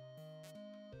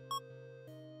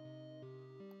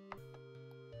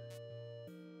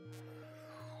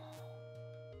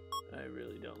 I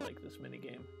really don't like this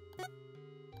minigame.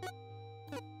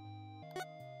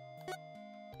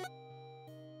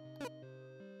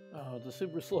 Oh, the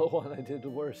super slow one I did the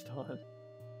worst on.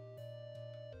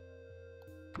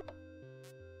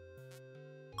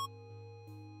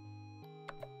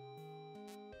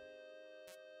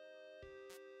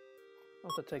 I'll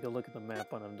have to take a look at the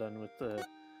map when I'm done with the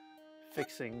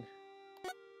fixing.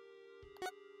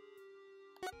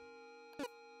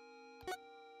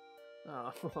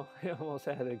 Oh, I almost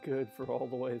had it good for all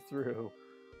the way through.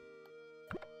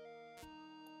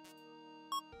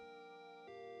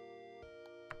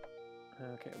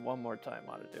 Okay, one more time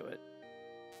ought to do it.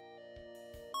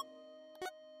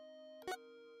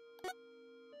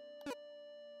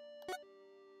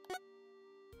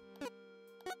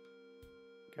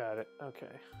 Got it, okay.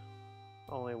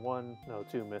 Only one, no,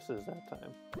 two misses that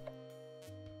time.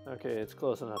 Okay, it's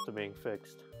close enough to being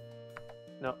fixed.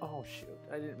 No, oh shoot,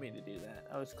 I didn't mean to do that.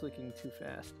 I was clicking too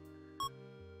fast.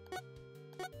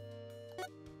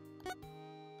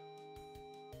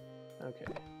 Okay.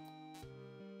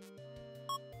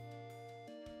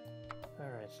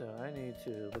 Alright, so I need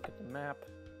to look at the map.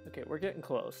 Okay, we're getting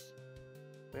close.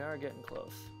 We are getting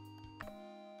close.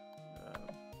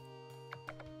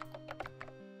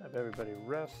 Have everybody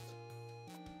rest.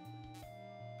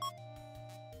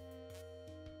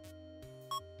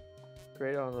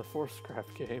 Great on the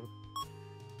Forcecraft game.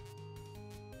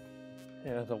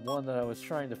 Yeah, the one that I was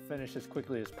trying to finish as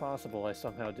quickly as possible, I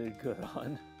somehow did good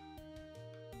on.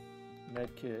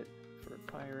 Medkit for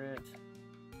Pirate.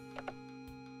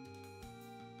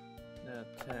 Now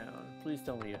town. Please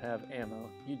tell me you have ammo.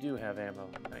 You do have ammo.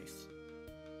 Nice.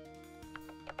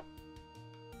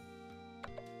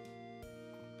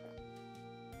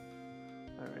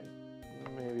 Alright.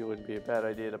 Maybe it wouldn't be a bad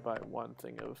idea to buy one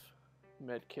thing of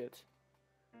medkit.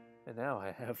 And now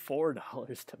I have $4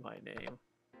 to my name.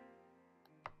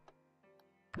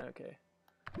 Okay.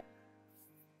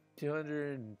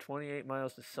 228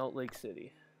 miles to Salt Lake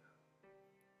City,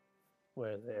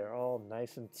 where they're all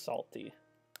nice and salty.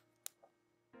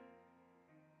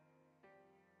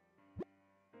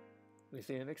 We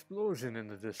see an explosion in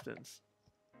the distance.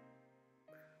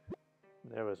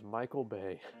 There was Michael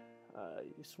Bay.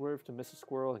 You swerve to miss a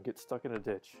squirrel and get stuck in a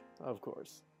ditch. Of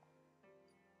course.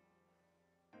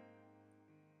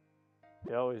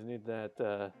 You always need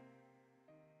that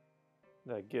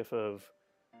that gif of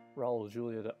Raul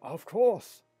Julia to, of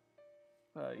course!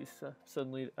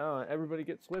 Suddenly, everybody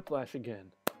gets whiplash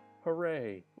again.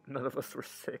 Hooray! None of us were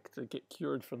sick to get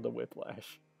cured from the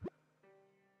whiplash.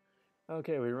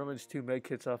 Okay, we rummaged 2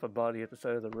 medkits off a body at the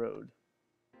side of the road.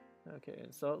 Okay,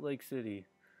 in Salt Lake City.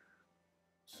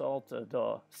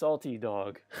 Salty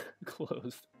dog.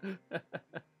 Closed.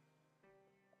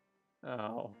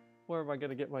 Oh, where am I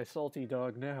gonna get my salty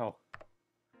dog now?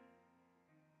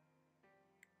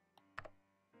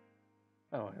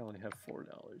 Oh, I only have $4.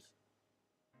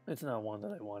 It's not one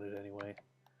that I wanted anyway.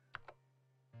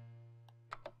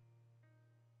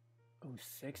 Oh,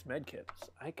 6 medkits.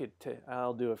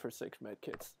 I'll do it for 6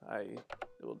 medkits. I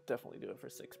will definitely do it for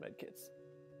 6 medkits.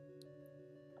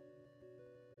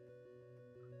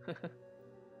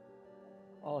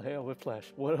 All hail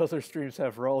Whiplash. What other streams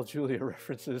have Raul Julia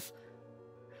references?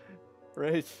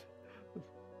 Right?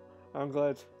 I'm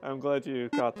glad you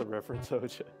caught the reference,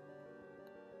 Oja.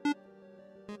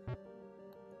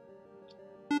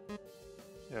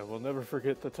 Yeah, we'll never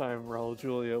forget the time Raul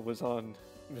Julia was on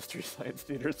Mystery Science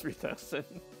Theater 3000.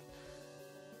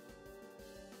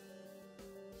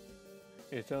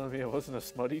 You're telling me it wasn't a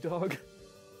smutty dog?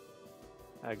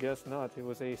 I guess not. It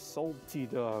was a salty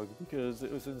dog because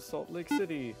it was in Salt Lake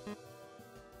City.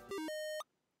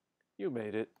 You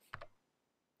made it.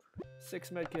 6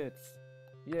 medkits.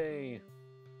 Yay.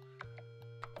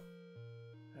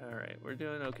 Alright, we're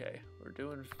doing okay. We're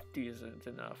doing decent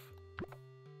enough.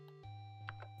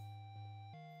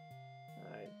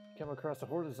 Come across a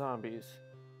horde of zombies.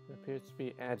 It appears to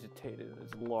be agitated and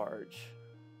is large.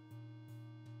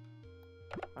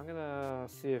 I'm gonna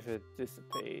see if it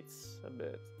dissipates a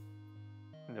bit.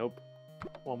 Nope.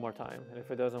 One more time. And if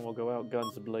it doesn't, we'll go out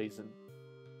guns blazing.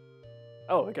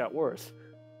 Oh, it got worse.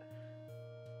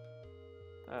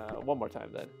 One more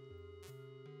time then.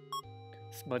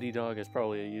 Smutty Dog is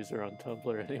probably a user on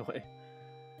Tumblr anyway.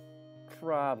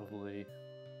 Probably.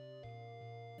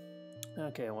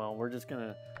 Okay, well, we're just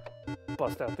gonna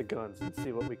bust out the guns and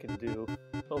see what we can do.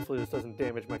 Hopefully this doesn't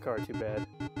damage my car too bad.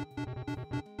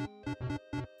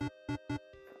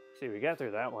 See, we got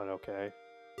through that one okay.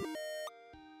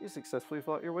 You successfully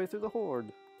fought your way through the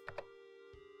horde.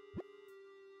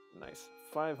 Nice.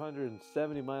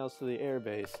 570 miles to the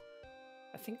airbase.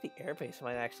 I think the airbase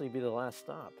might actually be the last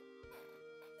stop.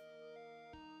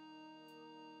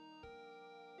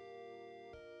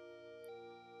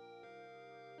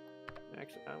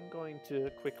 Actually, I'm going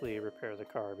to quickly repair the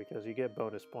car because you get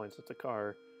bonus points if the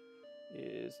car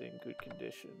is in good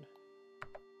condition.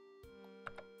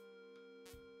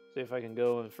 See if I can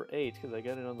go in for 8 because I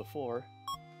got it on the floor.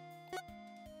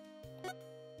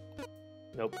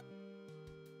 Nope.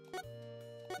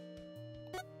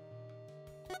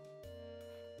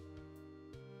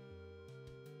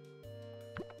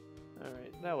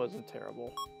 Alright, that wasn't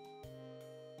terrible.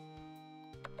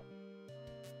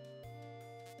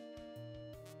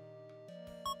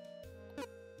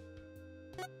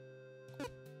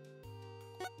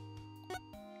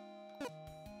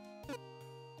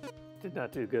 Did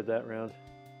not do good that round.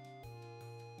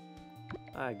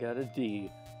 I got a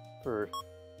D for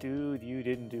dude, you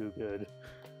didn't do good.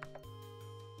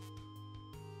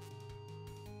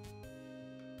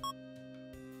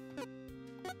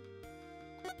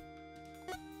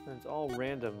 And it's all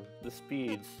random, the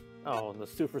speeds. Oh, and the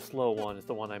super slow one is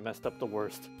the one I messed up the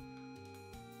worst.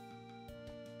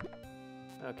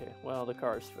 Okay, well, the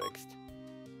car's fixed.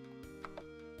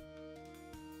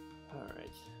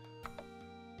 Alright.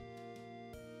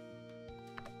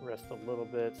 Rest a little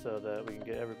bit so that we can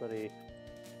get everybody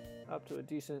up to a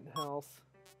decent health.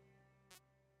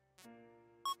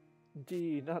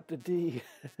 D, not the D.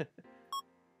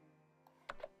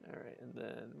 Alright, and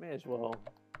then may as well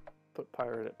put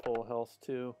Pirate at full health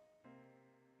too.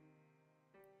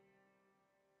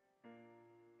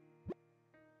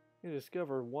 You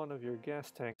discover one of your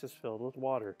gas tanks is filled with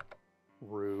water.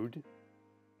 Rude.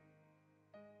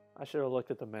 I should have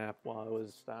looked at the map while I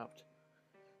was stopped.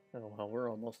 Oh well, we're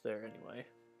almost there anyway.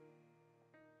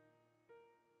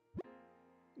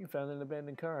 You found an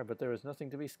abandoned car, but there was nothing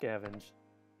to be scavenged.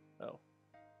 Oh.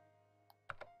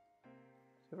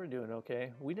 So we're doing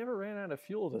okay. We never ran out of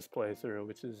fuel this playthrough,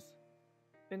 which is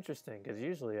interesting, because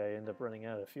usually I end up running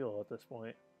out of fuel at this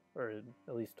point. Or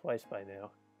at least twice by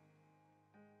now.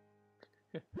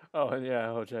 Oh, and yeah,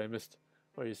 OJ, I missed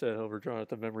what you said, overdrawn at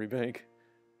the memory bank.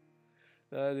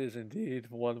 That is indeed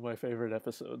one of my favorite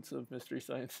episodes of Mystery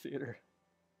Science Theater.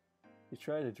 You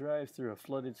try to drive through a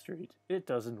flooded street. It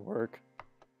doesn't work.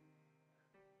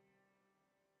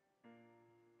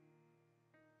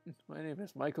 My name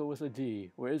is Michael with a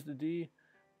D. Where's the D?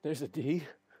 There's a D?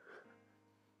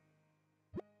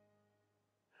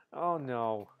 Oh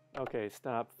no. Okay,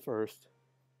 stop first.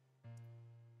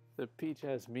 The Peach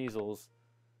has measles.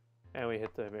 And we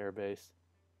hit the airbase.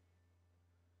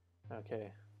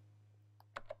 Okay.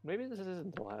 Maybe this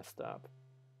isn't the last stop.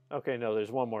 Okay, no,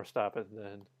 there's one more stop and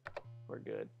then we're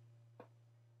good.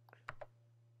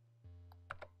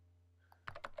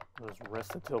 Let's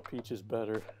rest until Peach is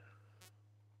better.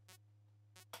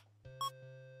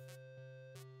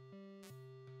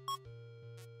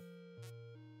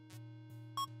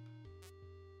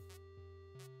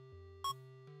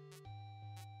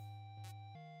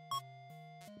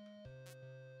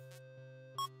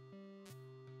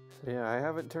 Yeah, I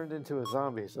haven't turned into a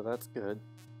zombie, so that's good.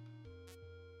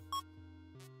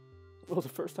 Well, the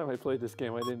first time I played this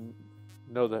game, I didn't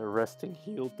know that resting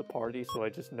healed the party, so I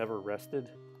just never rested.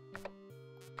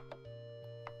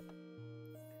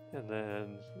 And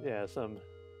then, yeah, some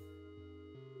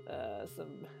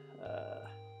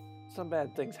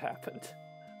bad things happened.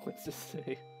 Let's just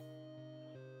say.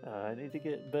 I need to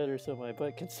get better so my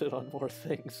butt can sit on more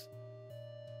things.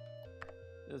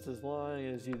 Just as long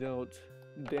as you don't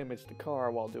damage the car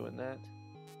while doing that.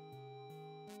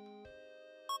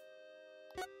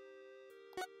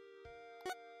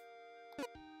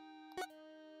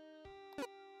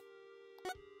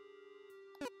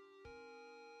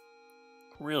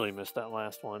 Really missed that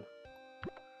last one.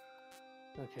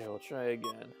 Okay, we'll try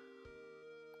again.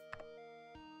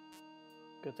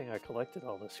 Good thing I collected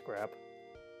all this scrap.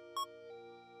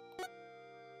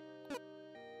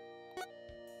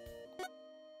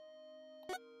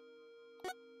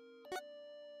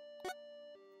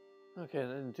 Okay,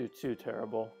 that didn't do too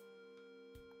terrible.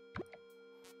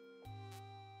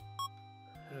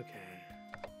 Okay.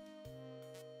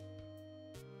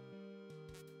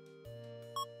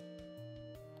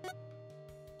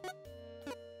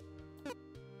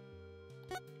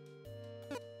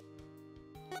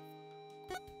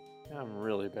 I'm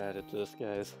really bad at this,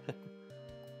 guys.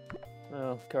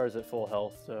 Well, car's at full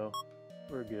health, so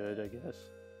we're good, I guess.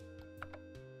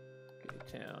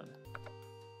 Okay, town.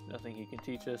 Nothing he can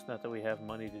teach us, not that we have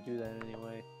money to do that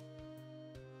anyway.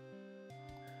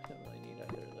 Don't really need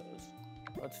either of those.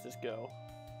 let's just go.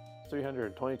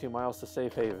 322 miles to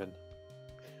Safe Haven.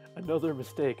 Another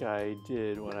mistake I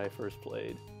did when I first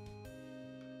played.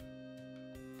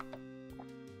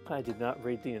 I did not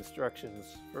read the instructions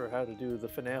for how to do the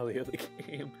finale of the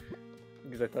game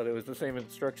because I thought it was the same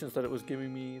instructions that it was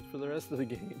giving me for the rest of the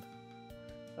game.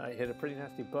 I hit a pretty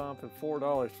nasty bump and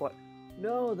 $4 flat.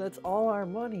 No, that's all our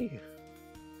money.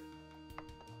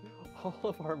 All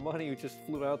of our money just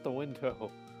flew out the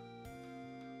window.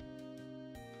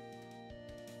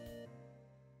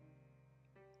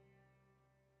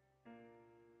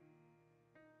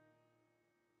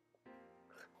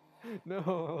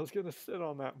 No, I was gonna sit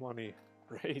on that money.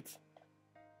 Right.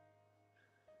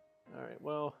 Alright,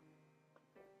 well,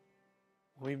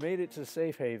 we made it to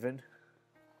Safe Haven.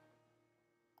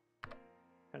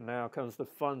 And now comes the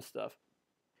fun stuff.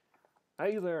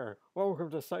 Hey there, welcome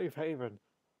to Safe Haven.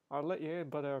 I'll let you in,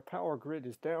 but our power grid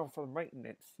is down for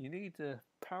maintenance. You need to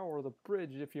power the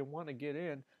bridge if you want to get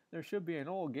in. There should be an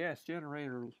old gas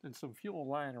generator and some fuel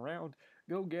lying around.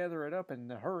 Go gather it up in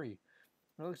a hurry.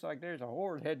 It looks like there's a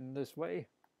horde heading this way.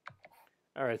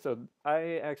 Alright, so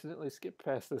I accidentally skipped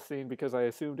past this scene because I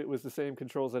assumed it was the same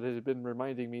controls that had been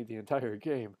reminding me the entire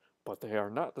game. But they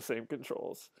are not the same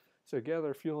controls. So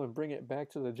gather fuel and bring it back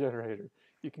to the generator.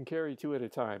 You can carry 2 at a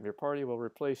time. Your party will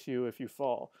replace you if you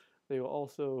fall. They will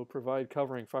also provide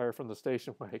covering fire from the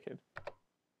station wagon.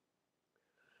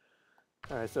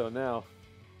 Alright, so now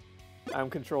I'm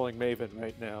controlling Maven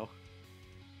right now.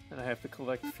 And I have to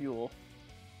collect fuel.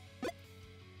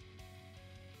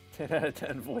 10 out of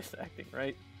 10 voice acting,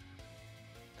 right?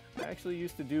 I actually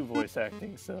used to do voice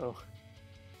acting, so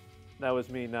that was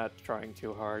me not trying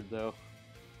too hard, though.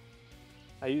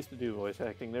 I used to do voice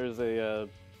acting. There's a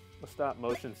stop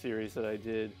motion series that I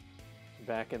did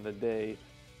back in the day.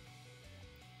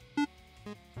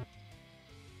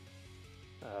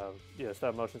 Yeah,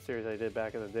 stop motion series I did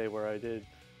back in the day where I did,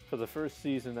 for the first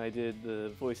season, I did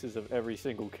the voices of every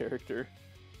single character.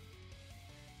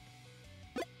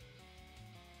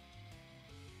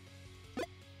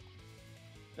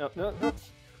 No, no, no.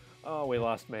 Oh, we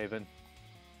lost Maven.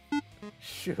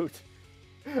 Shoot.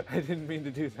 I didn't mean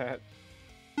to do that.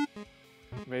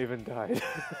 Maven died.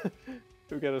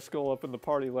 We got a skull up in the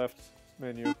party left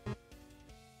menu.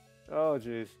 Oh,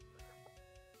 jeez.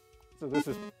 So this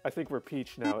is, I think we're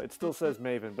Peach now. It still says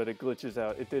Maven, but it glitches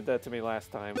out. It did that to me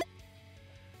last time.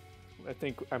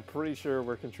 I'm pretty sure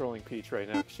we're controlling Peach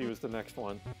right now. She was the next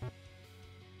one.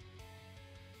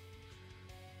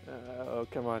 Oh,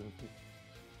 come on.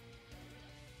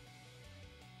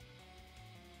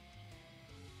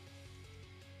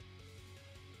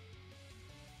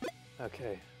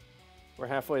 Okay, we're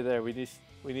halfway there. We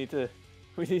need to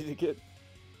get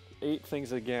 8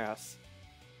 things of gas,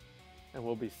 and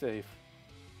we'll be safe.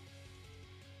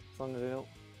 As long as they don't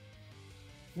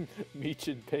Meech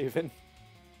and Paven.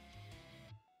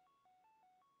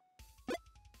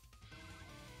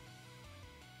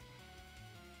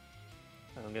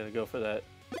 I'm gonna go for that.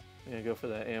 I'm gonna go for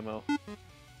that ammo.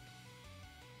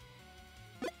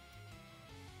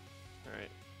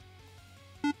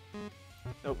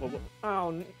 Oh,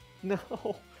 oh, no!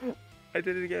 I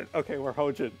did it again. Okay, we're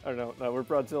Hojin. Oh no, we're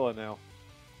Broadzilla now.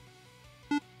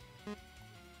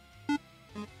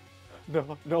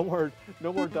 No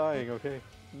more dying. Okay,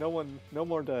 no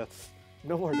more deaths.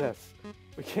 No more deaths.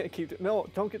 We can't keep. No,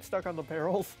 don't get stuck on the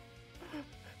barrels.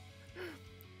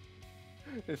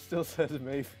 It still says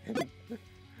Maven.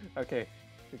 Okay,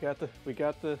 we got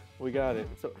it.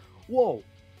 So, whoa!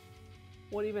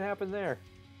 What even happened there?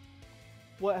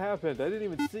 What happened? I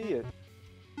didn't even see it.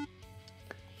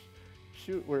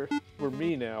 Shoot, we're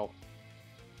me now.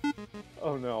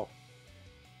 Oh no.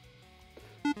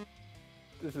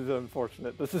 This is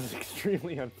unfortunate. This is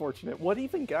extremely unfortunate. What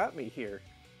even got me here?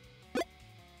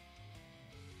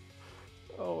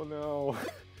 Oh no.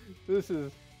 This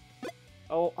is...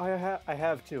 Oh, I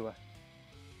have to.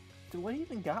 What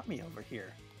even got me over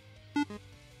here?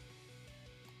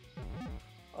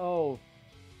 Oh.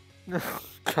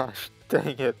 Gosh,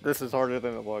 dang it. This is harder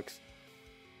than it looks.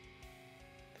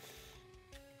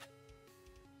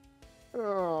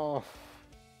 Oh.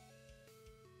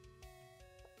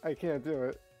 I can't do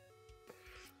it.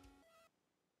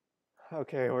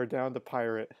 Okay, we're down to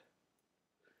Pirate.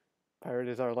 Pirate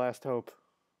is our last hope.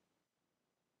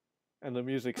 And the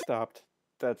music stopped.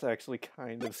 That's actually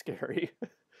kind of scary.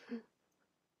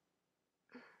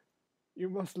 You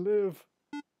must live.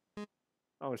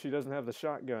 Oh, she doesn't have the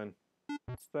shotgun.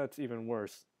 So that's even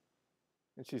worse.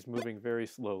 And she's moving very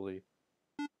slowly.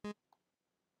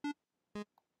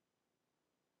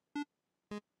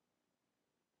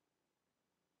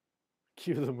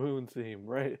 Cue the moon theme,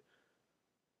 right?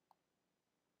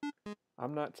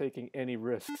 I'm not taking any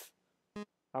risks.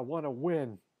 I want to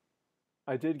win.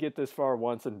 I did get this far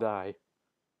once and die.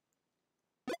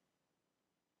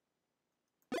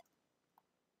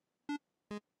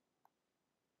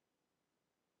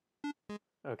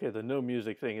 Okay, the no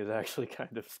music thing is actually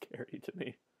kind of scary to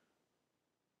me.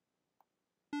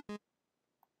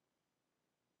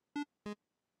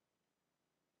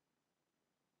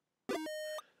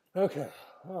 Okay.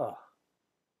 Oh.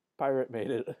 Pirate made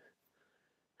it.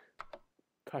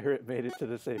 Pirate made it to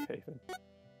the safe haven.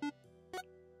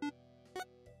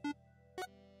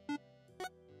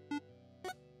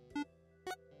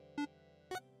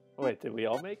 Wait, did we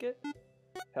all make it?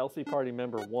 Healthy party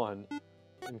member 1.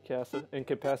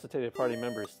 Incapacitated party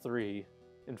members 3.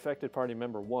 Infected party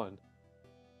member 1.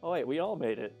 Oh wait, we all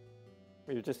made it.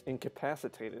 We were just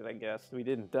incapacitated, I guess. We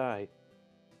didn't die.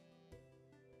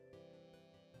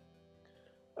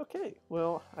 Okay,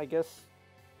 well, I guess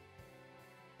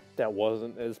that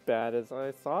wasn't as bad as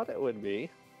I thought it would be.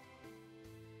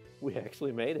 We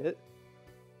actually made it.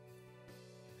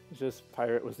 Just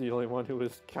Pirate was the only one who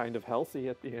was kind of healthy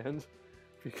at the end,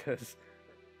 because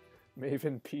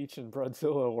Maven, Peach, and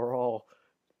Broadzilla were all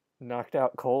knocked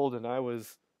out cold, and I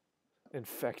was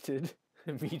infected.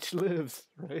 And Peach lives,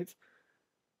 right?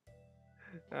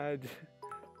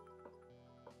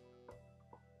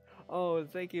 Oh, and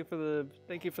thank you for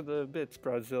the bits,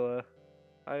 Broadzilla.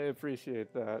 I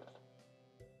appreciate that.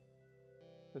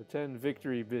 The 10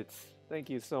 victory bits. Thank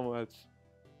you so much.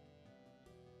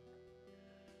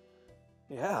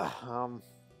 Yeah, so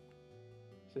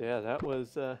yeah, that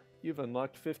was, you've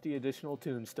unlocked 50 additional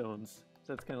tombstones.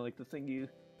 So that's kind of like the thing you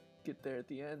get there at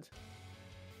the end.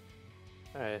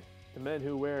 Alright, the men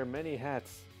who wear many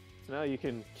hats. So now you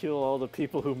can kill all the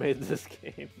people who made this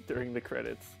game during the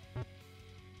credits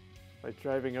by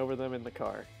driving over them in the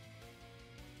car.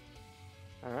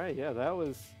 Alright, yeah, that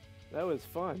was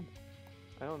fun.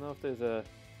 I don't know if there's a...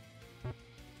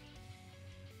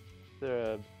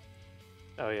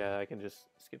 Oh yeah, I can just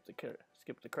skip the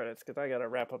credits because I gotta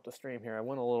wrap up the stream here. I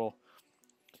went a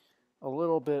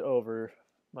little bit over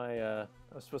my I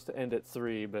was supposed to end at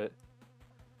 3, but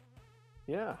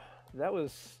yeah, that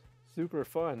was super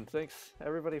fun. Thanks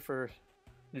everybody for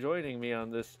joining me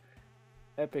on this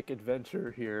epic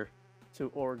adventure here to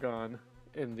Oregon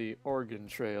in the Oregon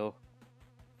Trail.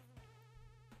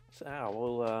 So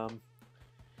we'll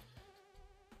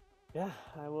yeah,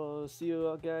 I will see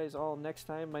you guys all next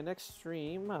time. My next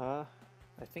stream, I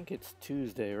think it's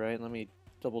Tuesday, right? Let me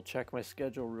double check my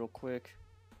schedule real quick.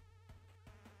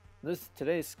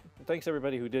 Thanks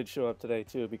everybody who did show up today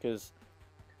too, because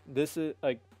this is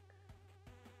like,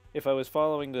 if I was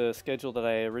following the schedule that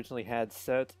I originally had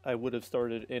set, I would have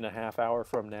started in a half hour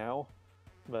from now,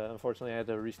 but unfortunately I had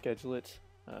to reschedule it.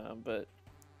 But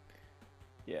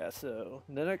yeah, so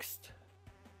the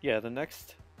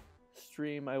next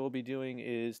stream I will be doing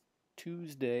is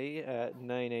Tuesday at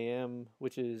 9 a.m.,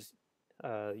 which is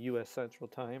US Central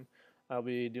Time. I'll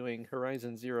be doing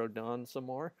Horizon Zero Dawn some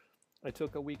more. I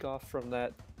took a week off from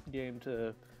that game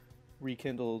to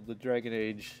rekindle the Dragon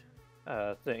Age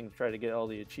thing, try to get all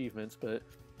the achievements, but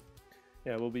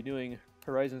yeah, we'll be doing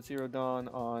Horizon Zero Dawn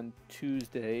on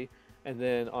Tuesday, and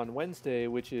then on Wednesday,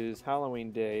 which is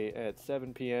Halloween Day at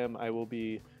 7 p.m., I will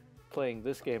be playing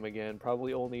this game again,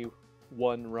 probably only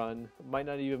one run, might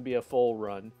not even be a full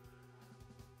run,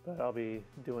 but I'll be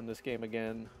doing this game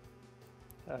again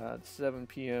at 7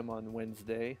 p.m. on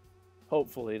Wednesday.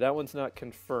 Hopefully, that one's not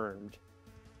confirmed.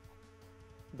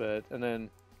 And then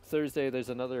Thursday there's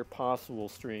another possible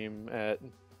stream at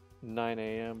 9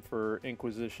 a.m. for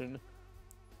Inquisition.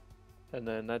 And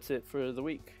then that's it for the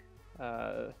week.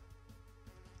 And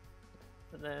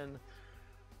then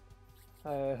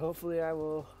hopefully I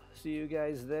will see you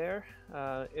guys there.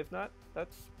 If not,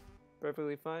 that's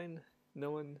perfectly fine.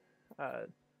 No one...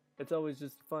 it's always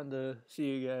just fun to see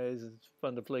you guys. It's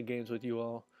fun to play games with you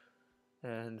all.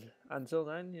 And until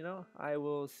then, I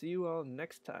will see you all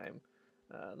next time.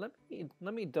 Let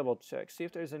me double check, see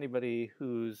if there's anybody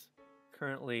who's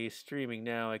currently streaming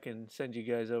now. I can send you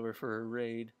guys over for a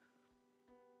raid.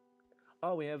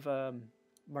 Oh, we have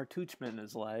Martuchman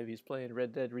is live. He's playing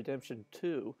Red Dead Redemption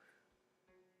 2.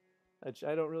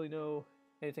 I don't really know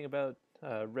anything about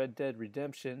Red Dead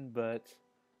Redemption, but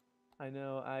I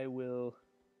know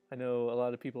a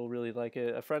lot of people really like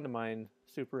it. A friend of mine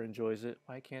super enjoys it.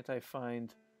 Why can't I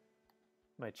find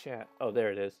my chat? Oh,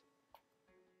 there it is.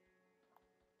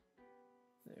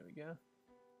 There we go.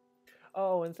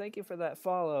 Oh, and thank you for that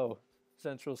follow,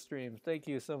 Central Stream. Thank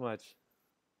you so much.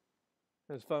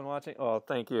 It was fun watching. Oh,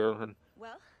 thank you. And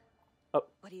well, oh,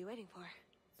 what are you waiting for?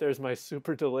 there's my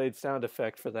super delayed sound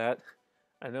effect for that.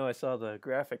 I know I saw the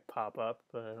graphic pop up,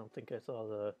 but I don't think I saw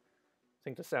the. I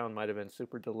think the sound might have been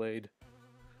super delayed.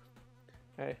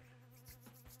 Hey,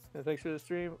 and thanks for the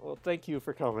stream. Well, thank you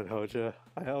for coming, Hoja.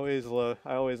 I always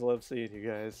love seeing you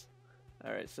guys.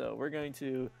 All right, so we're going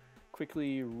to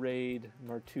quickly raid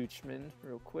Martuchman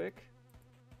real quick.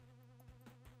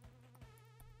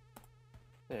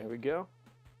 There we go.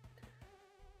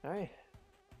 All right.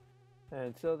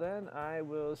 Until then, I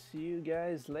will see you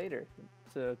guys later.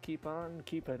 So keep on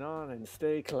keeping on and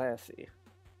stay classy.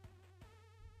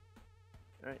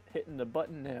 Alright, hitting the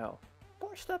button now.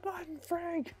 Push the button,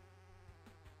 Frank!